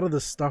 A lot of the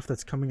stuff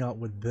that's coming out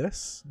with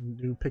this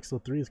new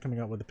Pixel 3 is coming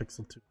out with the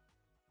Pixel 2.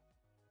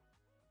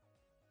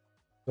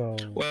 So,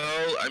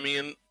 well, I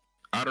mean,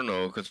 I don't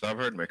know, because I've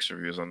heard mixed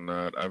reviews on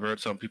that. I've heard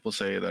some people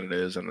say that it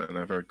is, and then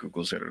I've heard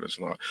Google say that it's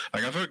not.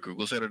 Like, I've heard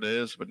Google say that it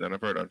is, but then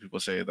I've heard other people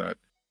say that,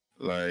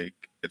 like,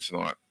 it's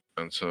not.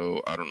 And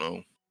so, I don't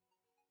know.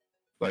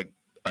 Like,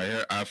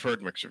 I've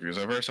heard mixed reviews.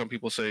 I've heard some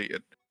people say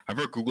it I've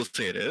heard Google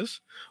say it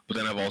is, but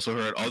then I've also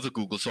heard other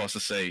Google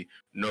sources say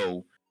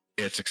no,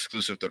 it's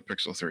exclusive to the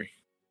Pixel 3.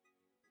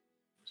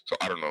 So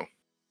I don't know.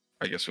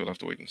 I guess we'll have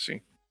to wait and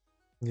see.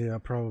 Yeah,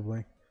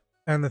 probably.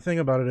 And the thing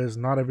about it is,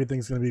 not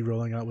everything's going to be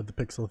rolling out with the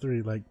Pixel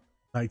 3, like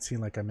Night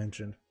Scene, like I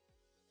mentioned.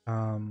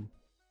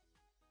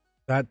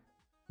 That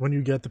when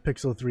you get the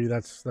Pixel 3,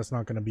 that's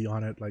not going to be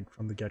on it like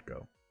from the get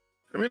go.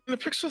 I mean, the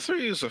Pixel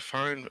 3 is a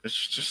fine. It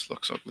just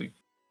looks ugly.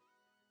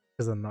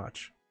 Because of the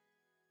notch.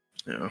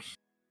 Yeah.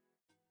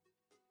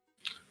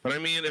 But I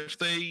mean, if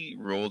they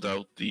rolled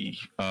out the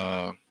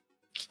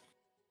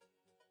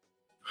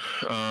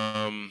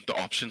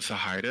options to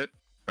hide it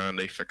and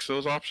they fix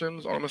those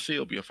options, honestly,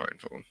 it'll be a fine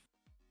phone.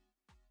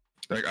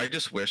 Like, I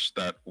just wish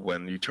that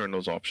when you turn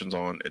those options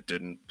on, it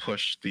didn't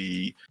push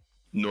the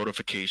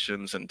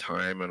notifications and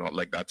time and all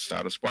like that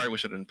status bar. I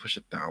wish it didn't push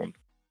it down.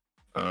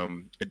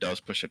 It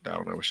does push it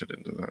down. I wish it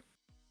didn't do that.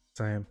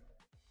 Same.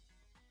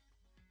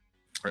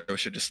 I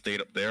wish it just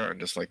stayed up there and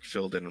just like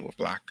filled in with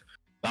black.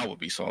 That would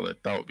be solid.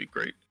 That would be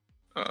great.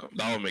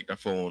 That would make the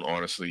phone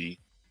honestly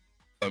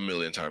a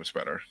million times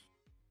better.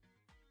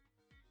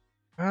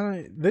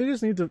 They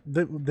just need to.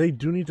 They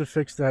do need to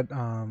fix that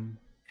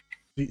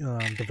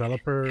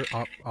developer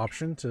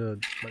option to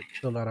like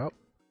fill that up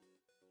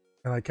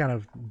and like kind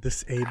of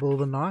disable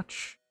the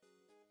notch,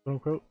 quote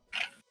unquote.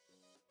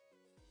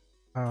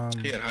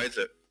 Yeah, it hides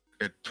it.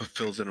 It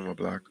fills it in with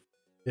black.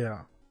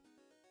 Yeah.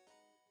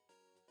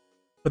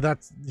 But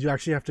that's, you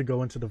actually have to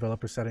go into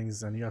developer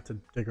settings and you have to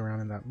dig around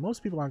in that.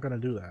 Most people aren't going to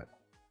do that.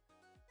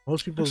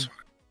 Most people.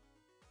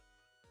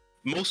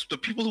 The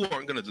people who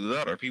aren't going to do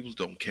that are people who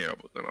don't care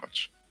about the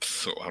notch.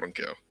 So I don't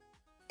care.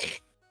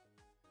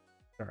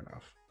 Fair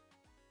enough.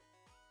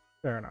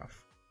 Fair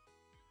enough.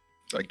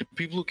 Like, the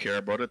people who care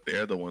about it,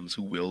 they're the ones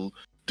who will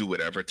do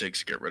whatever it takes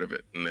to get rid of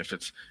it. And if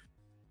it's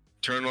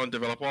turn on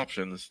develop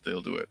options,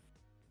 they'll do it.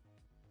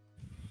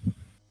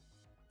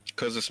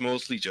 Because it's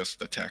mostly just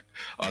the tech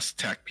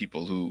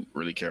people who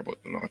really care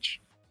about the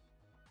notch.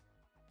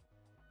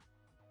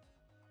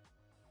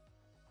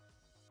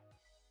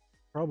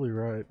 Probably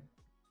right.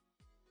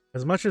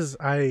 As much as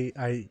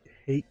I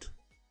hate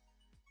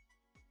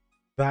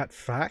that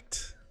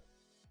fact,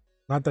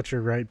 not that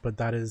you're right, but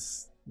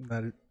it's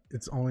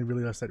only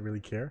really us that really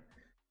care.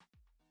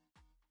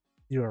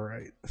 You are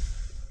right.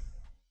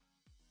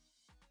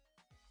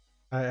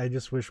 I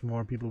just wish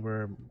more people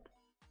were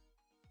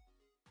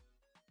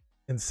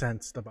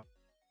incensed about it.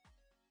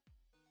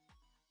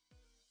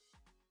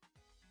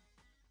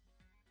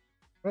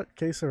 But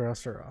que sera,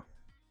 sera.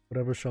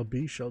 Whatever shall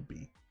be, shall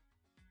be.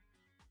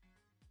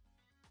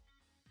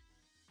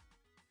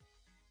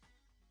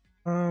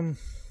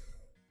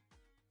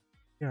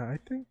 Yeah, I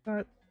think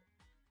that.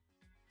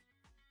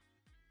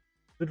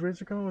 Did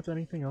Razer come up with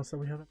anything else that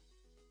we haven't?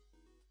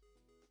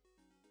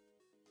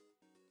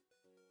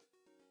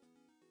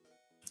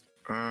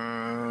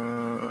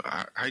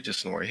 I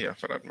just know I have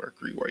for that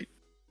Mercury White.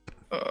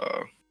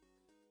 I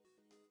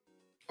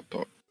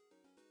thought.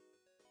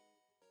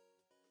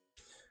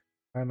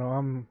 I know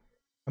I'm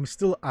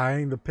still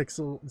eyeing the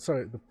Pixel.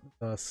 Sorry,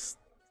 the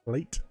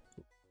Slate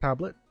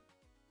tablet,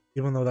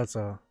 even though that's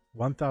a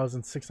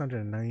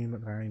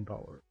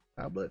 $1,699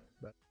 tablet.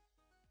 But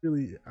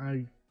really,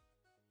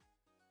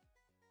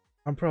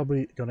 I'm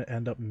probably gonna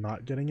end up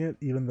not getting it,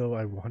 even though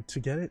I want to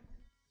get it,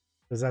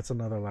 because that's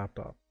another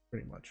laptop,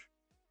 pretty much.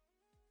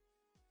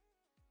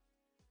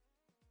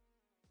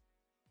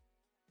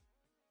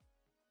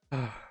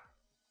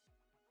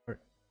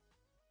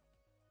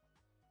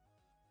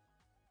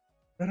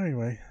 But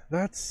anyway,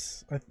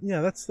 that's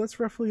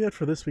roughly it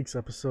for this week's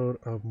episode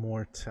of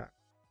More Tech.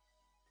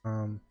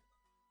 I'd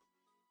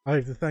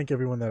like to thank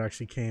everyone that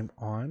actually came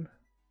on,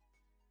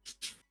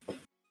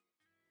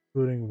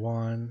 including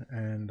Juan,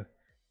 and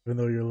even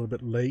though you're a little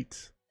bit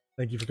late,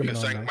 thank you for coming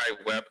on. Thank my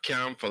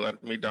webcam for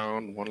letting me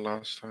down one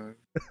last time.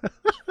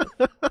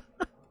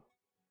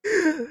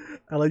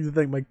 I'd like to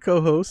thank my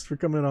co-host for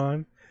coming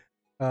on,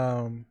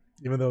 even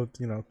though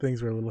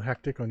things were a little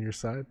hectic on your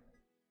side.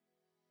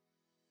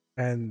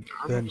 And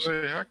I then don't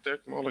say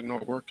hectic, more like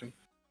not working.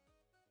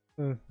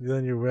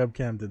 Then your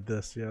webcam did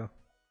this, yeah.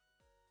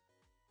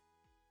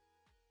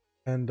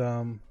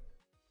 And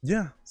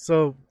yeah,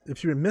 so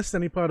if you missed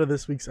any part of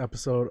this week's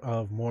episode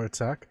of More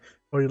Tech,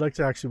 or you'd like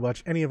to actually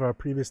watch any of our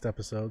previous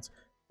episodes,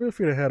 feel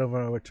free to head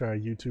over to our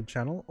YouTube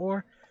channel,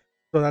 or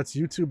so that's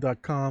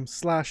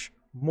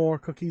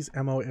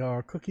youtube.com/morecookies,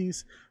 MOAR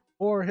cookies,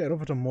 or head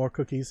over to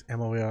morecookies,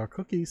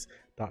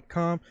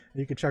 MOARcookies.com, and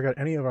you can check out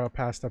any of our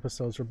past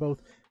episodes for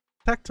both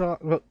Tech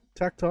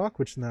Talk,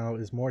 which now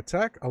is More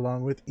Tech,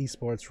 along with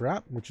Esports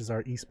Rap, which is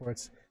our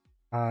esports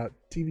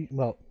TV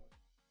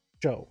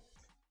show.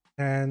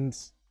 And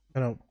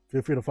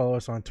feel free to follow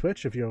us on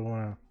Twitch if you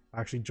want to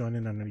actually join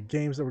in on any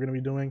games that we're going to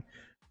be doing,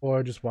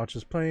 or just watch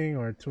us playing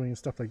or tuning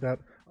stuff like that,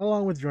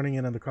 along with joining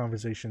in on the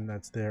conversation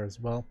that's there as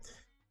well.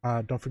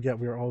 Don't forget,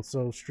 we are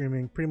also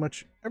streaming pretty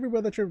much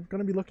everywhere that you're going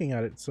to be looking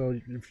at it. So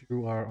if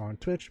you are on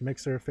Twitch,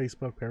 Mixer,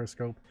 Facebook,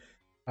 Periscope,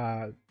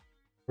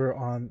 we're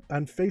on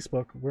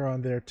Facebook, we're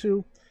on there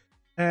too.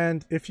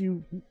 And if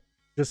you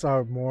just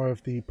are more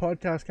of the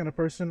podcast kind of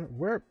person,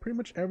 we're pretty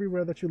much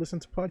everywhere that you listen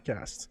to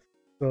podcasts.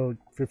 So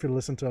feel free to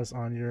listen to us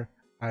on your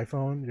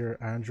iPhone, your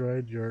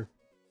Android, your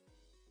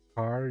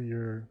car,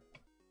 your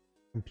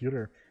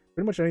computer,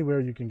 pretty much anywhere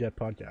you can get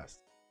podcasts.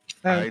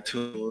 And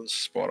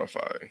iTunes,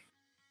 Spotify.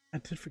 I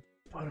did forget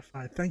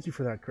Spotify. Thank you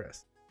for that,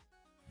 Chris.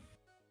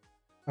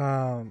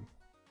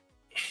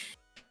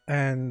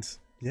 And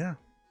yeah,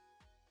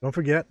 don't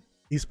forget,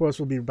 esports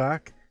will be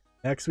back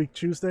next week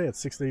Tuesday at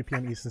 6:30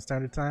 p.m. Eastern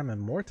Standard Time, and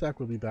More Tech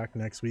will be back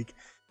next week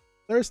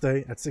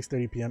Thursday at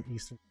 6:30 p.m.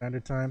 Eastern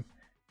Standard Time.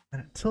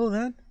 And until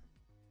then,